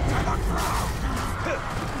 Take him to the ground!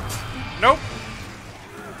 Nope.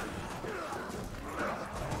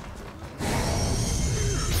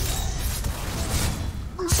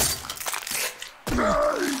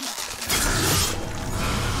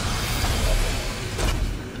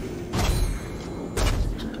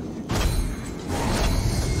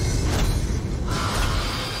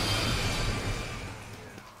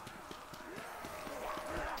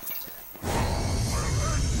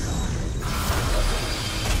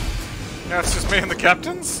 Now it's just me and the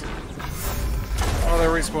captains? Oh, they're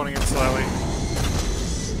respawning in slowly.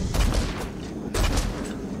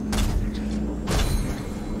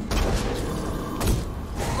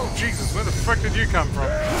 Oh, Jesus, where the frick did you come from?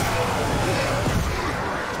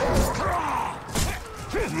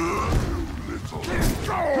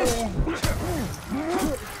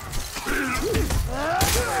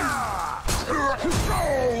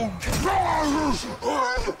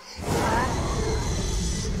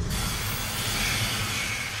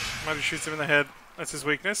 Mighty shoots him in the head. That's his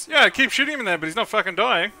weakness. Yeah, keep shooting him in there, but he's not fucking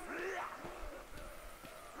dying.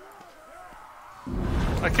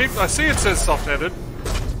 I see it says soft-headed.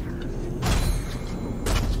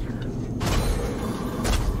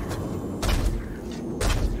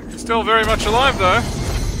 Still very much alive, though.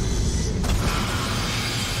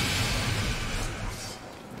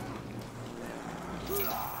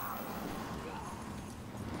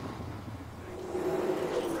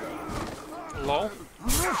 Lol.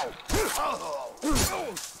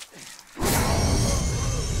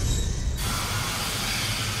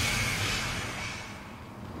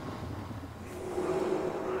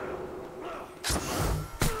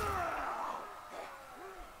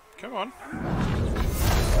 Come on.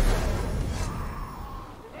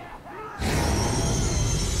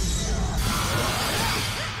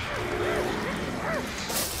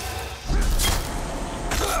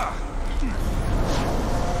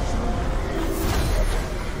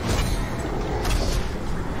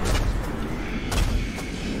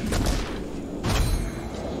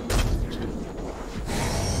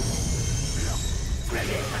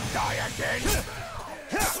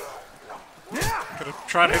 Gotta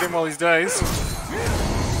try and hit him while he's dazed.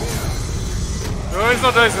 Oh, he's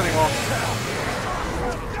not dazed anymore.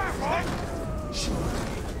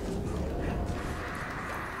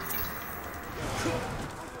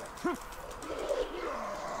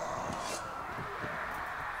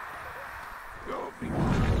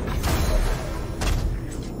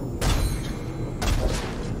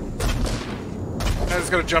 Now he's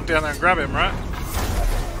gotta jump down there and grab him, right?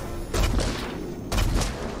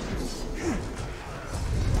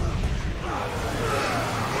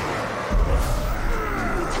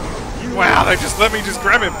 Wow, they just let me just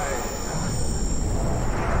grab him.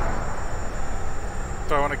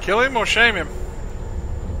 Do I want to kill him or shame him?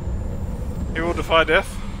 He will defy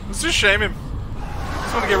death. Let's just shame him. I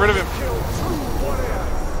just want to get rid of him.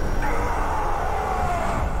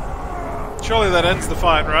 Surely that ends the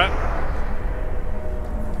fight, right?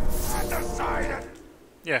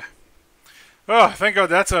 Yeah. Oh, thank God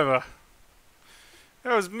that's over.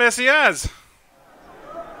 That was messy as.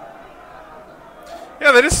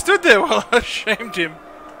 Yeah, they just stood there while I shamed him.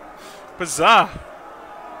 Bizarre.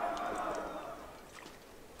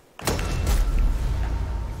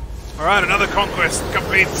 Alright, another conquest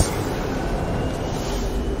complete.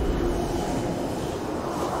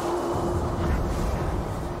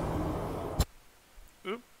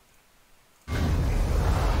 Oop.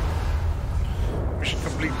 Mission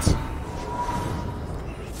complete.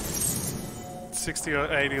 60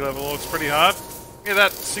 or 80 level looks pretty hard. Yeah,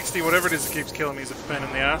 that 60, whatever it is that keeps killing me, is a pain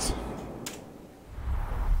in the ass.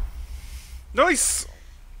 Nice!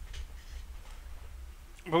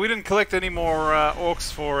 But we didn't collect any more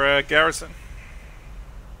orcs for Garrison.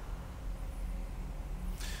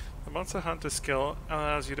 The Monster Hunter skill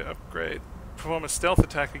allows you to upgrade. Perform a stealth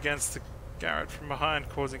attack against the Garrett from behind,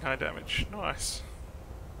 causing high damage. Nice.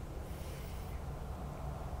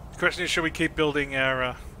 The question is, should we keep building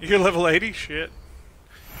our... You're level 80? Shit.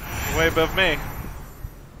 You're way above me.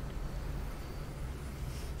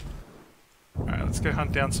 Alright, let's go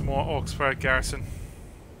hunt down some more orcs for our garrison.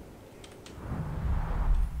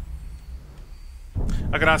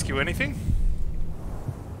 I can ask you anything?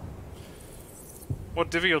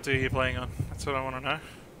 What difficulty are you playing on? That's what I want to know.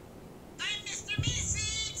 I'm Mr.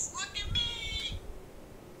 Mystics! Look at me!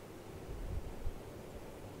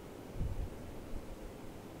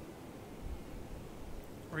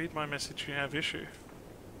 Read my message, you have issue.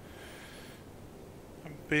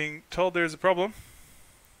 being told there is a problem.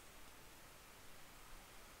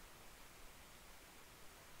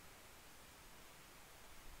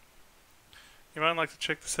 You might like to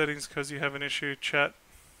check the settings because you have an issue, chat.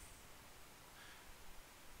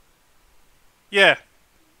 Yeah.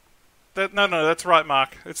 No, that's right,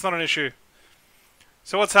 Mark. It's not an issue.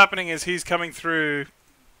 So what's happening is he's coming through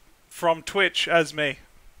from Twitch as me.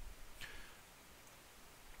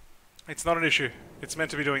 It's not an issue. It's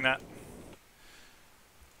meant to be doing that.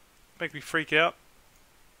 Make me freak out.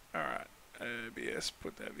 Alright. OBS.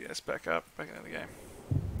 Put the OBS back up. Back into the game.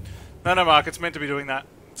 No, Mark. It's meant to be doing that.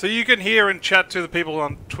 So you can hear and chat to the people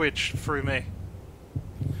on Twitch through me.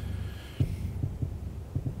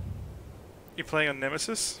 You're playing on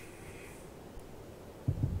Nemesis?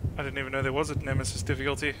 I didn't even know there was a Nemesis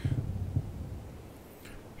difficulty.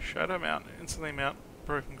 Shadow mount. Instantly mount.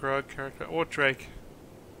 Broken Grog character. Or Drake.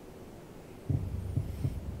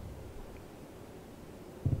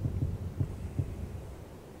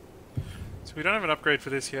 So we don't have an upgrade for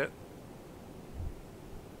this yet.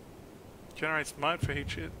 Generates might for heat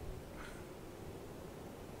shit.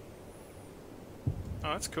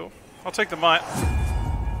 Oh, that's cool. I'll take the might.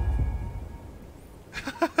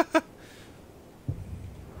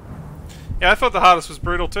 Yeah, I thought the hardest was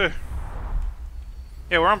brutal too.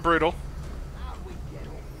 Yeah, we're on brutal.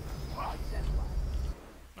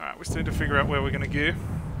 Alright, we still need to figure out where we're going to go.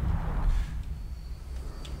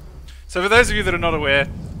 So for those of you that are not aware,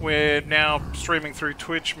 we're now streaming through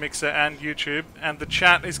Twitch, Mixer and YouTube, and the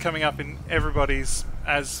chat is coming up in everybody's,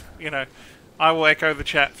 as, you know, I will echo the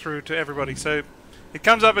chat through to everybody. So it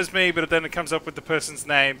comes up as me, but then it comes up with the person's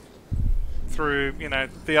name through, you know,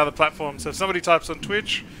 the other platform. So if somebody types on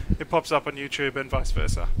Twitch, it pops up on YouTube and vice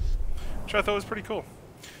versa. Which I thought was pretty cool.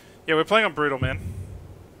 Yeah, we're playing on Brutal, man.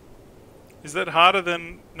 Is that harder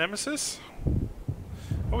than Nemesis?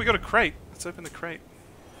 Oh, we got a crate. Let's open the crate.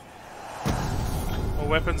 More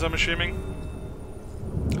weapons, I'm assuming.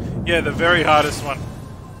 Yeah, the very hardest one.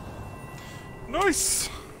 Nice!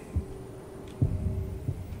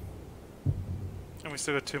 And we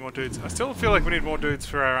still got 2 more dudes. I still feel like we need more dudes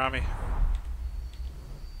for our army.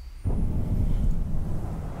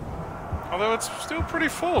 Although it's still pretty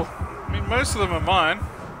full. I mean, most of them are mine.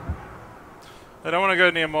 I don't want to go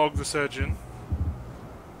near Morg the Surgeon.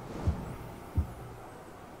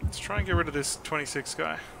 Let's try and get rid of this 26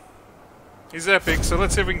 guy. He's epic, so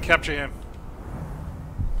let's see if we can capture him.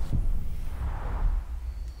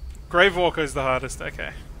 Gravewalker is the hardest,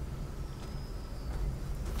 okay.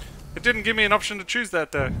 It didn't give me an option to choose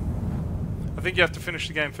that though. I think you have to finish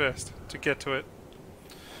the game first to get to it.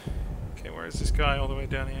 Okay, where is this guy? All the way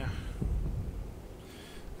down here.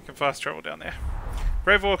 I can fast travel down there.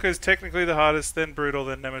 Gravewalker is technically the hardest, then Brutal,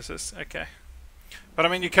 then Nemesis. Okay. But I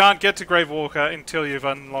mean, you can't get to Gravewalker until you've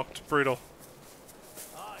unlocked Brutal.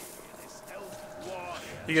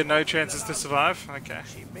 You get no chances to survive? Okay.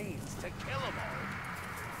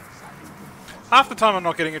 Half the time I'm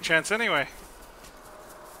not getting a chance anyway.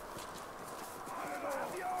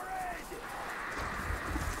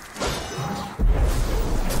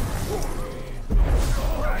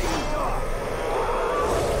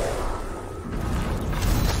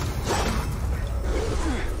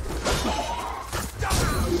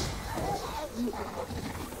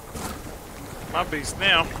 My beast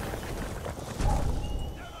now.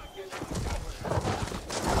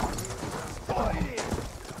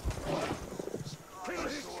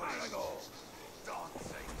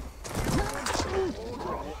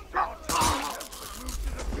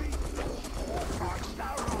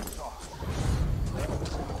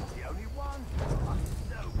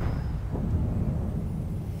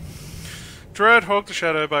 Dread hogged the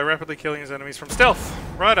shadow by rapidly killing his enemies from stealth.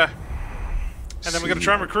 Righto. And then we're going to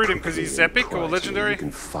try and recruit him because he's epic or legendary. You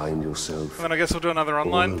can find yourself. And then I guess we'll do another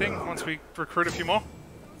online thing once we recruit a few more.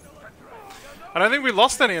 I don't think we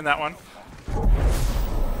lost any in that one.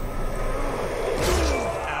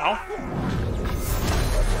 Ow.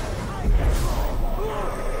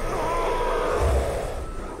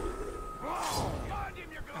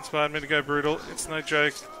 Inspired me to go brutal. It's no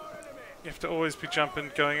joke. You have to always be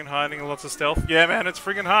jumping, going and hiding, lots of stealth. Yeah, man, it's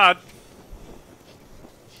friggin' hard.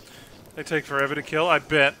 They take forever to kill, I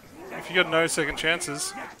bet. If you got no second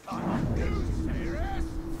chances. Okay, I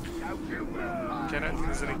don't think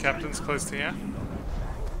there's any captains close to here.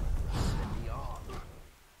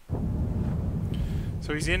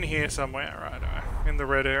 So he's in here somewhere, right? In the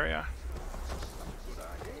red area.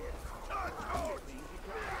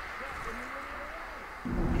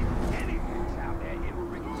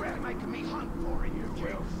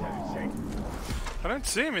 I don't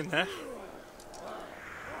see him in there.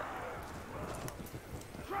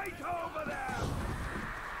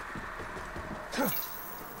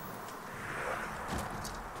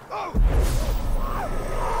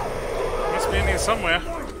 Must be in here somewhere.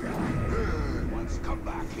 Come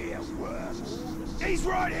back here, worm. He's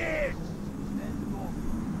right here.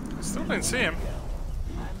 Still didn't see him.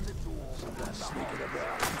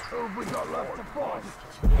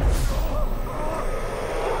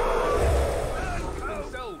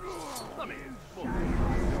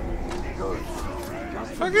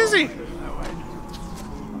 Fuck is he?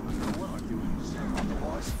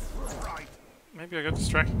 Maybe I got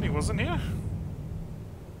distracted and he wasn't here?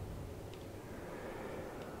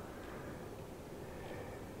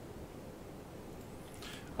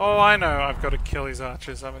 Oh, I know. I've got to kill his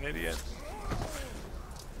archers. I'm an idiot.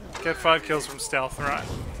 Get 5 kills from stealth, right.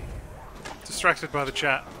 Distracted by the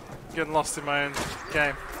chat. Getting lost in my own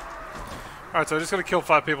game. Alright, so I just got to kill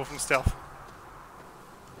 5 people from stealth.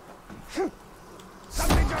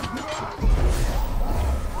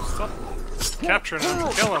 Stop capturing him.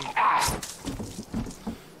 Kill him.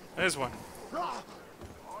 There's one.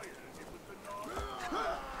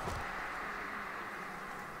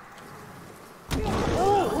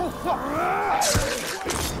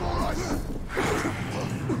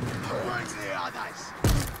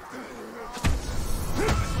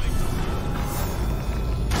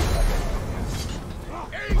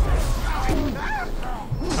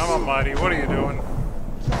 Come on, Mighty, what are you doing?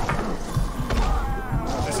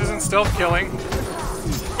 This isn't stealth killing.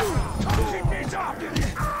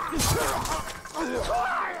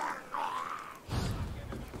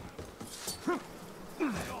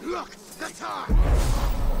 Look, that's her.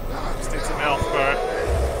 Just need some health, bro.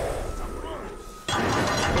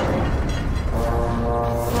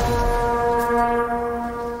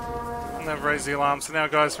 And they've raised the alarm, so now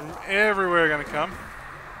guys from everywhere are going to come.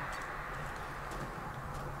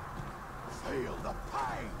 Feel the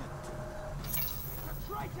pain.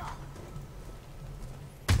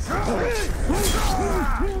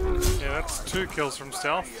 Yeah, that's 2 kills from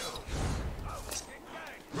stealth.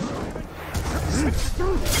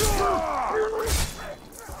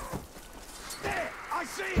 There, I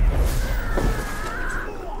see it.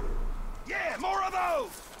 Yeah, more of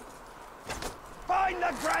those. Find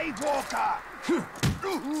the Grave Walker.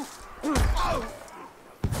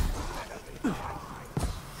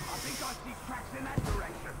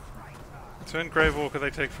 Turn Grave Walker, they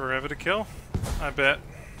take forever to kill. I bet.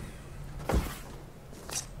 What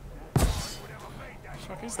the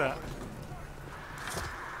fuck is that?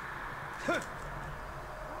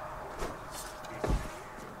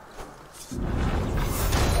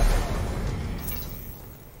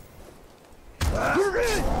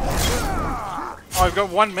 Oh, I've got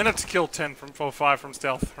 1 minute to kill 10 from 5 from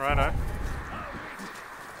stealth. Righto.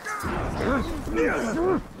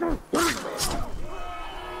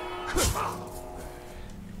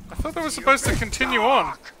 I thought that was supposed to continue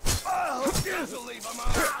on.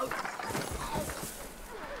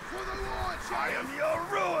 I am your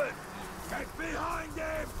ruin. Get behind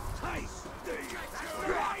him. Taste the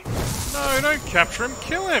No, don't capture him.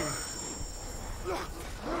 Kill him. There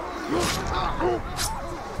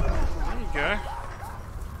you go.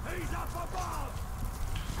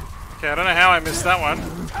 Okay, I don't know how I missed that one.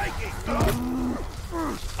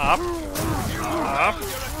 Up. Up.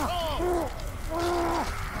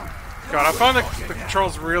 God, I find the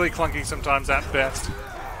controls really clunky sometimes at best.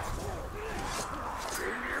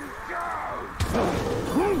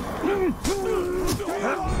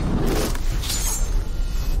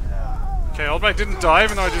 Okay, old mate didn't die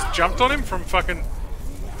even though I just jumped on him from fucking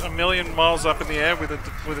a million miles up in the air with a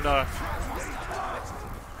knife.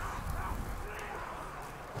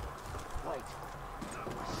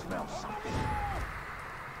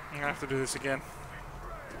 I'm gonna have to do this again.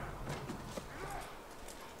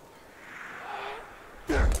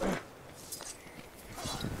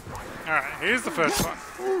 Alright, here's the first one.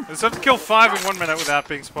 I just have to kill 5 in 1 minute without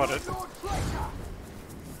being spotted.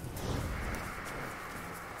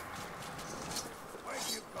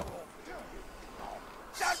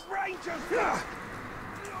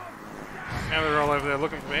 Now they're all over there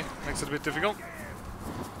looking for me. Makes it a bit difficult.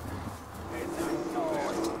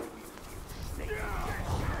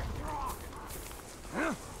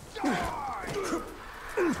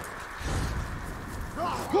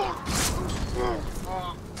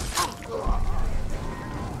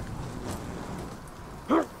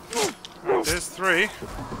 Right, there's 3.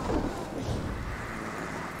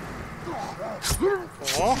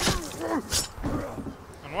 4.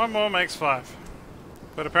 And 1 more makes 5.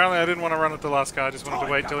 But apparently I didn't want to run at the last guy, I just wanted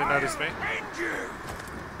to wait till he noticed me.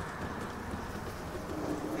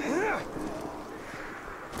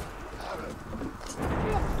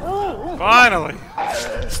 Finally!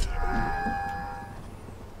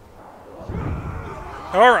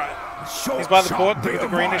 Alright. He's by the port with the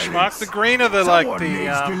greenish mark. The green are the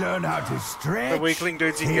the weakling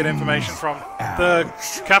dudes you can get information from. The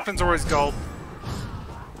captain's always gold.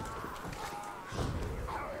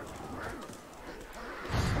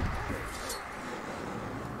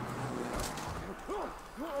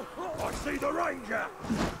 I see the ranger.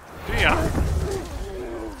 Do ya?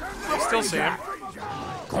 I still see him.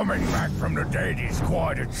 Coming back from the dead is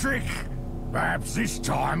quite a trick. Perhaps this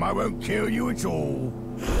time I won't kill you at all.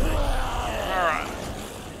 Alright.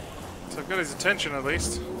 So I've got his attention at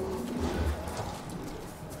least.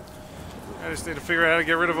 I just need to figure out how to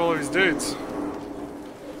get rid of all of his dudes.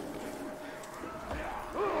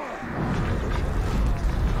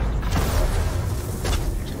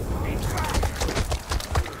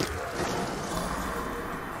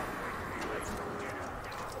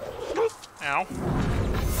 Ow.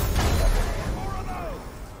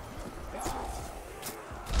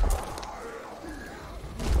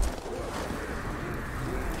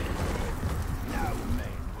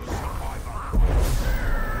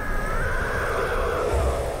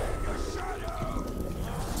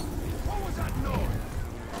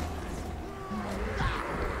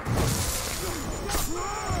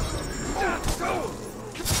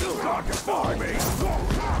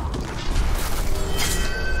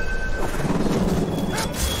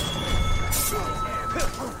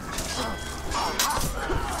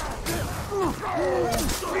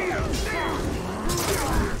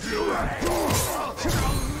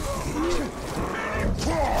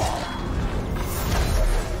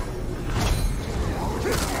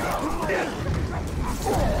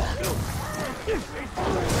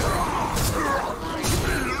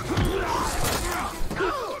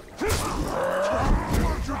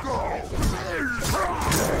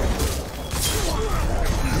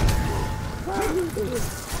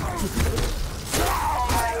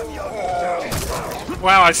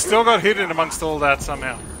 Wow, I still got hidden amongst all that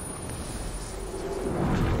somehow.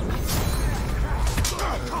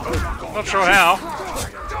 Not sure how.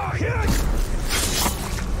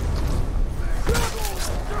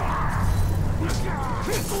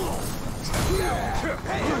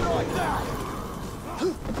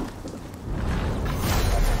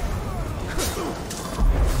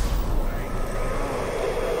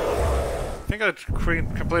 I think I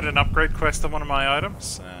completed an upgrade quest on one of my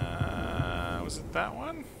items. Was it that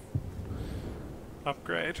one?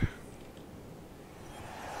 Upgrade.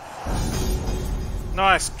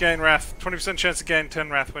 Nice, gain wrath. 20% chance to gain 10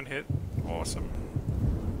 wrath when hit. Awesome.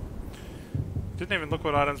 Didn't even look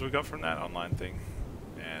what items we got from that online thing.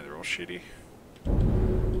 Yeah, they're all shitty.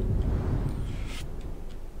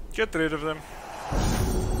 Get rid of them.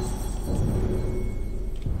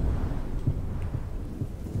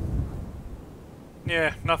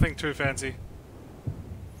 Yeah, nothing too fancy.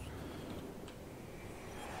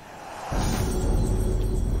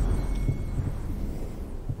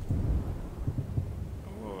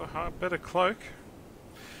 Ooh, a better cloak.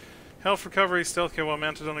 Health recovery, stealth kill while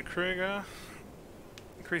mounted on a Kruger.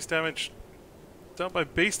 Increased damage dealt by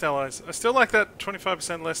beast allies. I still like that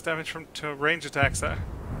 25% less damage from to range attacks though.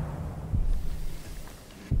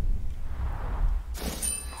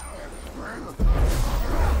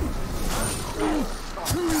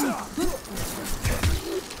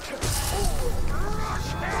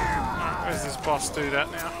 Where's this boss dude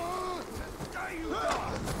at now?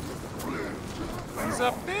 He's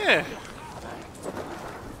up there.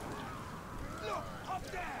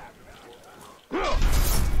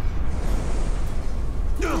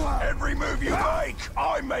 Every move you make,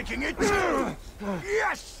 I'm making it too.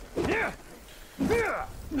 Yes.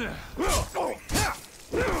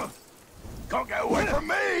 Can't get away from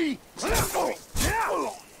me.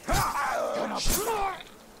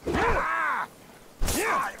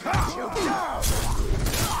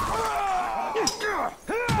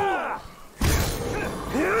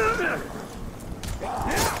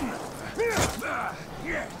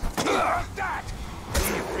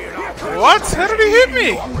 What? How did he hit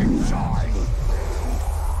me?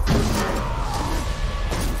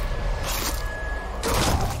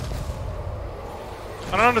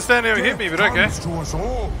 I don't understand how he hit me, but okay. Comes to us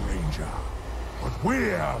all, Ranger. But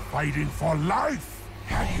we're fighting for life.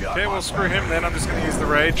 Okay, well screw him then. I'm just going to use the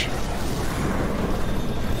rage.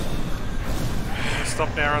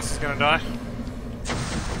 Stop now, or else he's going to die.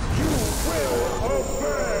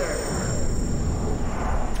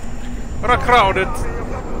 We're crowded.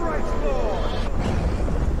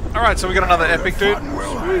 Alright, so we got another epic dude.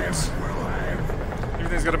 Sweet.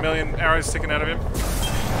 Everything's got a million arrows sticking out of him.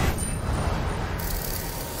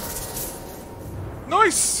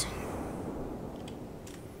 Nice!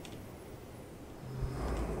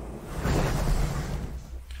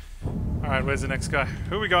 Alright, where's the next guy?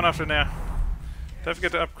 Who are we going after now? Don't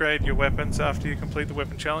forget to upgrade your weapons after you complete the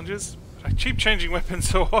weapon challenges. I keep changing weapons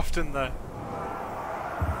so often though.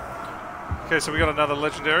 Okay, so we got another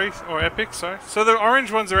legendary, or epic, sorry. So the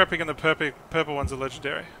orange ones are epic and the purple ones are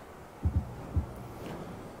legendary.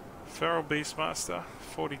 Feral Beastmaster,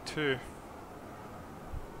 42.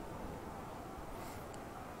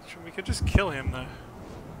 We could just kill him though.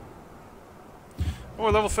 Oh,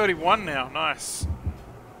 we're level 31 now, nice.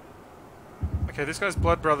 Okay, this guy's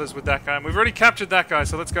blood brothers with that guy, and we've already captured that guy,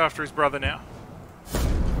 so let's go after his brother now.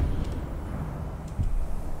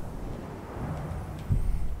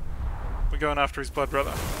 We're going after his blood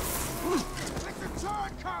brother.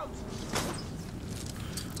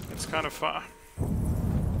 It's kind of far.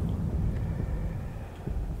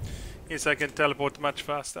 Yes, I can teleport much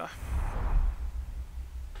faster.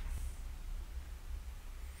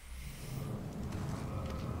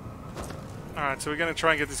 Alright, so we're going to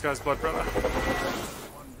try and get this guy's blood brother.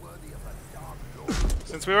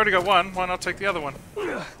 Since we already got one, why not take the other one?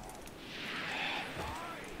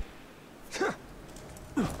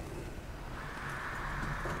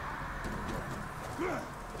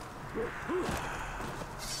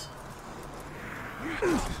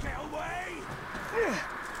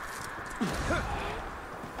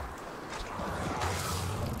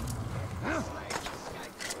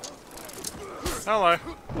 Hello.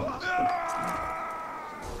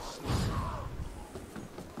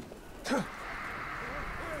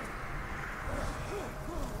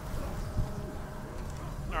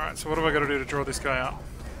 Alright, so what have I got to do to draw this guy out?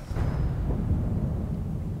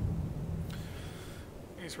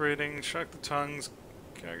 He's reading, Shark the Tongues,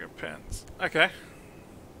 Gaga Pens. Okay.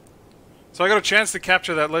 So I got a chance to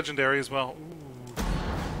capture that legendary as well. Ooh.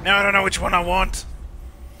 Now I don't know which one I want.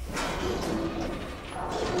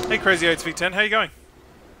 Hey Crazy 8v10, how you going?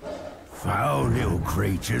 Foul little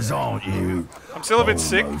creatures, aren't you? I'm still a bit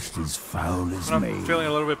sick. Almost as foul as But me. I'm feeling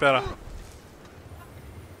a little bit better.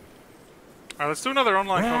 Alright, let's do another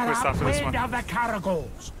online conquest after this one. Of the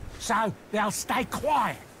caragors, so they'll stay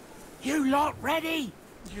quiet. You lot ready?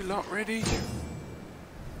 You lot ready?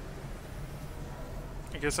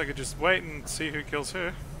 I guess I could just wait and see who kills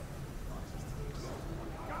who.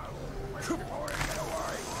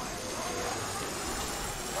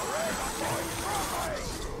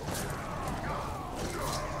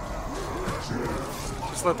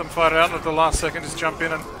 Just let them fight it out and at the last second just jump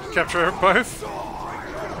in and capture both.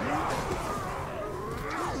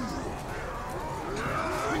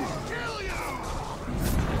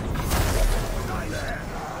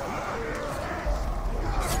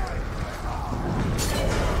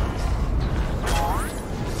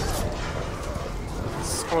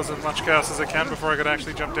 Just cause as much chaos as I can before I could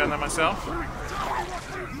actually jump down there myself.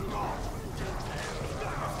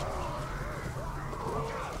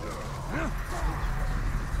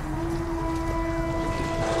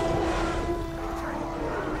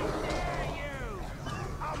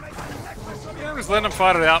 Yeah, just letting them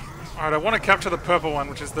fight it out. Alright, I want to capture the purple one,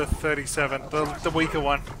 which is the 37, the weaker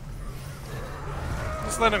one.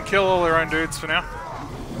 Just let them kill all their own dudes for now.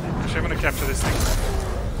 Actually, I'm going to capture this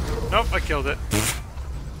thing. Nope, I killed it.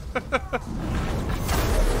 Let's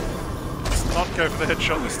not go for the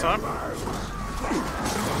headshot this time.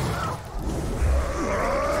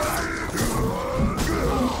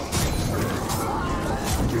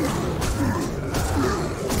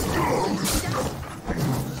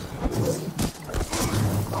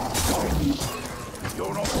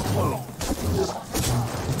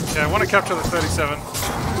 Okay, I want to capture the 37.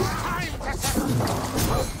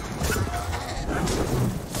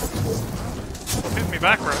 Hit me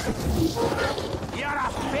back, bro.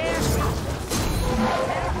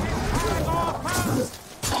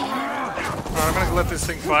 Alright, I'm gonna let this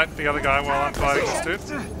thing fight the other guy while I'm fighting this dude.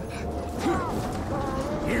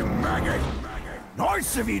 You maggot!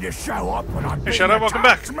 Nice of you to show up when I'm Hey Shadow, welcome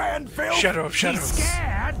back! Phil. Shadow of Shadows. He's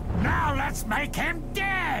scared? Now let's make him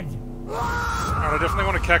dead! Alright, I definitely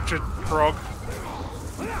want to capture Prog.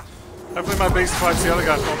 Hopefully my beast fights the other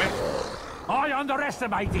guy for me. I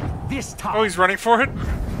underestimated this time. Oh, he's running for it?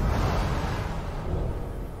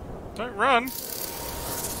 Don't run.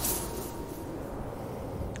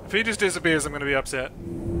 If he just disappears, I'm going to be upset.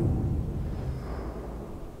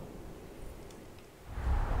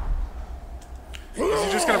 Is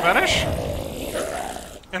he just going to vanish?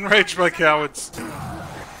 Enraged by cowards.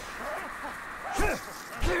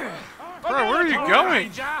 Bro, where are you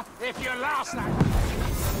going? If you lost that.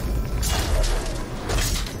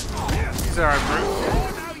 He's alright, bro.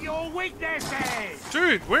 Know your weaknesses.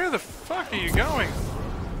 Dude, where the fuck are you going?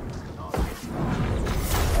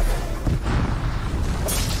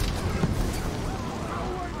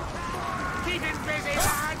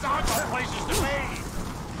 places to be.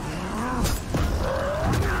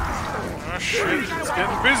 Oh shit, it's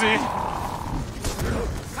getting busy.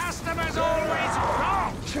 Customers always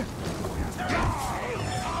wrong.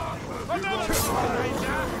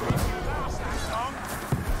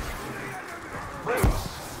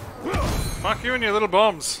 Fuck you and your little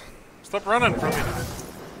bombs. Stop running from me.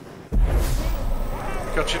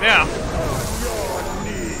 Got you now.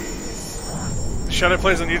 Shadow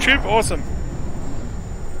plays on YouTube? Awesome.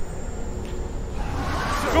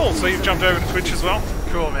 Cool, so you've jumped over to Twitch as well?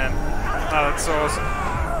 Cool, man. Oh, that's so awesome.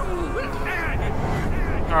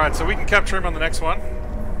 Alright, so we can capture him on the next one.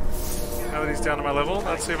 Now that he's down to my level,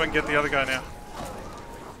 let's see if I can get the other guy now.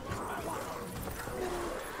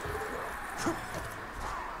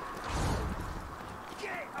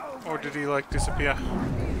 Or did he, like, disappear?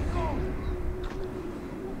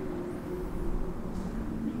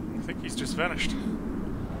 I think he's just vanished.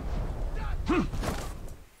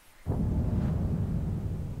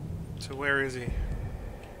 So where is he?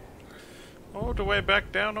 All the way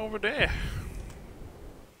back down over there.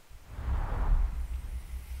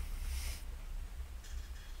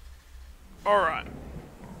 Alright.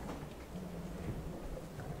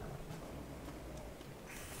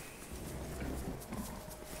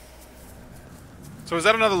 So is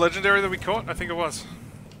that another legendary that we caught? I think it was.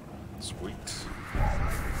 Sweet.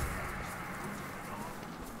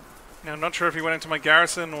 Now I'm not sure if he went into my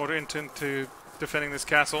garrison or into defending this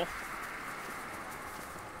castle.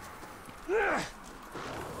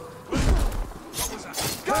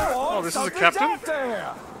 Oh, this is a captain?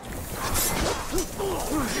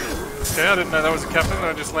 Okay, I didn't know that was a captain that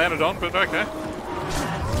I just landed on, but okay.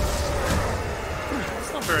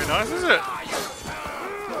 It's not very nice, is it?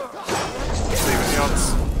 Let's see what the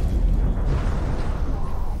odds.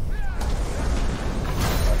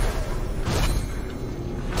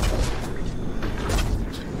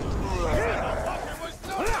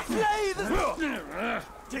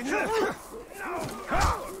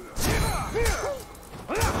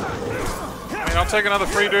 I mean, I'll take another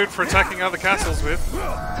free dude for attacking other castles with. I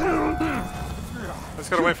just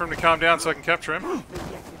gotta wait for him to calm down so I can capture him.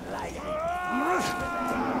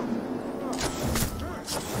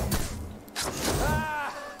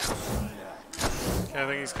 Okay, I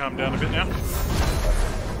think he's calmed down a bit now.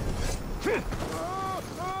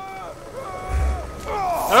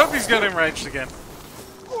 Oh, he's got enraged again.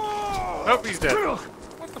 Oh, he's dead.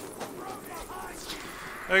 What the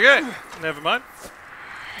f— okay, never mind.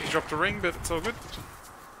 He dropped a ring, but it's all good.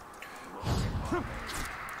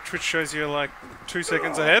 Twitch shows you like 2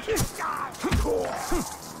 seconds ahead.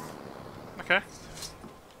 Okay.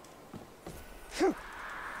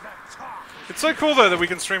 It's so cool though that we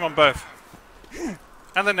can stream on both.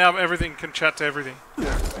 And then now everything can chat to everything. Ow.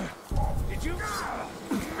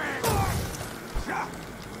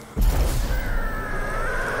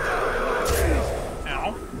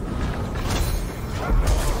 No.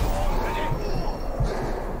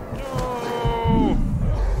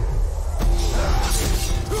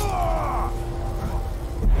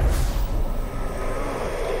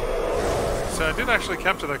 So I did actually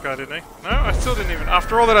capture that guy, didn't I? No, I still didn't even.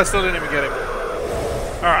 After all that, I still didn't even get him.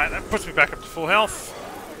 Alright, that puts me back up to full health.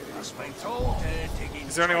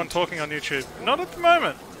 Is there anyone talking on YouTube? Not at the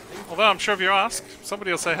moment. Although I'm sure if you ask,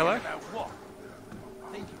 somebody will say hello.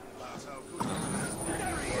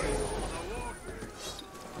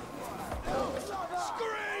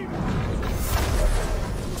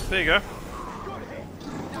 There you go.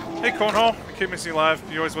 Hey Cornhole, I keep missing you live.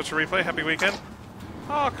 You always watch a replay. Happy weekend.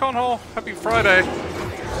 Oh, Cornhole, happy Friday.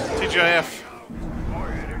 TGIF.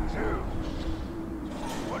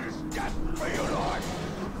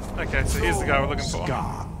 Okay, so here's the guy we're looking for.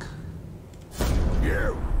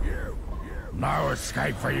 No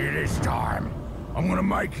escape for you this time. I'm gonna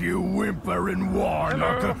make you whimper and whine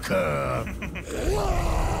like a cur.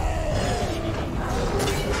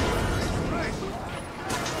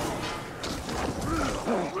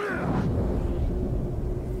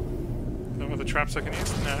 No other traps I can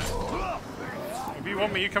use? No. If you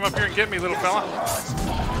want me, you come up here and get me, little fella.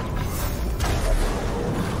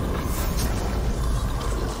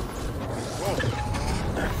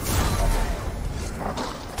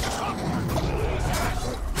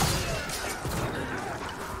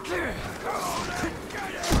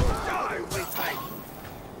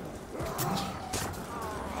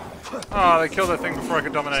 Oh, they killed that thing before I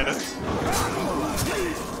could dominate it.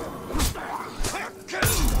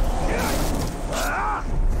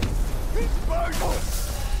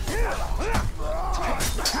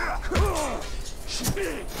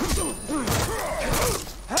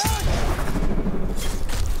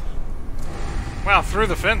 Wow, through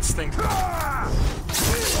the fence thing.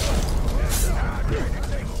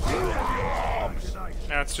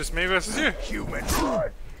 Now it's just me versus you. Human.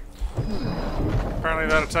 Apparently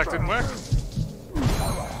that attack didn't work.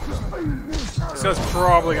 This guy's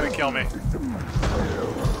probably gonna kill me.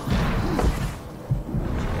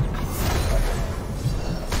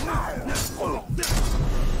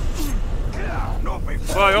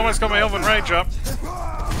 Well, I almost got my Elven Rage up.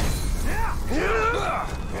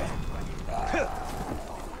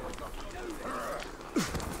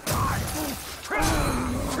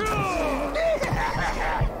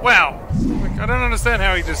 Wow. Like, I don't understand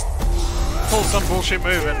how he just pulls some bullshit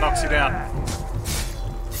move and knocks you down.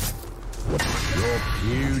 Your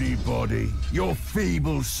puny body, your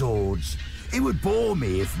feeble swords. It would bore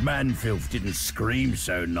me if Manfilth didn't scream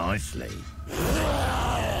so nicely.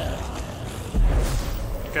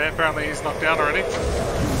 Okay, apparently he's knocked down already.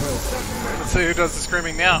 Let's see who does the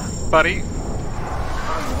screaming now, buddy.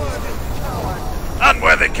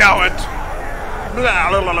 Unworthy coward!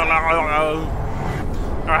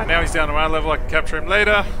 Alright, now he's down to our level, I can capture him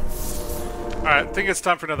later. Alright, I think it's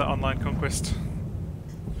time for another online conquest.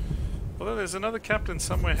 Although there's another captain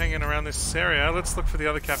somewhere hanging around this area, let's look for the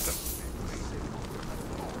other captain.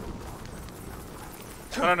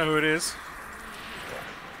 I don't know who it is.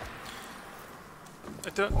 I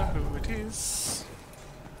don't know who it is.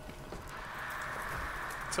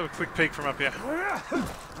 Let's have a quick peek from up here.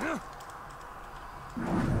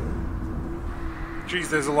 Jeez,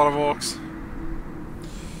 there's a lot of orcs.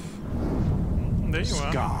 There you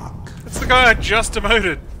are. That's the guy I just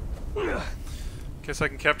demoted. Guess I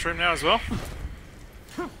can capture him now as well.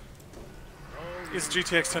 Is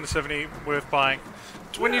GTX 1070 worth buying?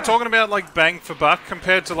 When you're talking about like bang for buck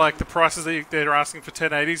compared to like the prices that they're asking for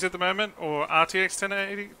 1080s at the moment, or RTX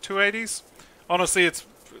 1080 280s, honestly, it's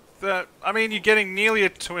I mean, you're getting nearly a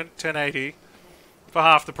 1080 for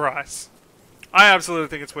half the price. I absolutely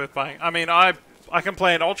think it's worth buying. I mean, I can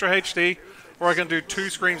play in Ultra HD, or I can do 2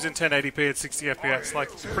 screams in 1080p at 60 FPS.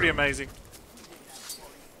 Like, it's pretty amazing.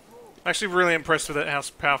 I'm actually really impressed with it, how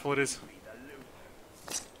powerful it is.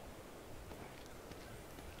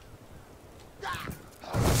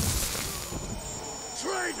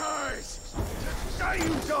 Traitors! Say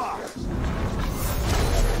you die!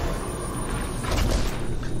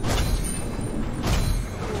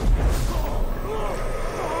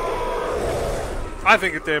 I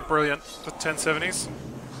think they're brilliant, the 1070s.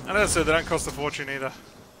 And as I said, they don't cost a fortune either.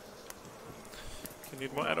 You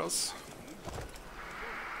need more add-ons.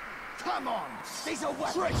 Come on! These are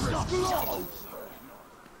weapons, not clothes!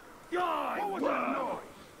 What was that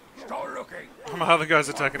noise? Start looking! My other guy's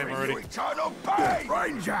attacking him already. Eternal pain!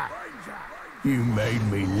 Ranger! You made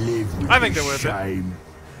me live with I think they're worth it. shame.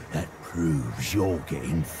 That proves you're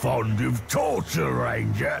getting fond of torture,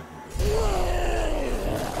 Ranger.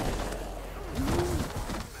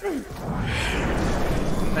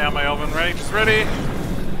 Now my Elven Rage is ready.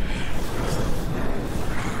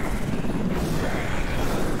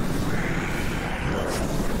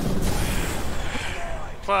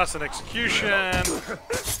 Class and execution.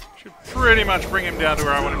 Should pretty much bring him down to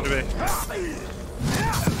where I want him to be.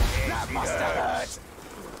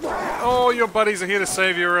 Oh, your buddies are here to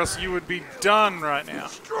save you, or else you would be done right now.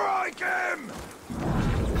 Strike him!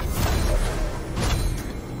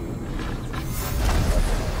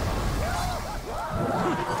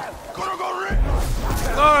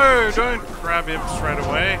 No, don't grab him straight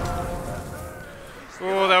away.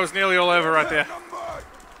 Oh, that was nearly all over right there.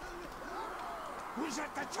 Who's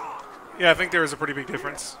at the top? Yeah, I think there is a pretty big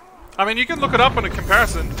difference. I mean, you can look it up on a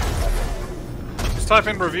comparison. Just type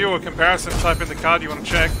in review or comparison, type in the card you want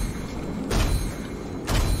to check.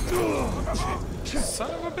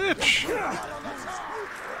 Son of a bitch!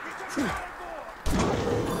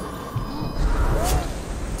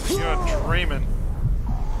 You're dreaming.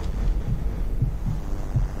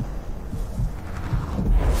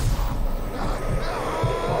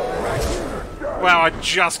 Wow, I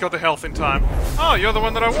just got the health in time. Oh, you're the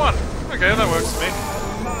one that I want. Okay, that works for me.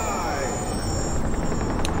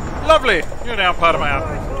 Lovely! You're now part of my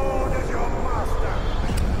army.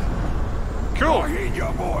 Cool. I heed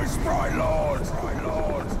your voice, my lord. My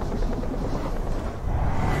lord.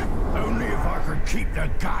 Only if I could keep the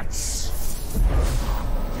guts.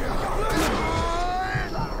 I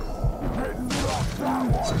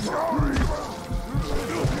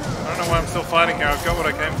don't know why I'm still fighting here. I've got what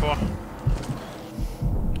I came for.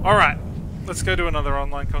 Alright, let's go do another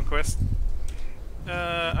online conquest.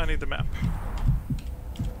 I need the map.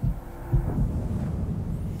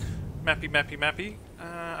 Mappy, mappy, mappy.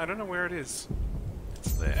 I don't know where it is.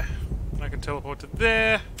 It's there. I can teleport to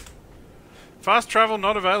there. Fast travel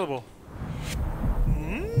not available.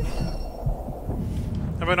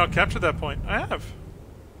 Have I not captured that point? I have.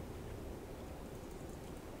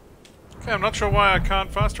 Okay, I'm not sure why I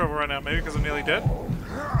can't fast travel right now. Maybe because I'm nearly dead?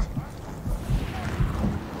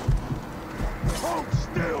 Hold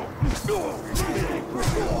still!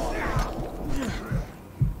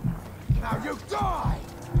 Now you die!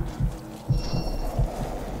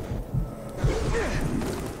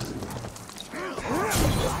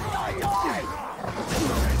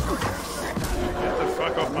 Get the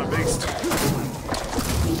fuck off my beast.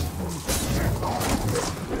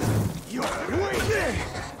 You're weak!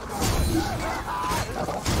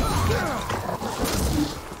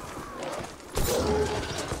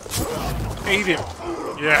 Eat him.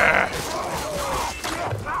 Yeah.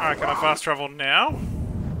 Alright, can I fast travel now?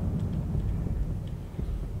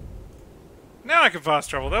 Now I can fast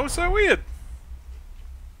travel. That was so weird.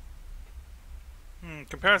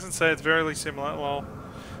 Comparisons say it's very similar. Well,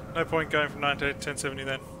 no point going from 9 to 1070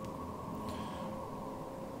 then.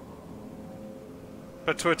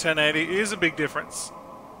 But to a 1080 is a big difference.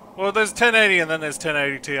 Well, there's 1080 and then there's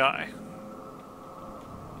 1080 Ti.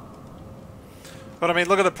 But I mean,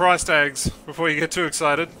 look at the price tags before you get too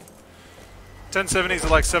excited. 1070s are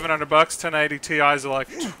like $700, 1080 Ti's are like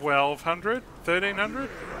 1200, 1300,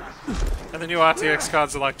 and the new RTX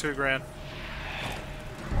cards are like $2,000.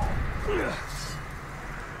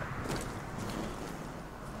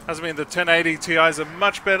 Doesn't mean the 1080 Ti's are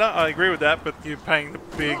much better. I agree with that, but you're paying the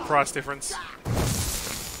big price difference.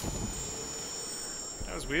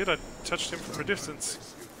 That was weird. I touched him from a distance.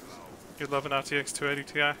 You'd love an RTX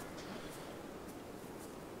 280 Ti.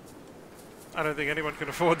 I don't think anyone can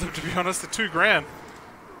afford them, to be honest. They're $2,000.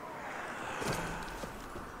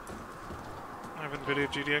 I have NVIDIA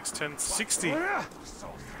GTX 1060.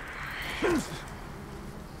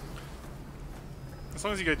 As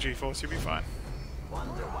long as you go GeForce, you'll be fine.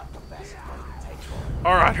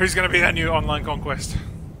 Alright, who's going to be our new online conquest?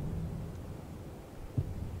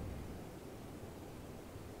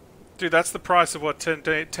 Dude, that's the price of what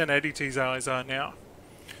 1080 Ti's are now.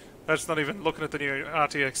 That's not even looking at the new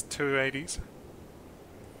RTX 280s.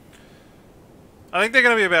 I think they're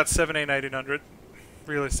going to be about 1700-1800,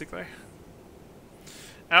 realistically.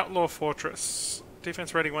 Outlaw Fortress.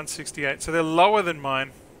 Defense rating 168. So they're lower than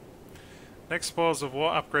mine. Next Spoils of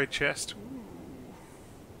War upgrade chest. Ooh.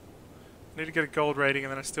 Need to get a gold rating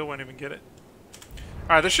and then I still won't even get it.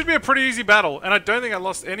 Alright, this should be a pretty easy battle. And I don't think I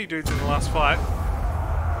lost any dudes in the last fight.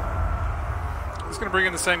 I'm just going to bring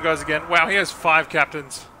in the same guys again. Wow, he has 5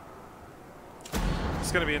 captains.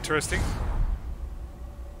 It's going to be interesting.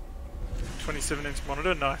 27-inch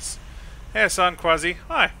monitor, nice. Hey, son, Quasi.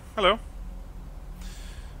 Hi, hello.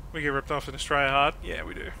 We get ripped off in Australia hard? Yeah,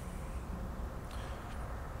 we do.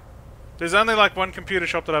 There's only like one computer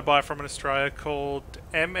shop that I buy from in Australia called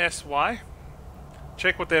MSY.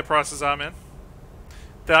 Check what their prices are, man.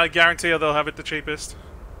 I guarantee you they'll have it the cheapest.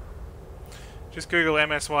 Just Google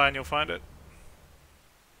MSY and you'll find it.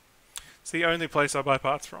 It's the only place I buy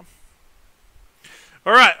parts from.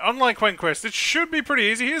 Alright, online conquest. It should be pretty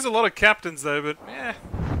easy. Here's a lot of captains though, but yeah.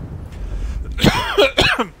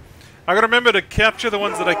 I gotta remember to capture the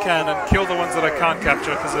ones that I can and kill the ones that I can't capture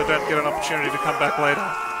because I don't get an opportunity to come back later.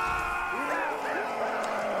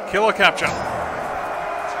 Kill or capture.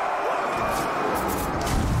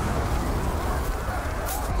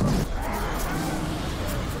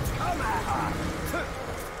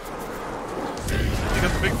 You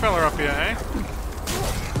got the big fella up here, eh?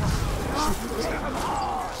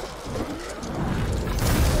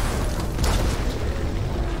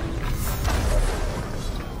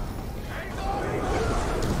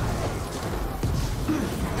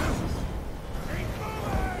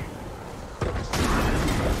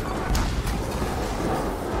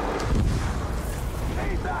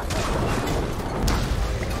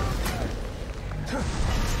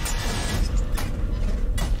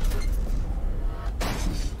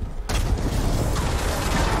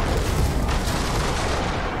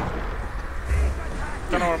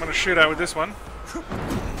 Don't know what I'm going to shoot at with this one.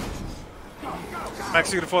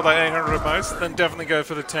 Max, you can afford like 800 at most, then definitely go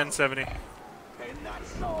for the 1070.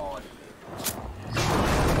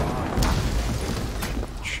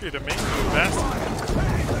 Shoot at me, you bastard.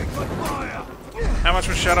 How much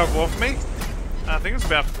was Shadow of War for me? I think it was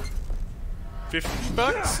about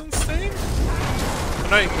 $50 on Steam? I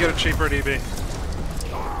know you can get it cheaper at EB.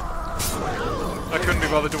 I couldn't be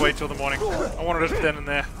bothered to wait till the morning. I wanted it then and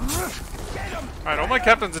there. Alright, all my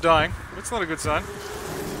captains are dying. That's not a good sign.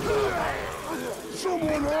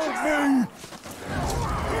 Someone help me!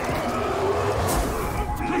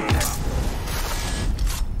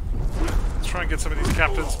 Let's try and get some of these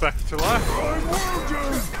captains back to life. I'm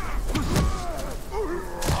wounded!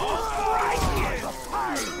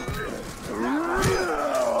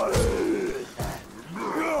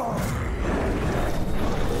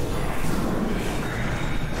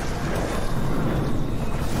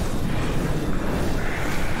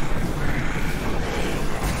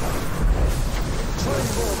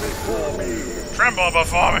 Tremble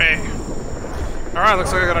before me! Alright,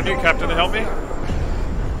 looks like I got a new captain to help me.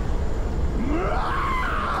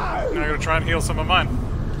 Now I gotta try and heal some of mine.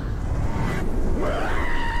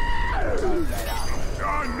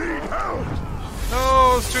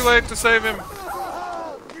 No, it's too late to save him.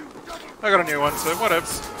 I got a new one, so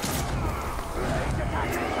whatevs.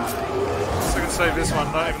 So I can save this one,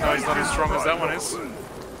 even though he's not as strong as that one is.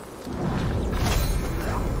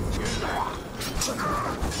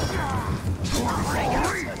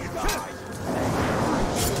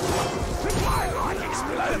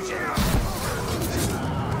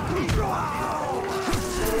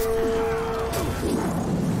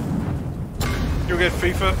 You'll get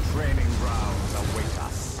FIFA. Training rounds await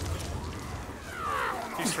us.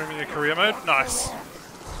 You streaming your career mode? Nice.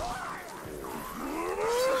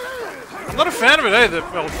 I'm not a fan of it either,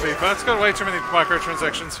 old FIFA. It's got way too many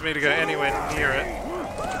microtransactions for me to go anywhere near it.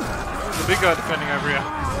 There's a big guy defending over here.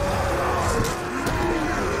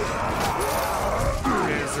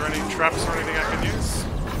 Okay, is there any traps or anything I can use?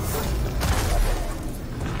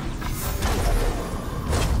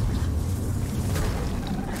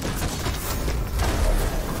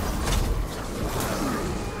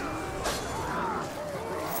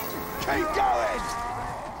 Keep going!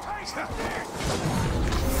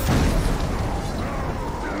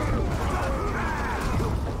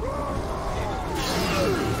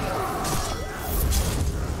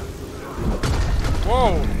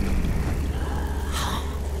 Whoa!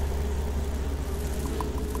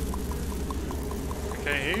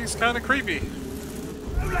 Okay, he's kind of creepy.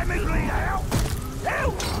 Don't let me bleed out!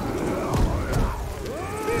 Help!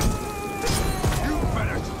 You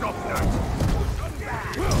better stop that!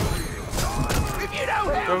 If you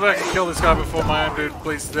don't help Hopefully I can kill this guy before my own dude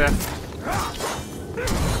bleeds to death.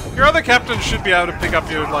 Your other captains should be able to pick up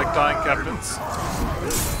your, like, dying captains.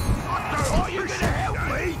 are you gonna help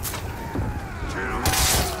me?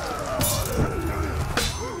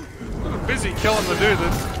 I'm busy killing the dude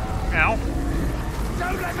that... Ow.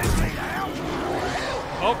 Don't let me bleed out!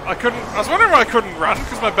 Oh, I couldn't... I was wondering why I couldn't run,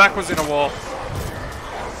 because my back was in a wall.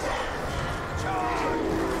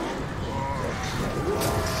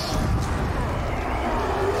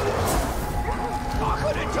 I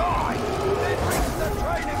could have died! Then reached the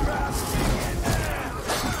training ground!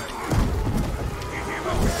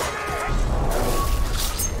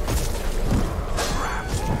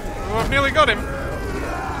 Oh, I've nearly got him.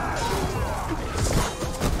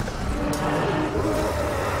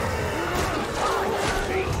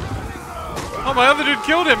 Oh, my other dude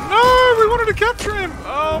killed him. No, we wanted to capture him.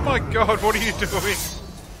 Oh my god, what are you doing?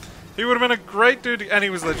 He would have been a great dude, and he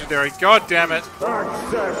was legendary. God damn it.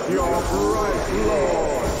 Accept your right,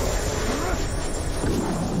 Lord.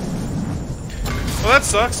 Well, that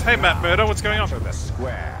sucks. Hey, Matt Murder, what's going on? The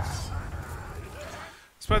square.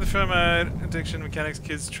 Despite the firm addiction mechanics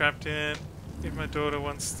kids trapped in, even my daughter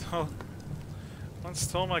once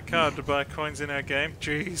stole my card to buy coins in our game.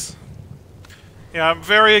 Jeez. Yeah, I'm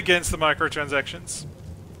very against the microtransactions.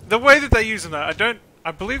 The way that they use them, though,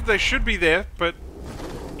 I believe they should be there, but,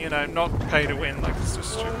 you know, not pay to win, like, it's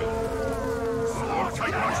just stupid. I'll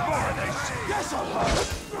take much more of this! Yes, I'll have!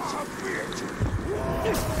 So be it!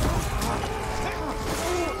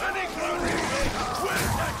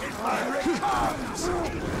 Here it comes!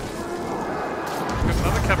 Got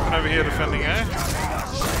another captain over here defending, eh?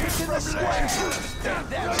 Into the square! Stand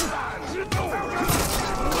there!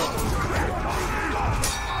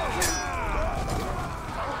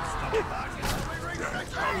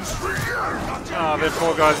 Oh, that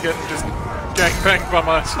poor guy's getting just gangbanged by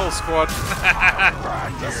my whole squad.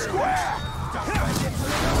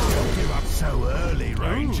 Don't give up so early,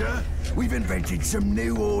 Ranger. We've invented some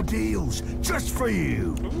new ordeals just for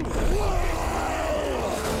you.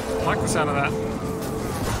 I like the sound of that.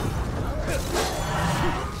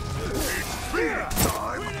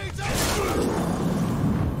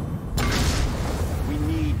 We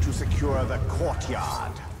need to secure the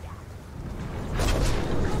courtyard.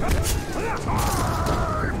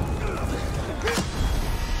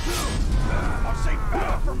 I've seen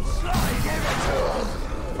better from slide.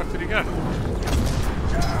 Fuck did he go?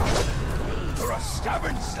 You're a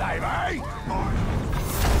stubborn slave, eh?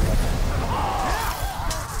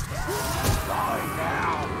 Die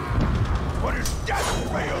now. What does death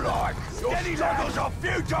feel like? Steady levels are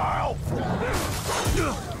futile.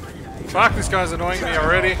 Fuck, this guy's annoying me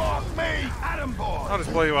already. Mark me, Adam boy. I'll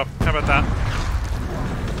just blow you up. How about that?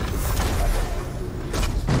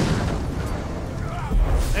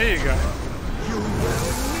 There you go.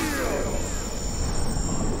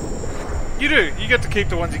 You do. You get to keep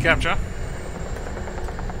the ones you capture.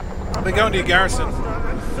 They go into your garrison.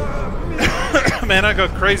 Man, I got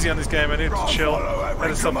crazy on this game. I need to chill. I had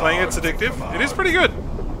to stop playing. It's addictive. It is pretty good.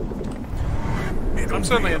 I'm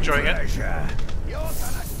certainly enjoying it.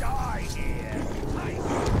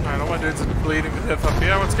 Alright, all my dudes are bleeding to death up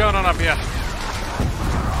here. What's going on up here?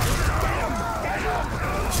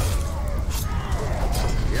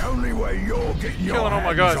 The only way you're getting your Killing all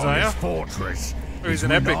my guys, hands on are ya? this fortress Oh, he's is an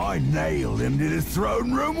when epic. I nail him to the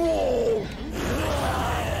throne room wall.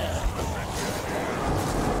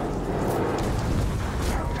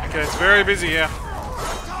 Okay, it's very busy here.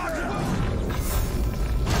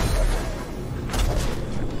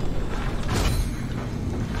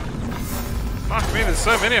 Fuck me, there's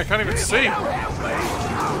so many I can't even see.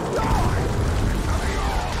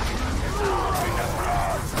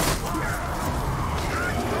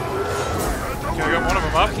 Okay, I got one of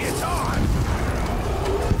them up.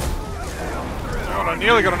 Oh, I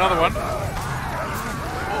nearly got another one.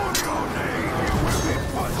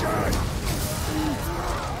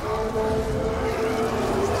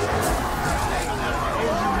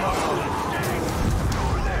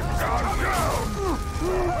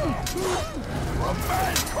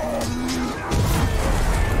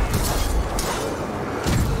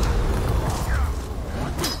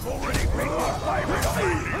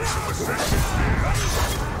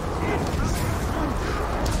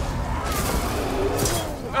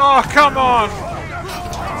 Oh, come on!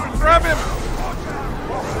 Grab him!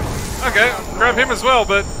 Okay, grab him as well,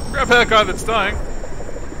 but grab that guy that's dying.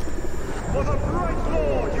 For the great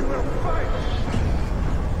Lord you will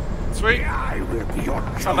fight! Sweet. I will be your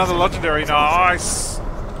Another legendary. Nice.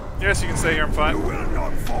 Yes, you can stay here and fight. will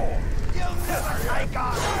not fall. You'll never take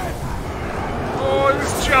us! Oh, he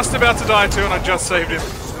was just about to die too, and I just saved him.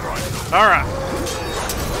 Alright.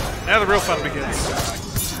 Now the real fun begins.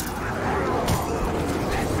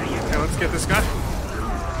 Okay, let's get this guy.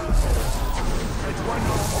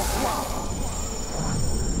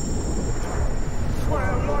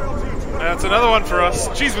 That's another one for us.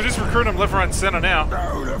 Jeez, we're just recruiting them left, right, and center now.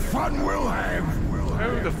 Oh, the fun we'll have.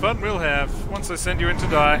 Oh, the fun we'll have once I send you in to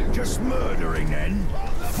die. Just murdering then.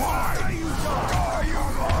 Fine.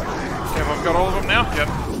 Okay, I've got all of them now. Yep.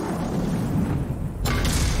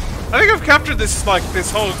 I think I've captured this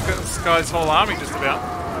guy's whole army just about.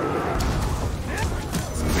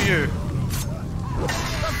 It's for you. The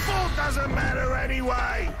fort doesn't matter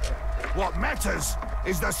anyway. What matters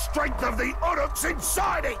is the strength of the Uruks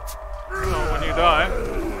inside it. Oh, when you die,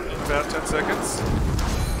 in about 10 seconds.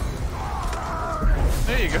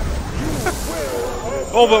 There you go.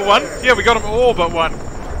 All but one? Yeah, we got them all but one.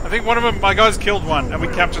 I think one of them, my guys killed one, and we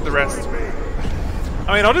captured the rest.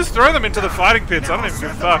 I mean, I'll just throw them into the fighting pits. I don't even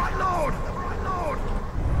give a fuck.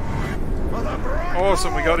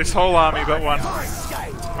 Awesome, we got his whole army but one.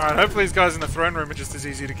 Alright, hopefully these guys in the throne room are just as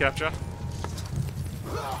easy to capture.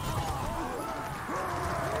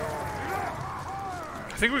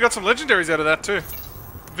 I think we got some legendaries out of that too.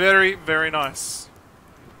 Very, very nice.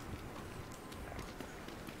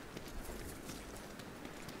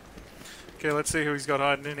 Okay, let's see who he's got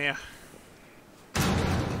hiding in here.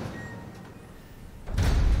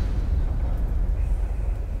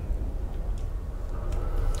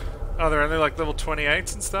 Oh, they're only like level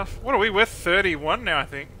 28s and stuff. What are we with? 31 now, I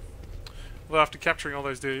think. Well, after capturing all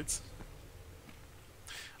those dudes.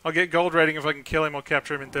 I'll get gold rating if I can kill him or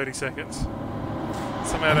capture him in 30 seconds.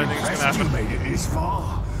 Somehow I don't think it's gonna happen. You made it this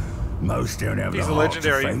far. Most don't have He's the a heart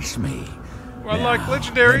legendary. to face me. Well, Now, like let me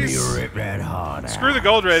legendaries. rip that heart Screw out. the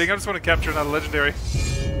gold rating, I just want to capture another legendary.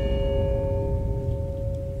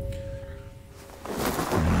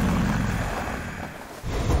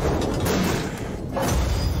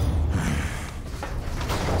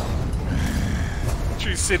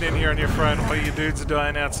 You sit in here on your throne while your dudes are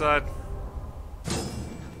dying outside.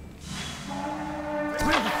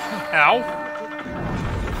 Ow!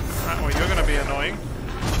 Right, well, you're gonna be annoying.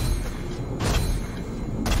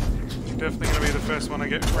 You're definitely gonna be the first one I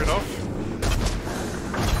get rid of.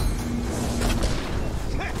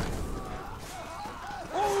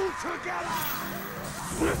 All together!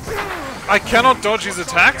 I cannot dodge his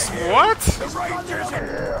attacks? What?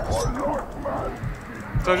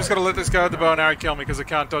 So I just gotta let this guy with the bow and arrow kill me because I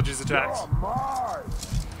can't dodge his attacks.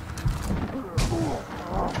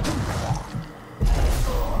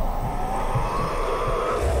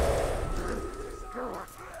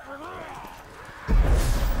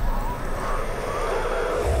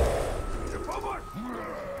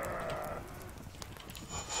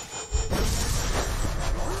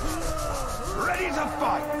 Ready to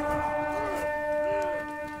fight!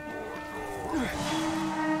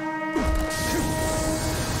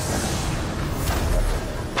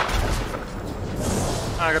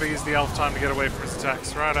 I gotta use the elf time to get away from his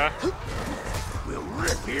attacks. Righto. We'll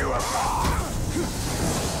rip you apart.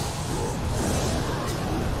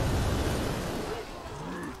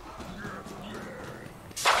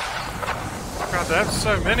 God, they have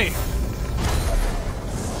so many.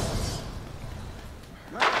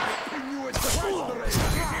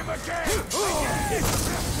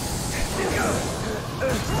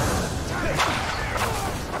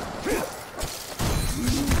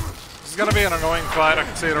 This is gonna be an annoying fight, I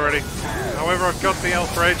can see it already. However, I've got the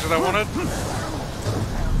elf rage that I wanted.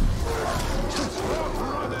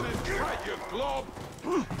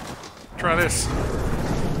 Try this.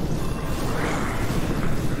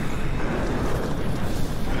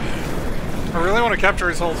 I really want to capture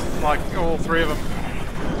his whole, like, all three of them.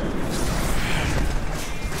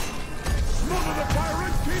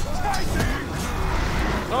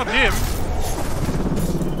 Not him.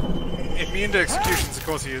 Immune to executions, of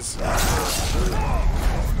course he is.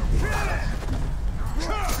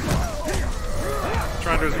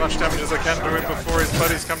 Trying to do as much damage as I can to him before his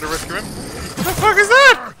buddies come to rescue him. What the fuck is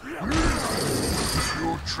that?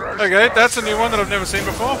 Okay, that's a new one that I've never seen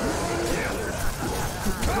before.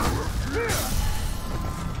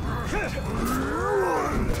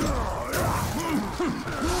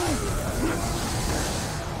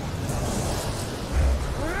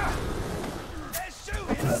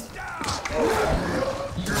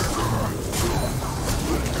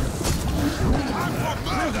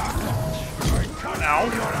 Ow.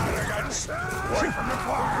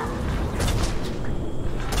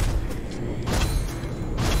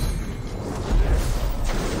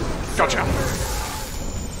 Gotcha.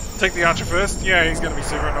 Take the archer first. Yeah, he's going to be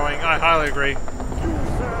super annoying. I highly agree.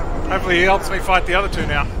 Hopefully he helps me fight the other two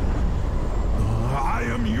now. I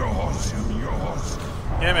am yours.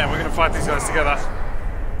 Yeah, man, we're going to fight these guys together.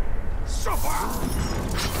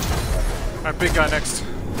 Alright, big guy next.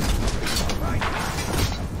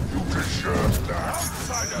 Deserve that.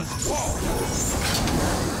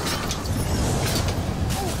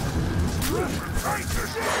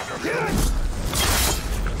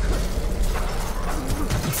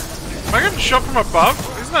 Am I getting shot from above?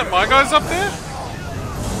 Isn't that my guys up there?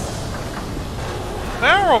 They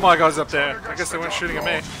are all my guys up there. I guess they weren't shooting at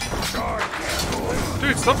me.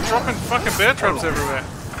 Dude, stop dropping fucking bear traps everywhere.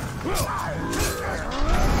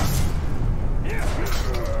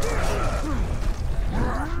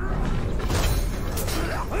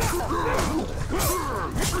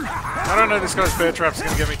 I don't know this guy's bear trap's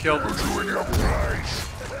gonna get me killed.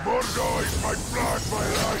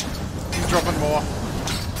 He's dropping more.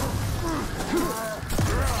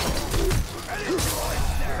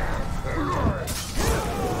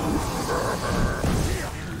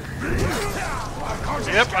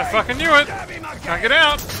 Yep, I fucking knew it. Can't get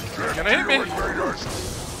out. He's gonna hit me.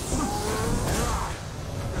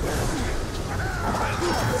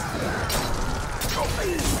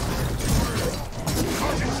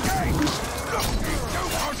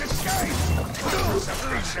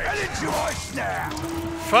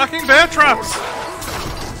 Fucking bear traps!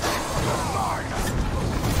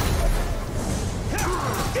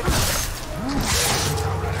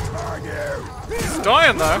 He's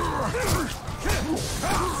dying though.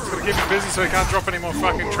 Gotta keep him busy so he can't drop any more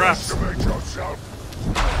fucking traps.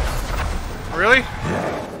 Really?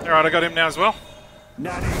 Alright, I got him now as well.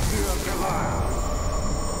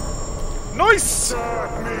 Nice!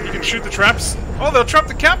 You can shoot the traps. Oh, they'll trap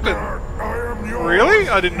the captain! Really?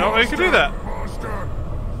 I didn't know you could do that.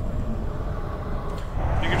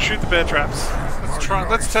 You can shoot the bear traps.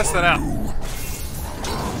 Let's test that out.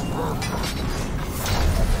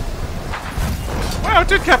 Wow, it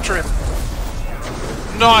did capture him.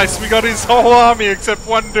 Nice, we got his whole army except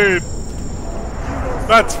one dude.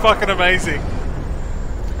 That's fucking amazing.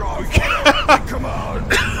 Come on.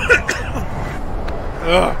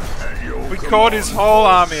 We caught his whole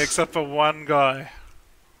army except for one guy.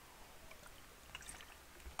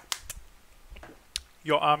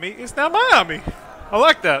 Your army is now my army. I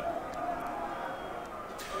like that.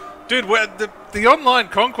 Dude, where the online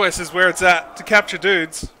conquest is where it's at to capture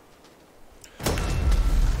dudes.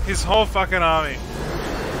 His whole fucking army.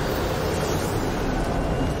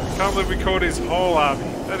 Can't believe we caught his whole army.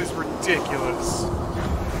 That is ridiculous.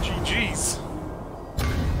 GG's.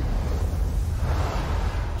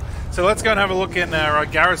 So let's go and have a look in our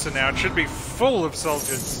garrison now. It should be full of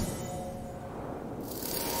soldiers.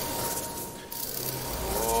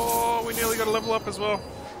 Oh, we nearly got a level up as well.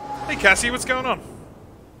 Hey Cassie, what's going on?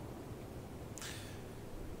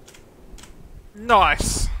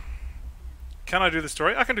 Nice. Can I do the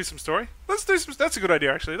story? I can do some story. Let's do some. That's a good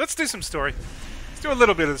idea, actually. Let's do some story. Let's do a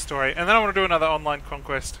little bit of the story, and then I want to do another online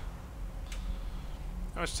conquest.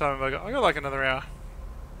 How much time have I got? I got like another hour.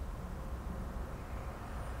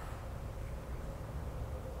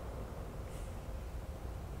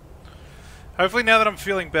 Hopefully now that I'm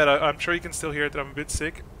feeling better, I'm sure you can still hear it that I'm a bit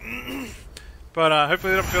sick. But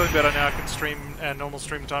hopefully that I'm feeling better now, I can stream at normal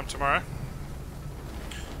stream time tomorrow.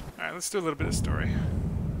 Alright, let's do a little bit of story.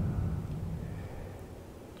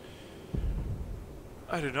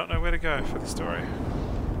 I do not know where to go for the story.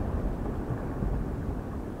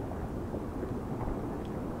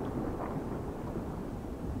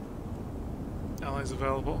 Allies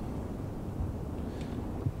available.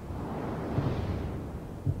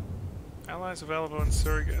 Allies available in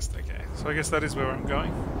Surrogast. Okay, so I guess that is where I'm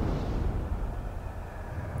going.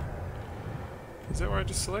 Is that where I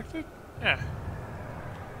just selected? Yeah.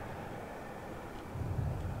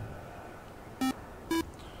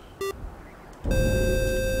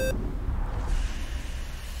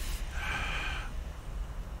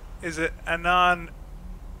 Is it Anan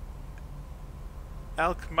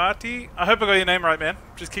Alkmaty? I hope I got your name right, man.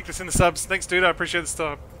 Just kicked us in the subs. Thanks, dude. I appreciate the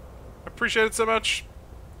stuff. I appreciate it so much.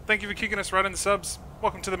 Thank you for kicking us right in the subs.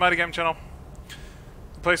 Welcome to the Mighty Game channel.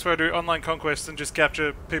 The place where I do online conquests and just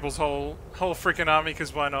capture people's whole freaking army,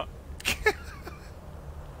 because why not?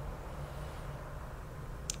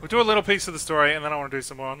 We'll do a little piece of the story, and then I want to do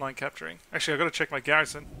some more online capturing. Actually, I've got to check my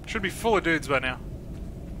garrison. Should be full of dudes by now.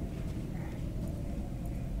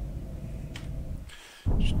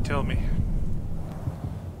 Should tell me.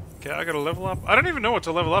 Okay, I gotta level up. I don't even know what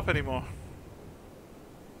to level up anymore.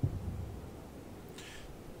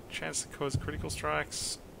 Chance to cause critical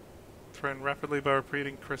strikes. Thrown rapidly by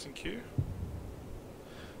repeating pressing Q.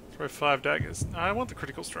 Throw 5 daggers. No, I want the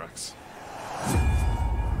critical strikes.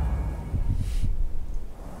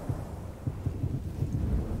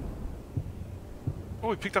 Oh,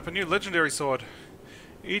 we picked up a new legendary sword.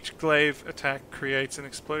 Each glaive attack creates an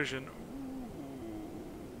explosion.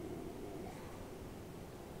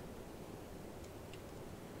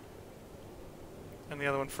 And the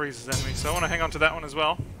other one freezes enemies, so I want to hang on to that one as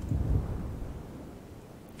well.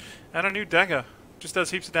 And a new dagger. Just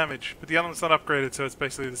does heaps of damage, but the other one's not upgraded, so it's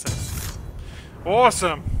basically the same.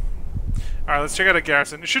 Awesome! Alright, let's check out a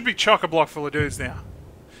garrison. It should be chock-a-block full of dudes now.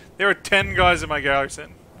 There are 10 guys in my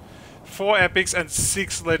garrison. 4 epics and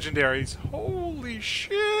 6 legendaries. Holy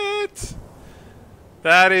shit!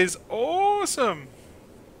 That is awesome!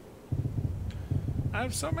 I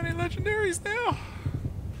have so many legendaries now.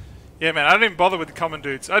 Yeah, man, I don't even bother with the common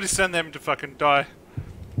dudes. I just send them to fucking die.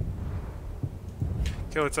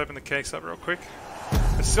 Okay, let's open the case up real quick.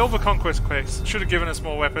 A silver conquest quest. Should have given us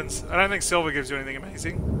more weapons. I don't think silver gives you anything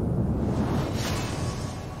amazing.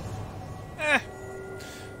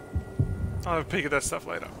 I'll have a peek at that stuff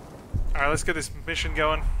later. Alright, let's get this mission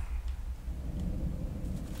going.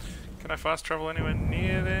 Can I fast travel anywhere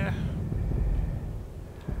near there?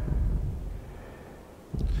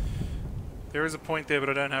 There is a point there, but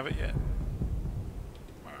I don't have it yet.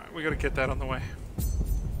 Alright, we gotta get that on the way.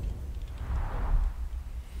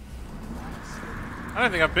 I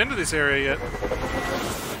don't think I've been to this area yet.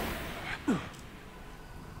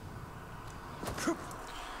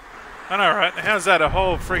 I know, right? How's that? A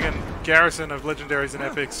whole friggin' garrison of legendaries and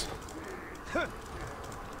epics.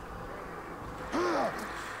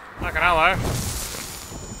 Fucking hello.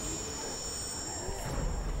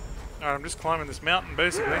 Alright, I'm just climbing this mountain,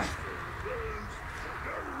 basically.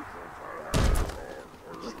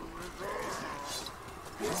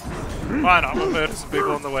 Why not? We'll murder some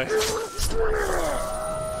people on the way.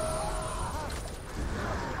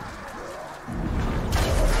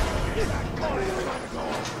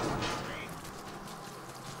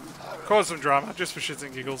 Cause some drama, just for shits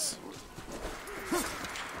and giggles.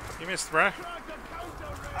 You missed, bro.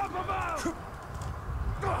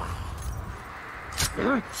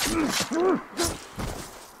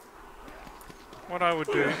 What I would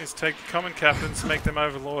do is take the common captains, make them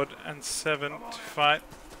overlord, and 7 to fight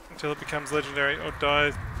until it becomes legendary or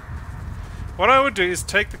dies. What I would do is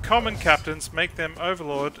take the common captains, make them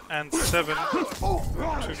overlord, and 7 to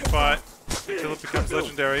fight until it becomes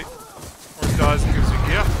legendary or it dies and gives you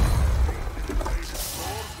gear.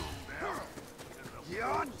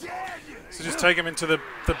 So just take them into the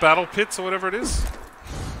battle pits or whatever it is.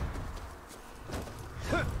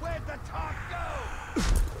 Where'd the top go?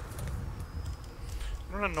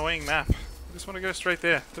 What an annoying map. I just want to go straight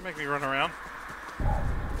there. Don't make me run around.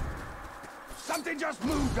 Something just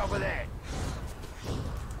moved over there.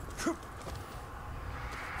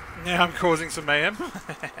 Now I'm causing some mayhem.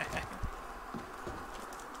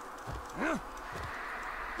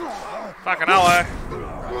 Fucking hello.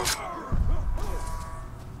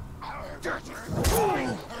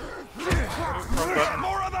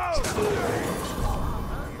 More of those.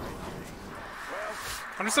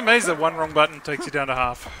 I'm just amazed that one wrong button takes you down to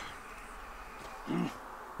half.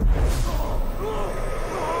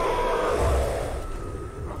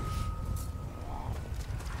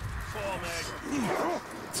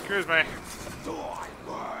 Excuse me.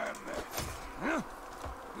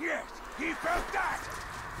 Yes, he felt that.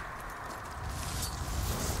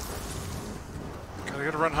 I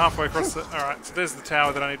gotta run halfway across the... Alright, so there's the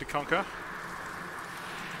tower that I need to conquer.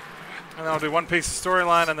 And then I'll do one piece of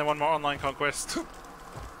storyline and then one more online conquest.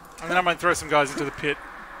 And then I might throw some guys into the pit.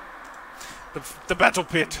 The battle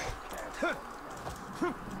pit.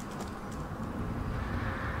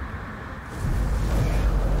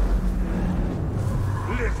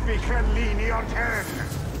 Let's be Cellini on 10.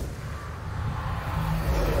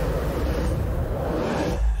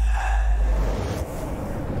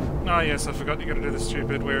 Oh yes, I forgot you gotta do the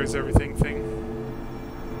stupid where is everything thing.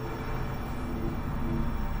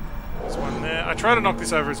 There's one there. I try to knock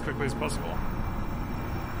this over as quickly as possible.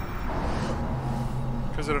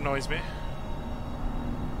 Because it annoys me.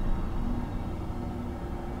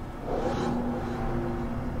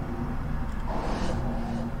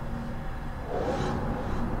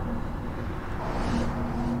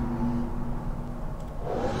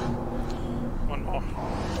 One more.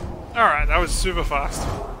 Alright, that was super fast.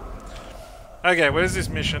 Okay, where's this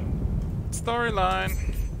mission? Storyline.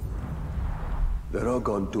 There are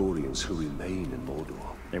Gondorians who remain in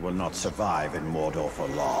Mordor. They will not survive in Mordor for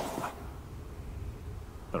long.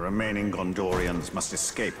 The remaining Gondorians must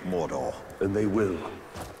escape Mordor. And they will,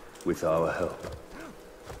 with our help.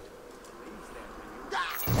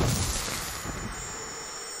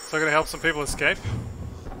 So I'm gonna help some people escape.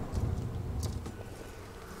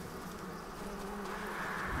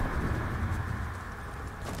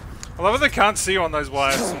 I love that they can't see you on those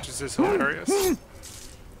wires, which is just hilarious. I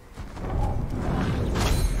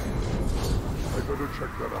gotta check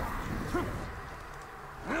that out.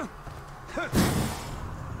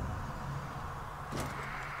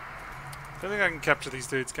 I don't think I can capture these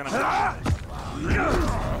dudes, can I?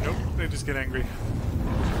 Nope, they just get angry.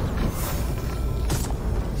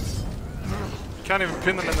 You can't even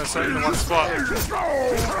pin them in the one spot.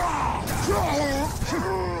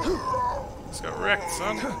 Just got wrecked,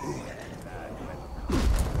 son.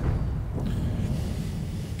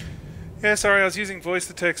 Yeah, sorry, I was using voice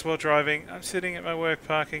to text while driving. I'm sitting at my work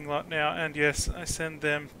parking lot now, and yes, I send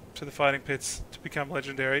them to the fighting pits to become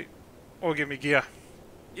legendary. Or give me gear.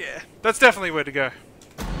 Yeah, that's definitely where to go.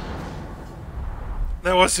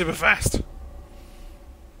 That was super fast.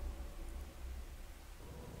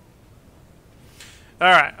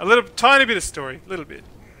 Alright, tiny bit of story, little bit.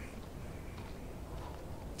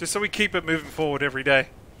 Just so we keep it moving forward every day.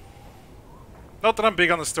 Not that I'm big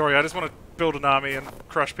on the story, I just want to build an army and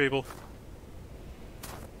crush people.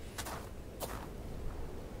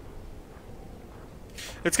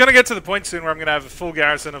 It's going to get to the point soon where I'm going to have a full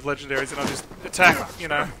garrison of legendaries and I'll just attack, you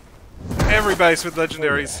know, every base with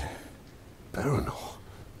legendaries. Baronor.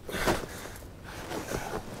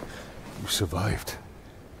 You survived.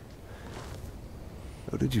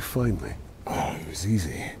 How did you find me? Oh, it was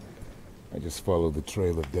easy. I just followed the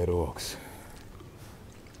trail of dead orcs.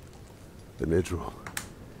 The Nidro.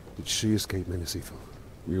 Did she escape Menacifo?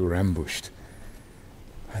 We were ambushed.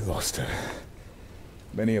 I lost her.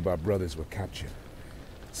 Many of our brothers were captured.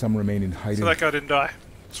 Some remain in hiding. So that guy didn't die.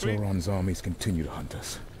 Sweet. Sauron's armies continue to hunt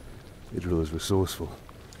us. Nidro is resourceful.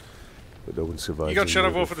 But no one survives. You got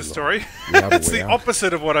Shadow War for the story? We have a That's way the out.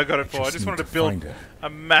 opposite of what I got it for. I just need wanted to to build find her. a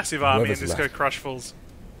massive army and Whoever's just go left. crush fools.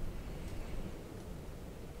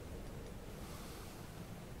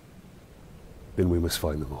 Then we must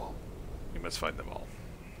find them all. You must find them all.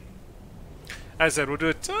 As I said, we'll do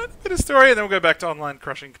a tiny bit of story and then we'll go back to online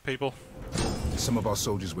crushing people. Some of our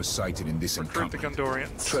soldiers were sighted in this Recruit the encampment.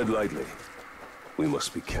 Gondorians. Tread lightly. We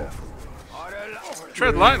must be careful.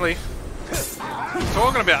 Tread lightly? What are you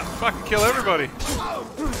talking about? Fucking kill everybody.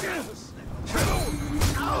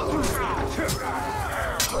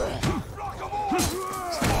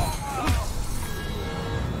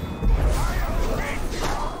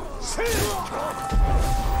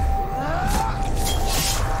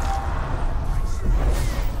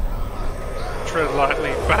 Tread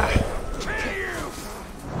lightly. Bah.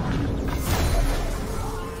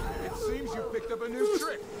 It seems you picked up a new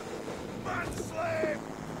trick. Slave.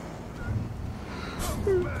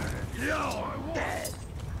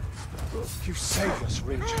 You saved us,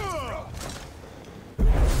 Ranger.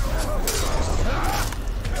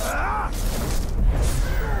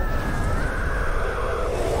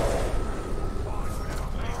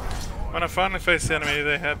 When I finally faced the enemy,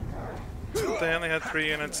 they only had 3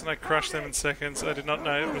 units and I crushed them in seconds. I did not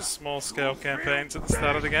know it was small-scale campaigns at the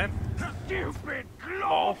start of the game. Stupid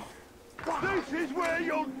Oh. This is where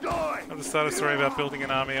you'll die! At the start of a story about building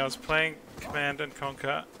an army, I was playing Command and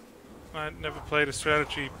Conquer. I'd never played a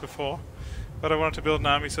strategy before, but I wanted to build an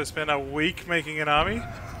army, so I spent a week making an army.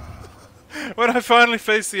 When I finally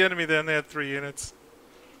faced the enemy, then they had 3 units.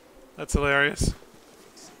 That's hilarious.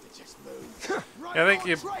 Yeah, I think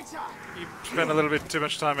you spend a little bit too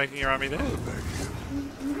much time making your army there.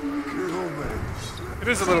 It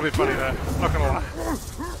is a little bit funny though, not gonna lie.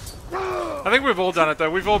 I think we've all done it though.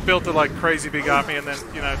 We've all built a like crazy big army and then,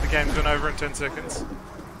 you know, the game's been over in 10 seconds.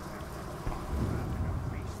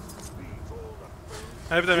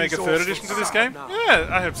 I hope they make a 3rd edition to this game. Yeah,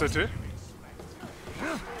 I hope so too.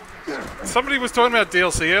 Somebody was talking about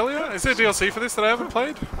DLC earlier. Is there DLC for this that I haven't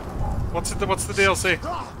played? What's the DLC?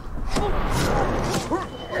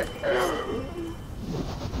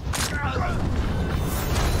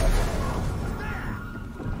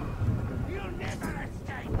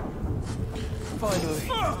 Finally.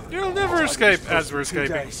 You'll never escape as we're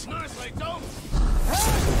escaping.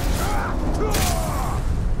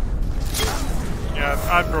 Yeah,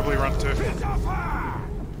 I'd probably run too.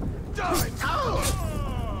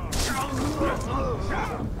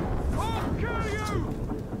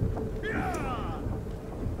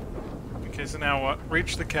 Okay, so now what?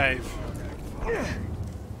 Reach the cave.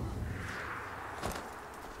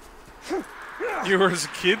 You were as a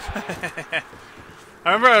kid?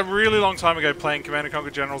 I remember a really long time ago playing Command & Conquer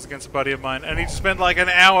Generals against a buddy of mine, and he spent like an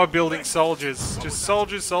hour building soldiers. Just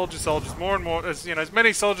soldiers, more and more, as you know, as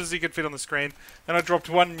many soldiers as he could fit on the screen. Then I dropped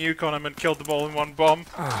 1 nuke on him and killed them all in 1 bomb.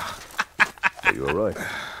 Are you alright?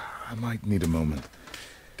 I might need a moment.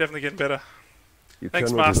 Definitely getting better. You Thanks,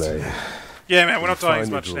 cannot Master. delay. Yeah, man, we're not dying as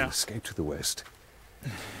Finally much will now. Escape to the west.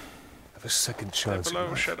 Have a second Stay chance. in below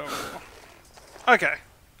life. Shadow. Okay,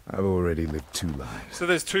 I've already lived 2 lives. so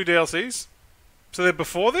there's 2 DLCs. So they're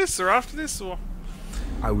before this or after this, or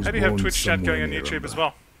I was how do you have born Twitch chat somewhere going on near YouTube as Umber.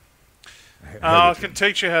 well? I I can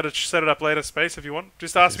teach you how to set it up later, Space, if you want.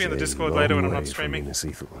 Just ask me in the It's a Discord later when I'm long not way from streaming. Minas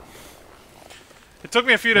Ithil. It took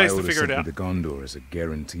me a few My days to order figure it sent me out. to Gondor as a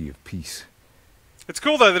guarantee of peace. It's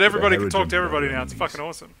cool though that everybody can talk Haradrim to everybody were now. It's enemies. fucking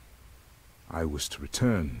awesome. I was to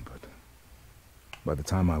return, but by the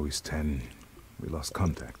time I was 10, we lost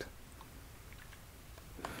contact.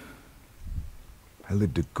 I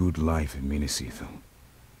lived a good life in Minas Ithil.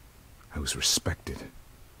 I was respected.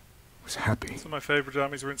 Was happy. Some of my favourite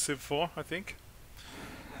armies were in Civ 4, I think.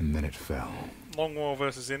 And then it fell. Long War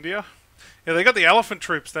versus India. Yeah, they got the elephant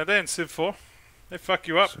troops, don't they, in Civ 4? They fuck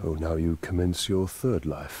you up. So now you commence your 3rd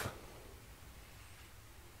life.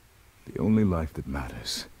 The only life that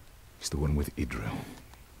matters is the one with Idril.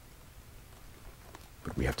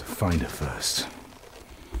 But we have to find her first.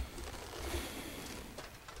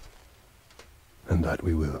 And that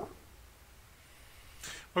we will.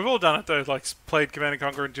 We've all done it though, like played Command &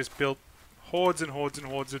 Conquer and just built hordes and hordes and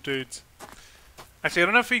hordes of dudes. Actually, I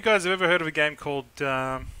don't know if you guys have ever heard of a game called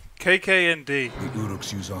KKND. The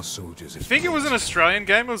Uruks use our soldiers as I think it was an Australian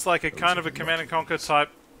game. It was like a kind of a Command & Conquer type.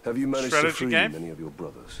 Have you managed to Strategy free game? many of your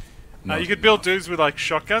brothers? You could build dudes with like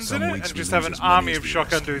shotguns Some in it weeks and we just have lose an as many army as of we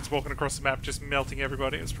shotgun rest. dudes walking across the map just melting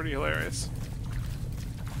everybody. It was pretty hilarious.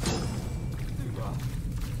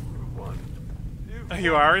 Oh,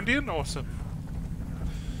 you are Indian? Awesome.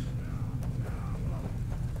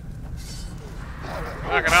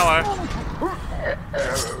 Fucking hello.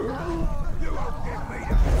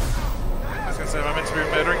 I was gonna say, am I meant to be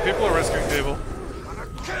murdering people or rescuing people?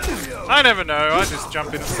 I never know. I just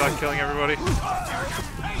jump in and start killing everybody.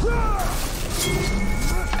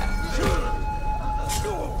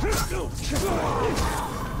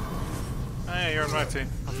 Hey, you're on my team.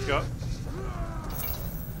 I forgot.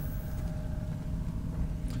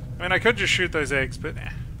 I mean, I could just shoot those eggs, but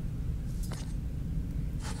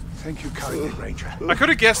Thank you kindly, Ranger. I could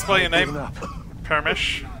have guessed by your name,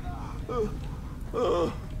 Paramesh.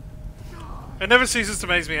 It never ceases to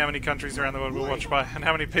amaze me how many countries around the world we're watched by, and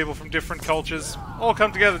how many people from different cultures all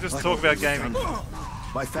come together just to talk about gaming.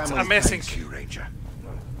 My family amazing. thanks you, Ranger.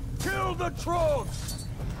 Kill the trolls!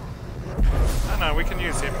 Oh no, we can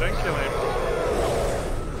use him, don't kill him.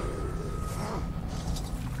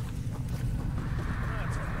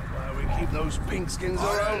 Why we keep those pink skins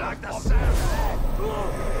around like the sound.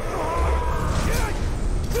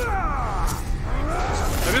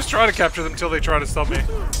 I just try to capture them until they try to stop me. And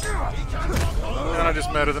then I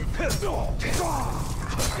just murder them.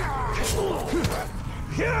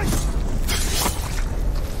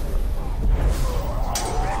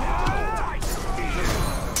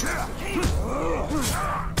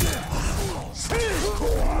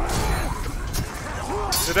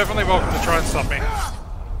 They're definitely welcome to try and stop me.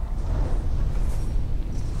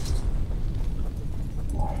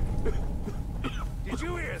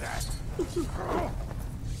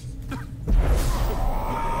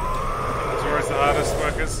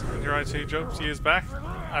 jobs years back.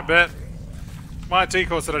 I bet. My IT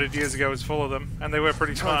course that I did years ago was full of them, and they were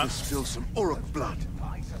pretty Time smart. to spill some Uruk blood.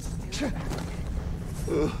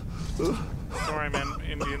 Sorry, man,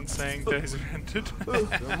 Indian saying days are ended.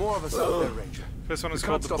 There are more of us out there, Ranger. First one is We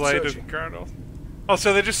called can't The stop Blade searching. of Gyarados. Oh,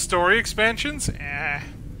 so they're just story expansions?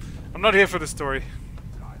 I'm not here for the story.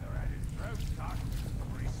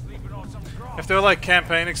 If they were like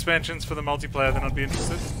campaign expansions for the multiplayer, then I'd be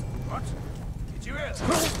interested. What? Did you hear?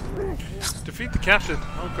 Defeat the captain.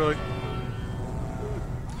 Okay.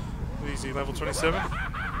 Easy, level 27.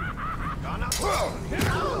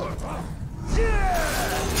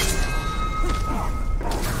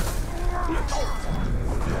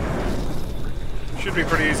 Should be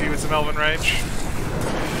pretty easy with some Elven Rage.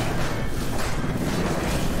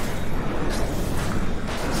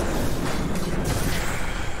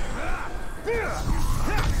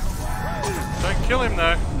 Don't kill him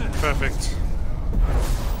though. Perfect.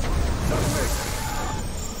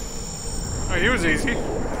 Oh, he was easy.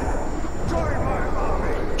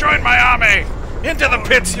 Join my army! Into the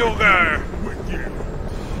pits you'll go!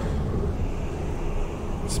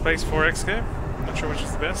 Space 4X game? Not sure which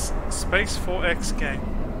is the best. Space 4X game.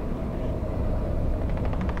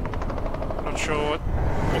 Not sure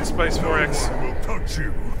what Space 4X. Will touch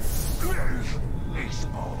you.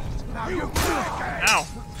 Ow!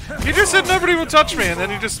 You just said nobody will touch me, and then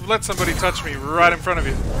you just let somebody touch me right in front of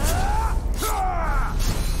you.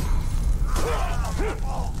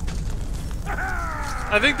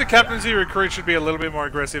 I think the captaincy recruit should be a little bit more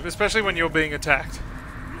aggressive, especially when you're being attacked.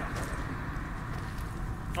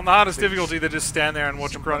 On the hardest difficulty, they just stand there and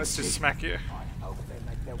watch grunts just smack you.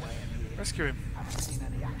 Rescue him.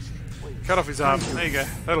 Cut off his arm. There you go.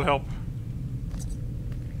 That'll help.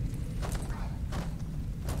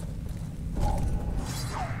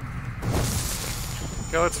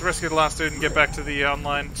 Okay, let's rescue the last dude and get back to the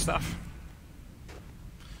online stuff.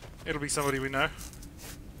 It'll be somebody we know.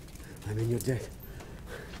 I mean, you're dead.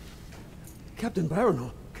 Captain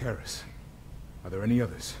Baranor. Karis, are there any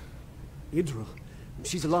others? Idril.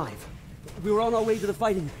 She's alive. We were on our way to the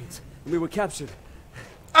fighting pits, and we were captured.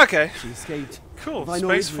 Okay. She escaped. Cool. If I know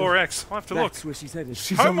Space Idril, 4X. I'll have to look. That's where she's headed.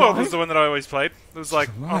 She's Homeworld alive? was the one that I always played. It was like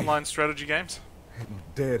alive. online strategy games. Had no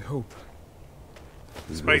dead hope.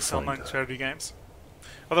 Space online strategy games.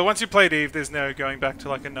 Although once you played Eve, there's no going back to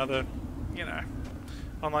like another, you know,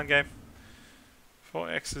 online game.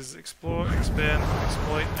 4X is explore, expand,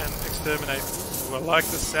 exploit, and exterminate. Ooh, I like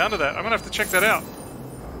the sound of that. I'm gonna have to check that out.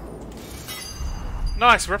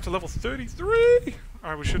 Nice, we're up to level 33!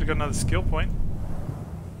 Alright, we should have got another skill point.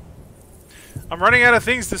 I'm running out of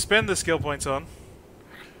things to spend the skill points on.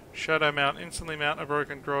 Shadow mount, instantly mount a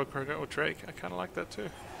broken Grog, Kroger, or Drake. I kinda like that too.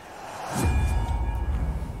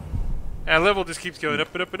 Our level just keeps going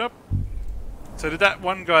up and up and up. So did that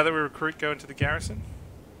one guy that we recruit go into the garrison?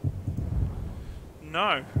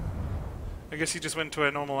 No. I guess he just went to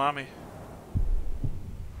our normal army.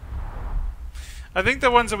 I think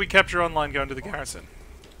the ones that we capture online go into the garrison.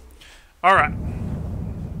 Alright.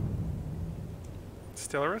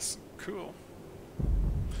 Stellaris? Cool.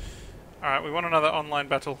 Alright, we want another online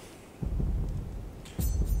battle.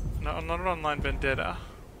 No, not an online vendetta.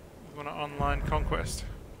 We want an online conquest.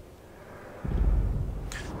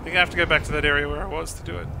 I think I have to go back to that area where I was to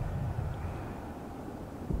do it.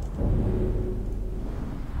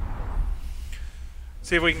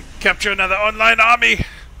 See if we can capture another online army!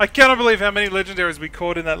 I cannot believe how many legendaries we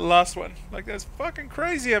caught in that last one. Like, that's fucking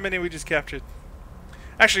crazy how many we just captured.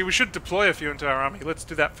 Actually, we should deploy a few into our army. Let's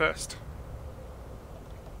do that first.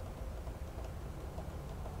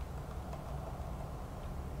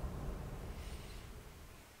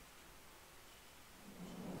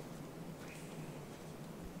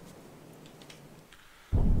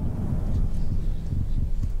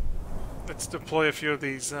 Let's deploy a few of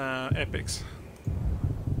these epics.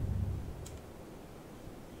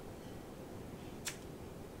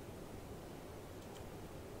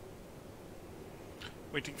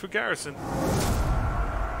 Waiting for garrison.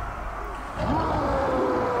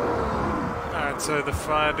 Alright, so the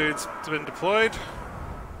fire dude's been deployed.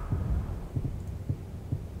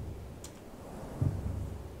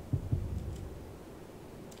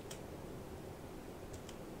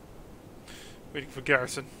 Waiting for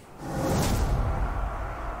garrison.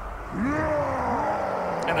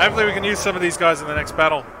 And hopefully we can use some of these guys in the next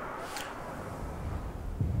battle.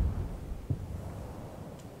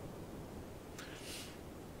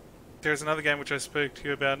 There's another game which I spoke to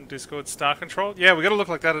you about in Discord, Star Control. Yeah, we gotta look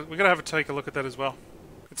like that. We gotta take a look at that as well.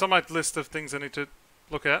 It's on my list of things I need to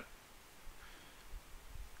look at.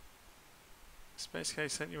 Space K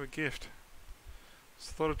sent you a gift.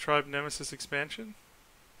 Slaughter Tribe Nemesis expansion.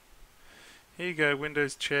 Here you go,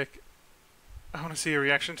 Windows check. I want to see a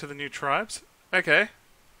reaction to the new tribes. Okay.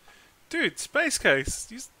 Dude, Space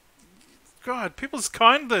Case. God, people's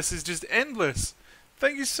kindness is just endless.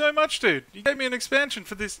 Thank you so much, dude. You gave me an expansion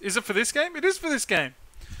for this. Is it for this game? It is for this game.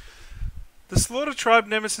 The Slaughter Tribe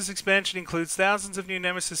Nemesis expansion includes thousands of new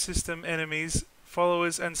Nemesis system enemies,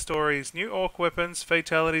 followers, and stories. New orc weapons,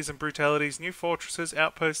 fatalities, and brutalities. New fortresses,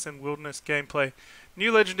 outposts, and wilderness gameplay.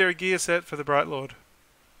 New legendary gear set for the Bright Lord.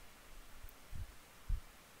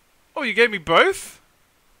 Oh, you gave me both?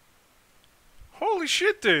 Holy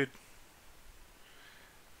shit, dude.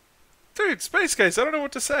 Dude, Space Case, I don't know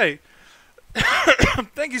what to say.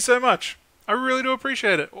 Thank you so much. I really do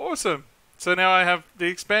appreciate it. Awesome. So now I have the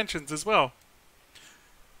expansions as well.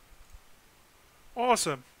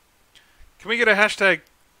 Awesome. Can we get a hashtag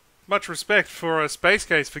much respect for Space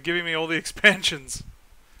Case for giving me all the expansions?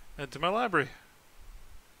 Add to my library.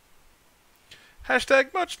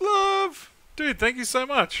 Hashtag much love. Dude, thank you so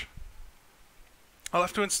much. I'll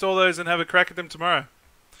have to install those and have a crack at them tomorrow.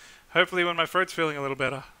 Hopefully when my throat's feeling a little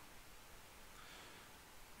better.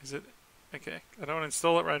 Is it? Okay. I don't want to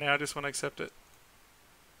install it right now. I just want to accept it.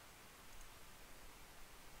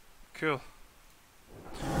 Cool.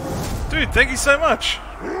 Dude, thank you so much.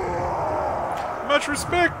 Much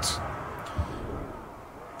respect.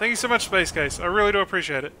 Thank you so much, Space Case. I really do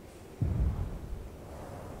appreciate it.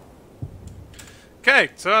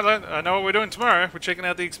 Okay, so I know what we're doing tomorrow. We're checking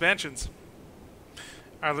out the expansions.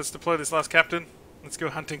 Alright, let's deploy this last captain. Let's go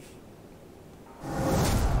hunting.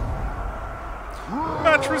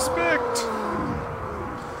 Much respect!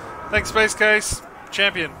 Thanks, Space Case.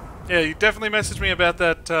 Champion. Yeah, you definitely messaged me about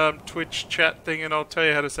that Twitch chat thing, and I'll tell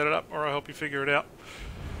you how to set it up, or I'll help you figure it out.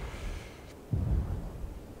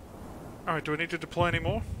 Alright, do I need to deploy any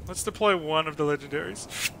more? Let's deploy one of the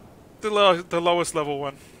legendaries. The lowest level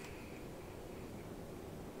one.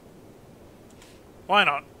 Why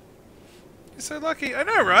not? You're so lucky. I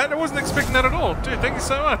know, right? I wasn't expecting that at all. Dude, thank you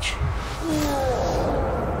so much.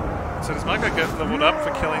 So does my guy get leveled up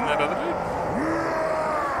for killing that other dude?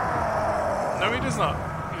 No, he does not.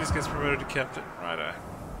 He just gets promoted to captain. Righto.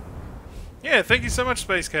 Yeah, thank you so much,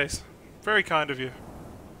 Space Case. Very kind of you.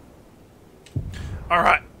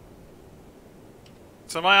 Alright.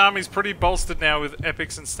 So my army's pretty bolstered now with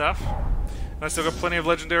epics and stuff. And I still got plenty of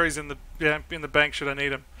legendaries in the bank should I need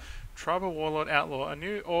them. Tribal Warlord Outlaw. A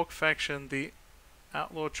new orc faction, the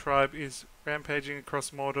Outlaw Tribe, is rampaging across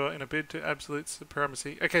Mordor in a bid to absolute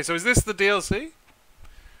supremacy. Okay, so is this the DLC?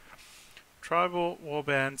 Tribal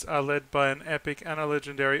warbands are led by an epic and a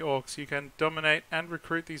legendary orcs. You can dominate and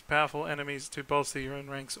recruit these powerful enemies to bolster your own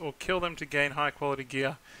ranks, or kill them to gain high quality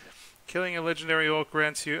gear. Killing a legendary orc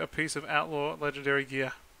grants you a piece of outlaw legendary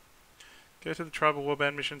gear. Go to the Tribal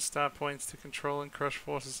Warband mission, star points to control and crush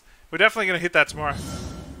forces. We're definitely going to hit that tomorrow.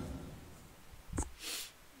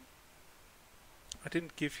 I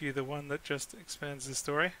didn't give you the one that just expands the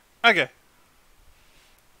story. Okay.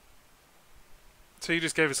 So you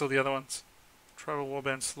just gave us all the other ones. Tribal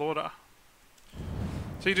Warband Slaughter.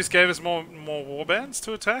 So you just gave us more warbands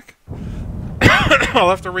to attack? I'll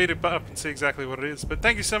have to read it up and see exactly what it is. But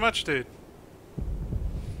thank you so much, dude.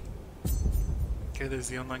 Okay, there's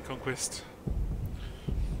the online conquest.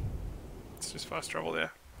 It's just fast travel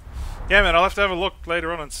there. Yeah, man, I'll have to have a look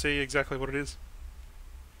later on and see exactly what it is.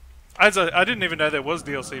 I didn't even know there was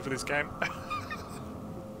DLC for this game.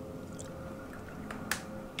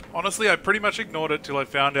 Honestly, I pretty much ignored it till I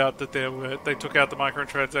found out that they took out the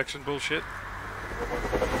microtransaction bullshit.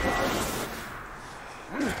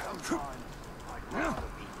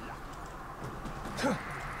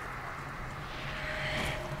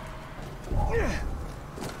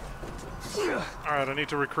 Alright, I need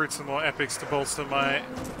to recruit some more epics to bolster my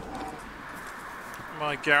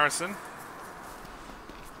garrison.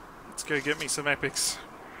 Let's go get me some epics.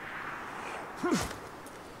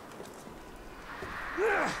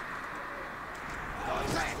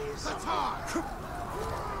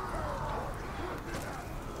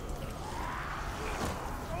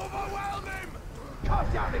 Overwhelm him!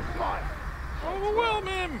 Cut down his fire! Overwhelm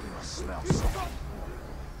him! Smell something.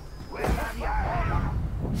 Where have you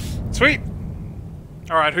head? Sweet!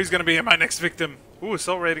 Alright, who's going to be my next victim? Ooh,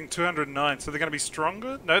 assault rating 209. So they're going to be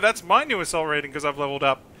stronger? No, that's my new assault rating because I've leveled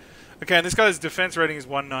up. Okay, and this guy's defense rating is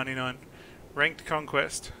 199. Ranked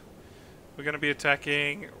Conquest. We're going to be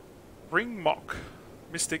attacking Ring Mock,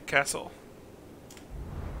 Mystic Castle.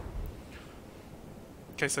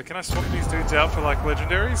 Okay, so can I swap these dudes out for like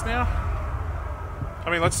legendaries now? I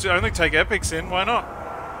mean, let's only take epics in, why not?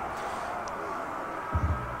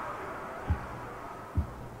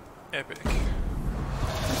 Epic.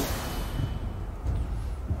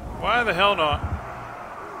 Why the hell not?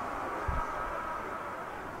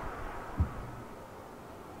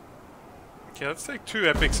 Okay, let's take 2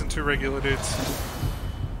 epics and 2 regular dudes.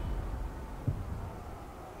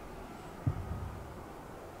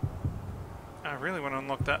 I really want to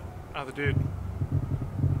unlock that other dude.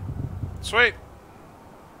 Sweet!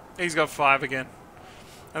 He's got 5 again.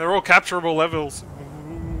 And they're all capturable levels.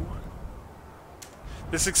 Ooh.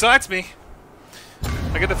 This excites me.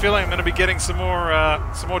 I get the feeling I'm going to be getting some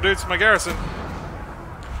more dudes for my garrison.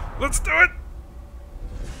 Let's do it!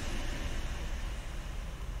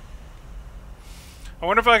 I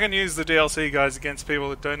wonder if I can use the DLC guys against people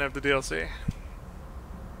that don't have the DLC.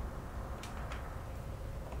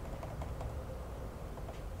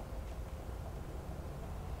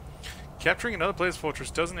 Capturing another player's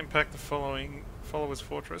fortress doesn't impact the follower's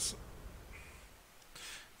fortress.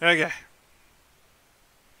 Okay.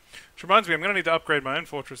 Which reminds me, I'm going to need to upgrade my own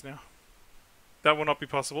fortress now. That will not be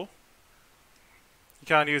possible. You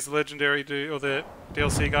can't use the legendary or the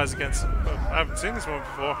DLC guys against... Oh, I haven't seen this one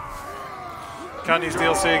before. Can't use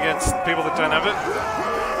DLC against people that don't have it.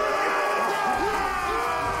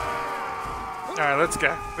 Alright, let's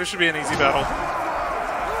go. This should be an easy battle.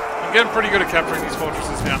 I'm getting pretty good at capturing these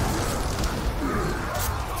fortresses now.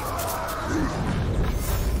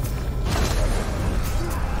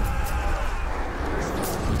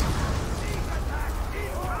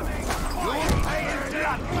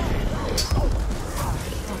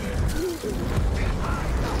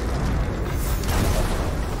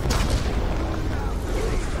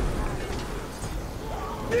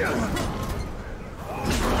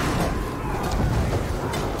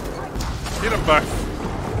 Hit them both.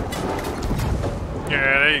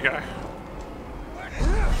 Yeah, there you go.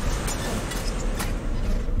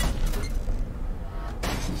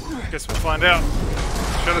 Guess we'll find out.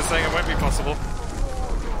 Shadow's saying it won't be possible.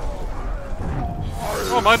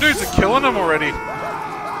 Oh, my dudes are killing them already.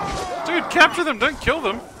 Dude, capture them, don't kill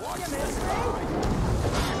them. What are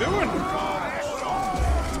you doing?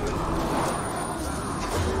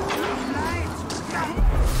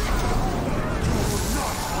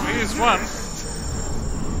 Here's one.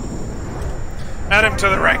 Add him to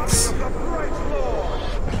the ranks.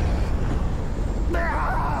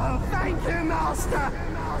 Thank you, Master.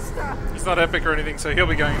 He's not epic or anything, so he'll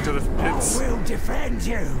be going into the pits. I will defend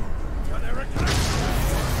you.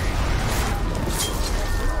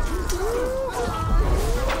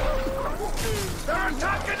 They're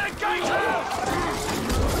attacking the gatehouse!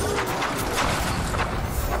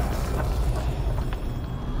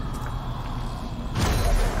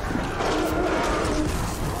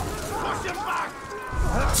 Push him back!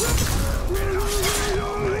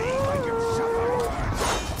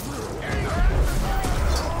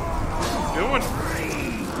 Doing?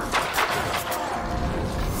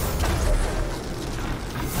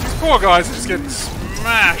 These poor guys are just getting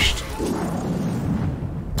smashed.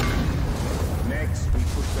 Next, we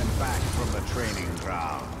put them back from the training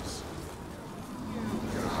grounds.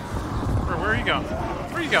 Where are you going?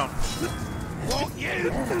 Where are you going? Won't you?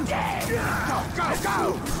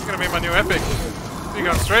 Go! You're gonna be my new epic. You're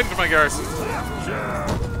going straight into my garrison.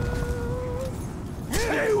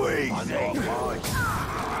 Too easy!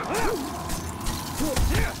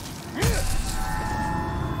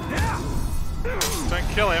 Don't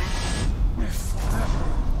kill him.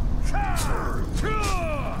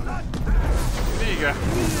 There you go.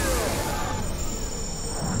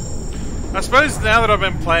 I suppose now that I've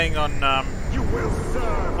been playing on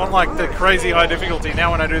like the crazy high difficulty,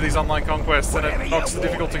 now when I do these online conquests and it knocks the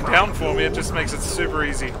difficulty down for me, it just makes it super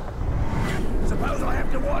easy. Suppose I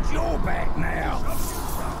have to watch your back now.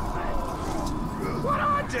 What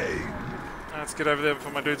I do? Let's get over there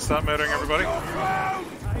before my dudes start murdering everybody.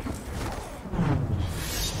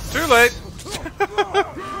 Too late!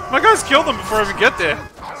 My guys killed them before I even get there.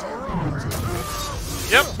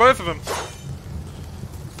 Yep, both of them.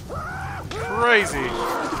 Crazy.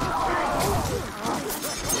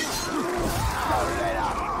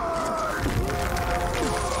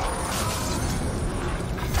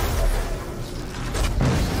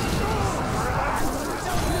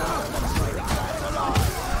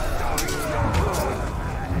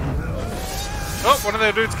 Oh, one of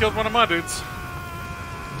their dudes killed one of my dudes.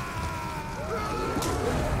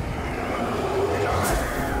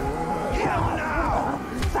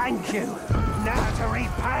 Thank you. Now to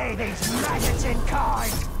repay these maggots in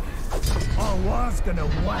kind. I was gonna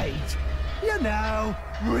wait. You know,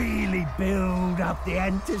 really build up the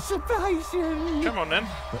anticipation. Come on then.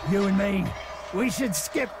 But you and me, we should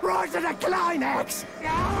skip right to the climax.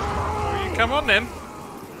 Oh, you come on then.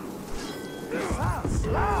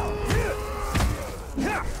 Slow. You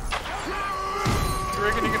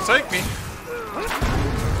reckon you can take me?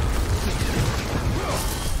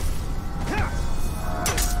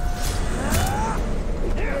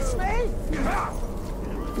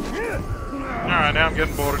 now I'm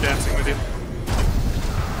getting bored of dancing with you.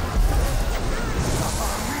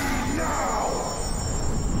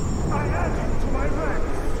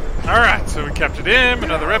 Alright, so we captured him,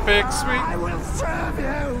 another epic, sweet. I will serve you.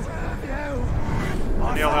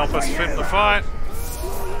 And he'll help us flip the fight.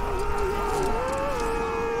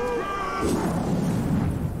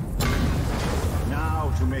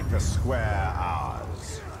 Now to make the square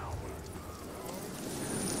ours.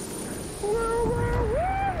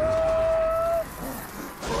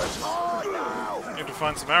 Need to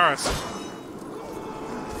find some arrows.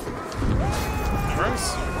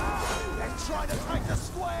 Arrows? They're trying to take the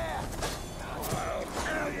square.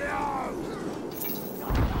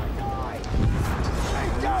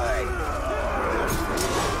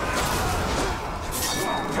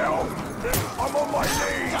 Help! I'm on my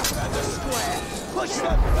knees! The square. Push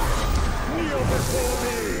them back. Kneel before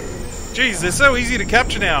me! Jeez, they're so easy to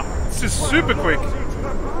capture now. It's just super quick.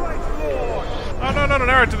 Oh no, not an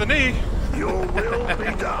arrow to the knee. Your will be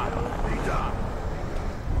done. Be done.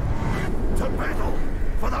 To battle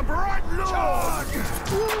for the bright Lord!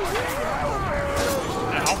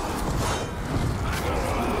 Ow.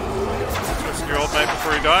 Just your old mate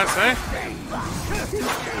before he dies, eh?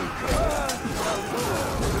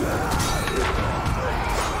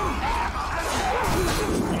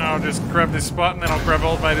 And I'll just grab this spot and then I'll grab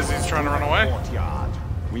old mate as he's trying to run away.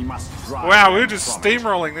 We must drive. Wow, we're just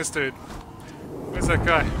steamrolling this dude. Where's that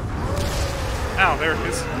guy? Ow, there it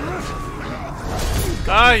is.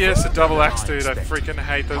 Ah, yes, a double axe dude. I freaking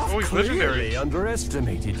hate those. Oh, he's legendary. Clearly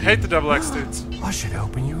underestimated you. Hate the double axe dudes. I should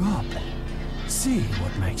open you up. See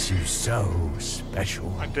what makes you so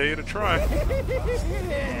special. I dare you to try.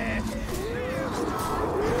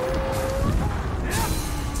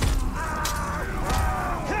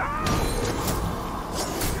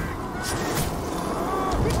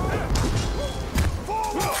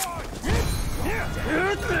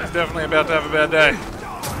 He's definitely about to have a bad day.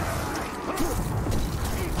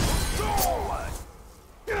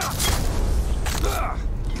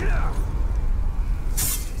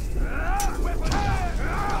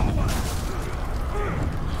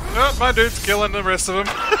 Oh, my dude's killing the rest of them.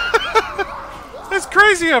 It's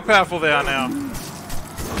crazy how powerful they are now.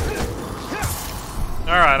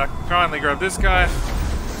 Alright, I can kindly grab this guy.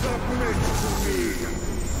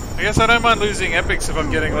 I guess I don't mind losing epics if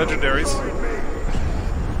I'm getting legendaries.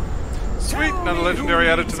 Sweet, another legendary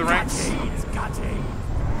added to the ranks.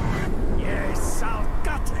 Yes, I'll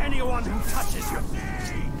gut anyone who touches you.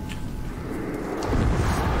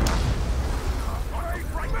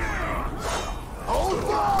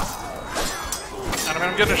 And I mean,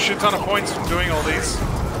 I'm getting a shit ton of points from doing all these.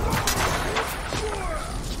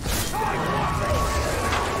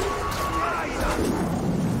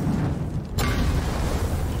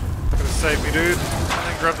 Gotta save me, dude. And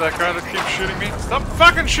then grab that guy that keeps shooting me. Stop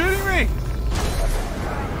fucking shooting me!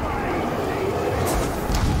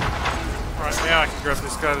 Right, now I can grab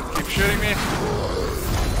this guy that keeps shooting me.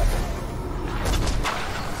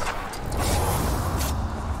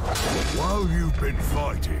 While you've been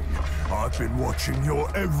fighting, I've been watching your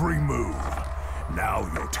every move. Now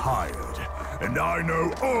you're tired, and I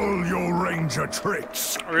know all your ranger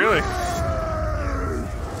tricks. Really?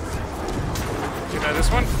 Do you know this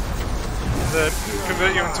one? The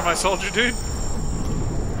convert you into my soldier dude?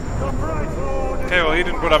 Okay, well he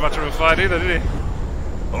didn't put up much of a fight either, did he?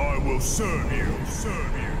 I will serve you,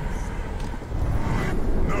 serve you.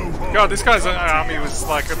 No harm. God, this guy's army was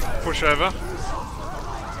like a pushover.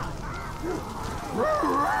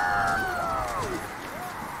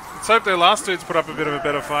 Let's hope their last dudes put up a bit of a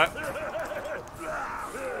better fight.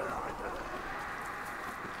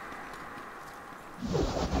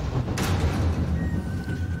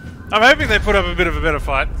 I'm hoping they put up a bit of a better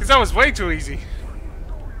fight, because that was way too easy.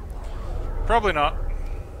 Probably not.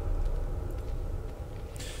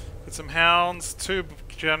 Get some hounds, 2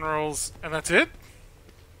 generals, and that's it?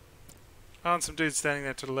 Oh, and some dudes standing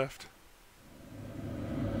there to the left.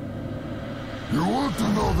 You want to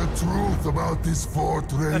know the truth about this fort,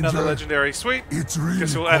 Ranger? Another legendary. Sweet. It's really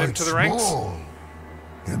Guess we'll add him quite to the ranks. small.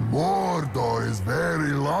 And Mordor is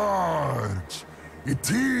very large. It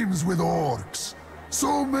teems with orcs.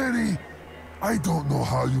 So many, I don't know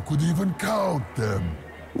how you could even count them.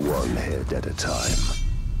 One head at a time.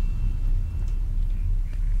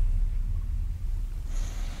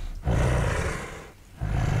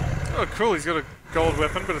 Oh, cool. He's got a gold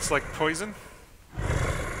weapon, but it's like poison.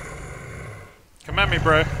 Come at me,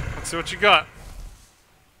 bro. Let's see what you got.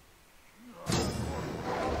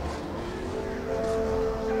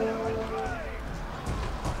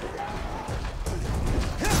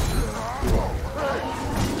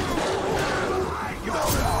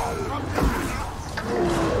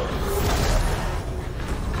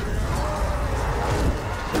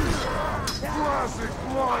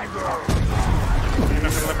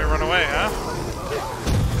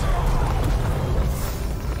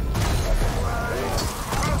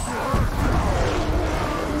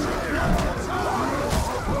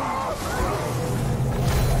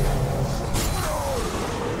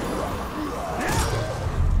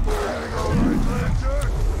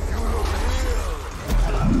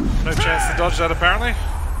 chance to dodge that, apparently. Okay,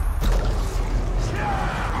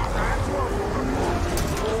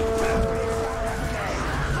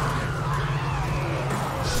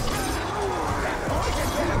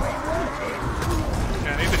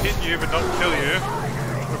 I need to hit you, but not kill you.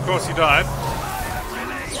 Of course, you died.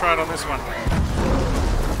 Let's try it on this one.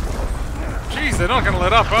 Jeez, they're not going to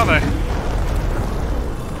let up, are they?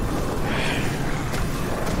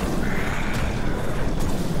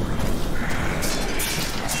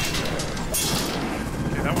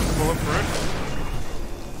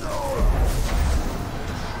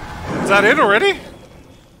 Is that it already?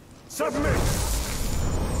 Submit!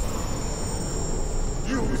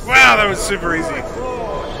 Wow, that was super easy.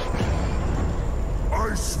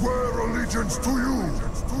 I swear allegiance to you.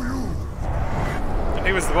 And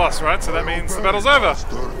he was the boss, right? So that means the battle's over.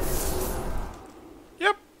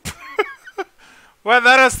 Yep. Well,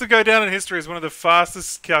 that has to go down in history as one of the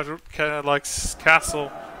fastest castle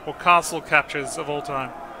captures of all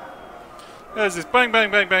time. There's this bang,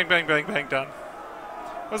 bang, bang, bang, bang, bang, bang, done.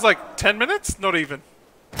 It was like 10 minutes? Not even.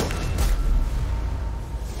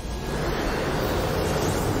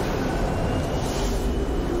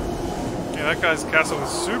 Yeah, that guy's castle was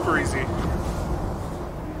super easy.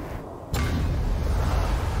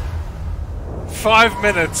 5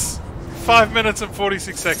 minutes. 5 minutes and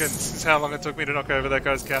 46 seconds is how long it took me to knock over that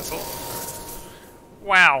guy's castle.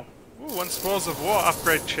 Wow. Ooh, 1 Spoils of War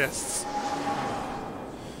upgrade chests.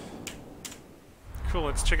 Cool,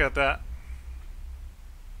 let's check out that.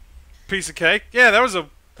 Piece of cake. Yeah, that was a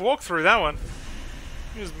walkthrough, that one.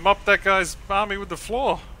 You just mopped that guy's army with the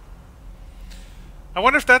floor. I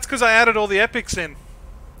wonder if that's because I added all the epics in.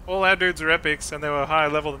 All our dudes are epics, and they were higher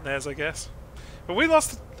level than theirs, I guess. But we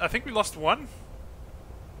lost, I think we lost 1.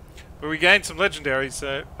 But we gained some legendaries,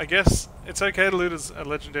 so I guess it's okay to lose a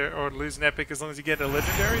legendary or lose an epic as long as you get a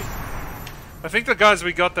legendary. I think the guys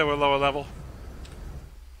we got there were lower level.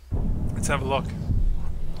 Let's have a look.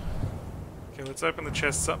 Okay, let's open the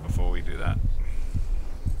chests up before we do that.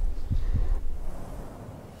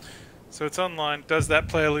 So it's online. Does that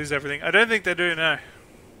player lose everything? I don't think they do, no.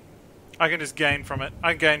 I can just gain from it.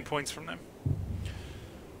 I gain points from them.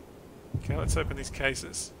 Okay, let's open these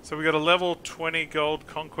cases. So we got a level 20 gold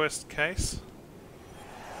conquest case.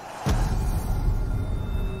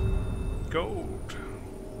 Gold.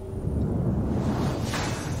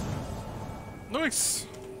 Nice.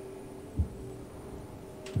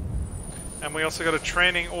 And we also got a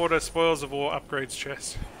training order spoils of war upgrades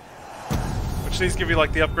chest. Which these give you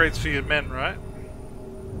like the upgrades for your men, right?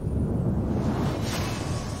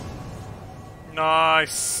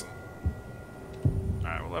 Nice.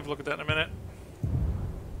 Alright, we'll have a look at that in a minute.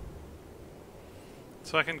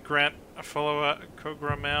 So I can grant a follower a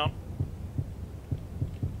Kogra mount.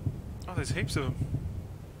 Oh, there's heaps of them.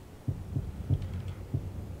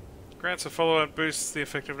 Grants a follower and boosts the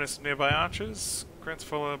effectiveness of nearby archers. Grants a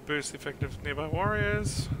follower and boosts the effectiveness of nearby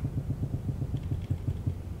warriors.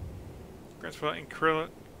 Grants for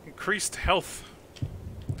increased health.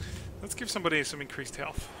 Let's give somebody some increased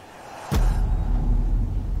health.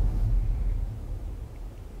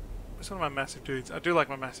 Where's one of my massive dudes? I do like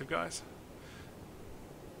my massive guys.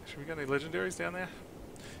 Should we get any legendaries down there?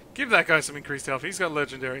 Give that guy some increased health. He's got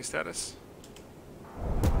legendary status.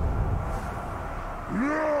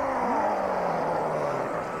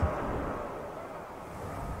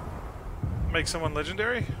 Make someone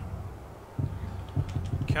legendary?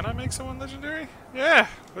 Can I make someone legendary? Yeah!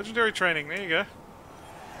 Legendary training. There you go.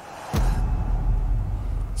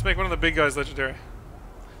 Let's make one of the big guys legendary.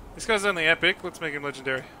 This guy's only epic. Let's make him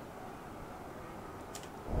legendary.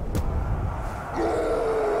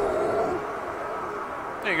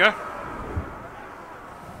 There you go.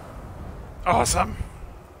 Awesome!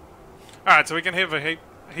 Alright, so we can have a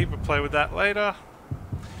heap of play with that later.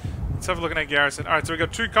 Let's have a look at our garrison. Alright, so we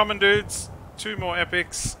got 2 common dudes, 2 more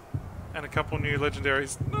epics, and a couple new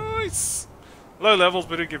legendaries. Nice! Low levels,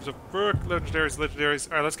 but who gives a frick? Legendaries, legendaries.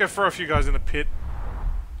 Alright, let's go throw a few guys in the pit.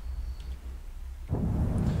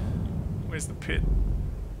 Where's the pit?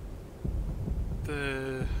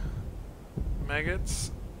 The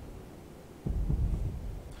maggots.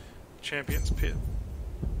 Champions pit.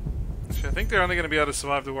 Actually, I think they're only going to be able to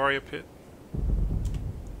survive the warrior pit.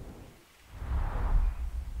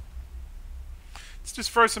 Let's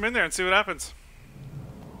just throw some in there and see what happens.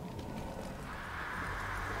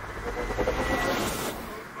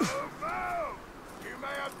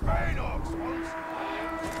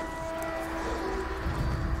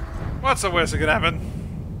 What's the worst that could happen?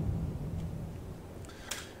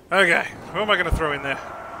 Okay, who am I going to throw in there?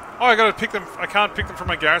 Oh, I got to pick them. I can't pick them from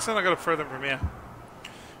my garrison. I got to throw them from here.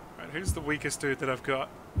 Right, who's the weakest dude that I've got?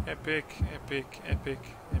 Epic, epic, epic,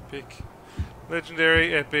 epic.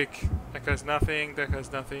 Legendary, epic. That guy's nothing, that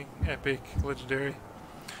guy's nothing. Epic, legendary.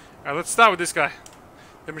 Alright, let's start with this guy.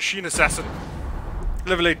 The Machine Assassin.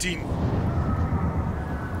 Level 18.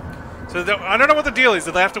 So I don't know what the deal is.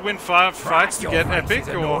 Do they have to win 5 fights to get epic,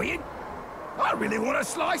 or...? I really want to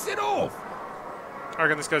slice it off. I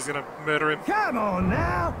reckon this guy's gonna murder him. Come on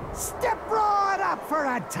now, step right up for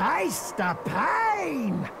a taste of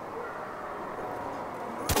pain.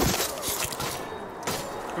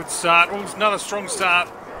 Good start. Oh, another strong start.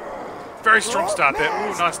 Very strong start there.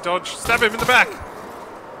 Oh, nice dodge. Stab him in the back.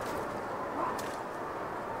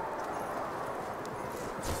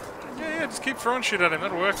 Yeah, just keep throwing shit at him.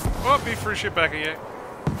 That'll work. Oh, be free shit back at you.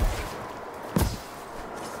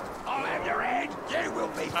 I'll have your head. You will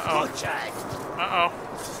be butchered. Uh-oh.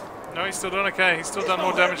 No, he's still done okay. He's still done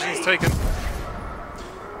more damage than he's taken.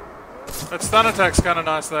 That stun attack's kind of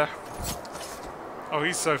nice there. Oh,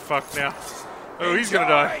 he's so fucked now. Oh, he's gonna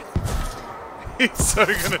die. He's so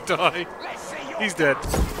gonna die. He's dead.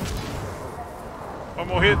 One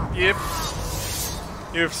more hit. Yep.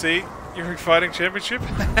 UFC. You're fighting championship?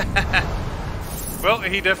 Well,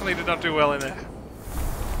 he definitely did not do well in there.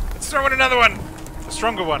 Let's throw in another one. A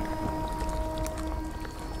stronger one.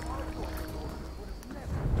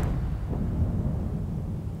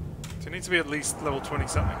 So it needs to be at least level 20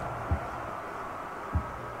 something.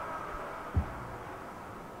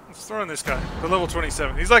 Let's throw in this guy. The level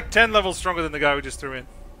 27. He's like 10 levels stronger than the guy we just threw in.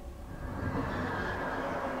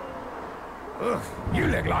 Ugh, you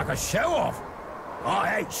look like a show-off. I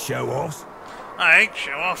hate show-offs. I hate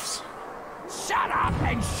show-offs. Shut up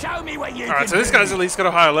and show me what you Alright, so this guy's at least got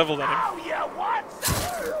a higher level than him. Oh, you want?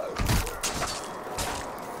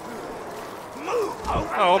 Move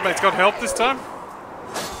over. Oh, old mate's got help this time?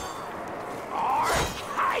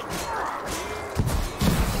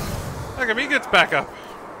 How come he gets back up?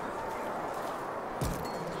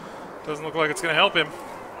 Doesn't look like it's going to help him.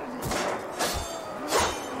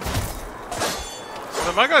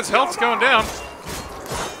 So my guy's health's going down.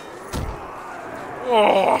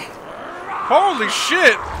 Oh, holy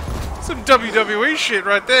shit! Some WWE shit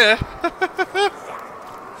right there.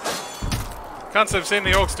 Can't say I've seen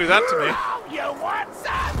the orcs do that to me. You want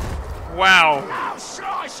some? Wow. I'll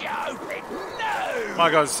slice you open. No. My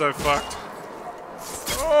guy's so fucked.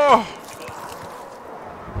 Oh.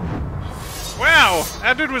 Wow,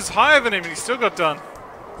 our dude was higher than him and he still got done.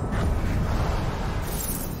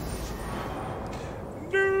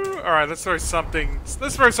 No. Alright, let's throw something.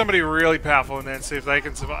 Let's throw somebody really powerful in there and see if they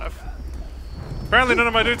can survive. Apparently none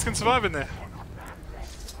of my dudes can survive in there.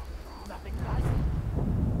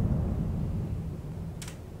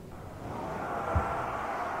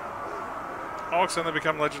 Orcs only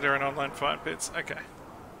become legendary in online fight pits. Okay.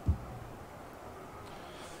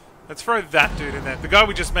 Let's throw that dude in there. The guy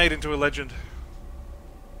we just made into a legend.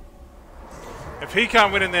 If he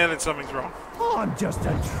can't win in there, then something's wrong. I'm just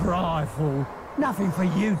a trifle. Nothing for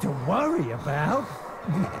you to worry about.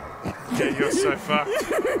 Yeah, you're so fucked.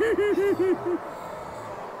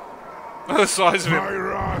 The size of him. My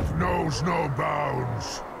wrath knows no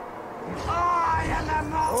bounds. I am the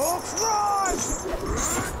most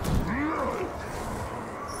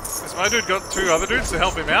Has my dude got 2 other dudes to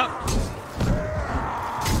help him out?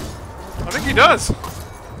 I think he does.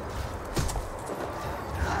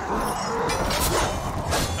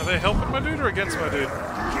 Are they helping my dude or against my dude?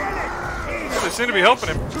 Yeah, they seem to be helping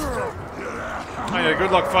him. Oh yeah,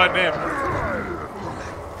 good luck fighting him.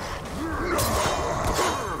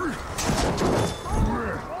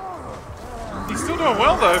 He's still doing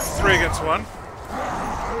well though, 3 against 1.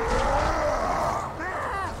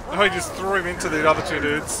 Oh, he just threw him into the other 2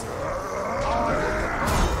 dudes.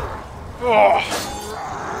 Oh!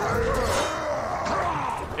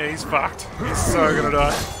 Yeah, he's fucked. He's so gonna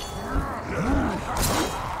die.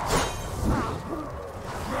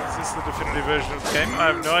 Is this the definitive version of the game? I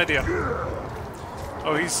have no idea.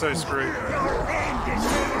 Oh, he's so screwed.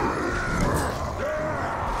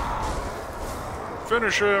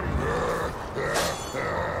 Finish him!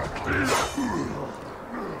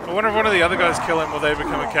 I wonder if one of the other guys kill him, will they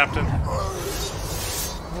become a captain?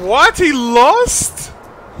 What? He lost?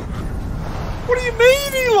 What do you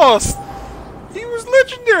mean he lost? He was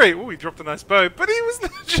legendary! Oh, he dropped a nice bow, but he was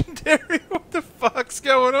legendary! What the fuck's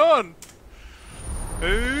going on?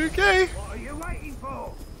 Okay. What are you waiting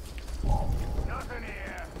for? Nothing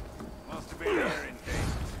here. Must have been here indeed.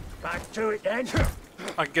 Back to it then.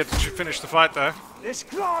 I can get to finish the fight though. This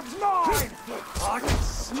club's mine! I can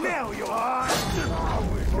smell your eyes!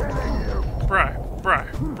 Bro,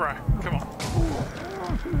 come on.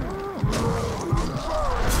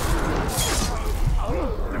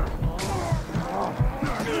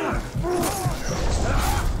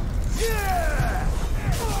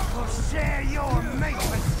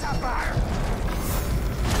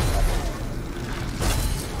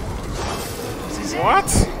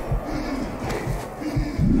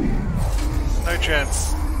 No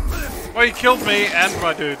chance. Well, he killed me and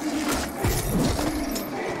my dude.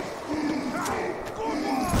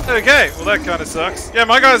 Okay, well that kind of sucks. Yeah,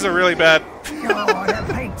 my guys are really bad. Oh,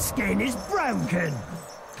 the pig skin is broken.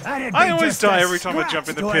 I always die every time I jump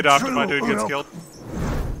in the pit after my dude gets killed.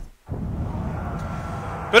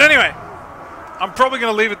 But anyway, I'm probably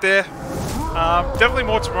going to leave it there. Definitely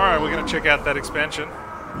more tomorrow. We're going to check out that expansion.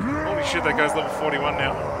 Holy shit, that guy's level 41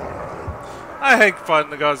 now. I hate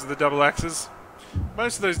fighting the guys with the double axes.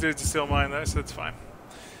 Most of those dudes are still mine though, so that's fine.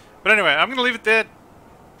 But anyway, I'm going to leave it there.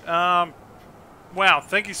 Wow,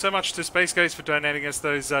 thank you so much to Space Ghost for donating us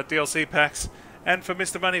those DLC packs. And for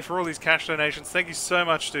Mr. Money for all these cash donations. Thank you so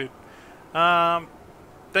much, dude.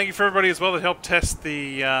 Thank you for everybody as well that helped test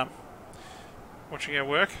the... watching our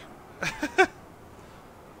work.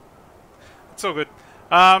 It's all good.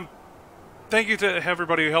 Thank you to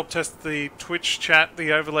everybody who helped test the Twitch chat,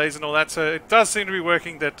 the overlays and all that. So it does seem to be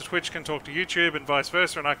working that the Twitch can talk to YouTube and vice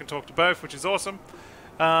versa, and I can talk to both, which is awesome.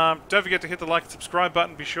 Don't forget to hit the like and subscribe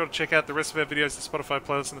button. Be sure to check out the rest of our videos, the Spotify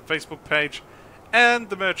playlist and the Facebook page, and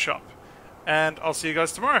the merch shop. And I'll see you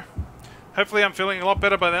guys tomorrow. Hopefully I'm feeling a lot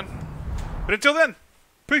better by then. But until then,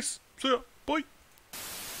 peace. See ya. Bye.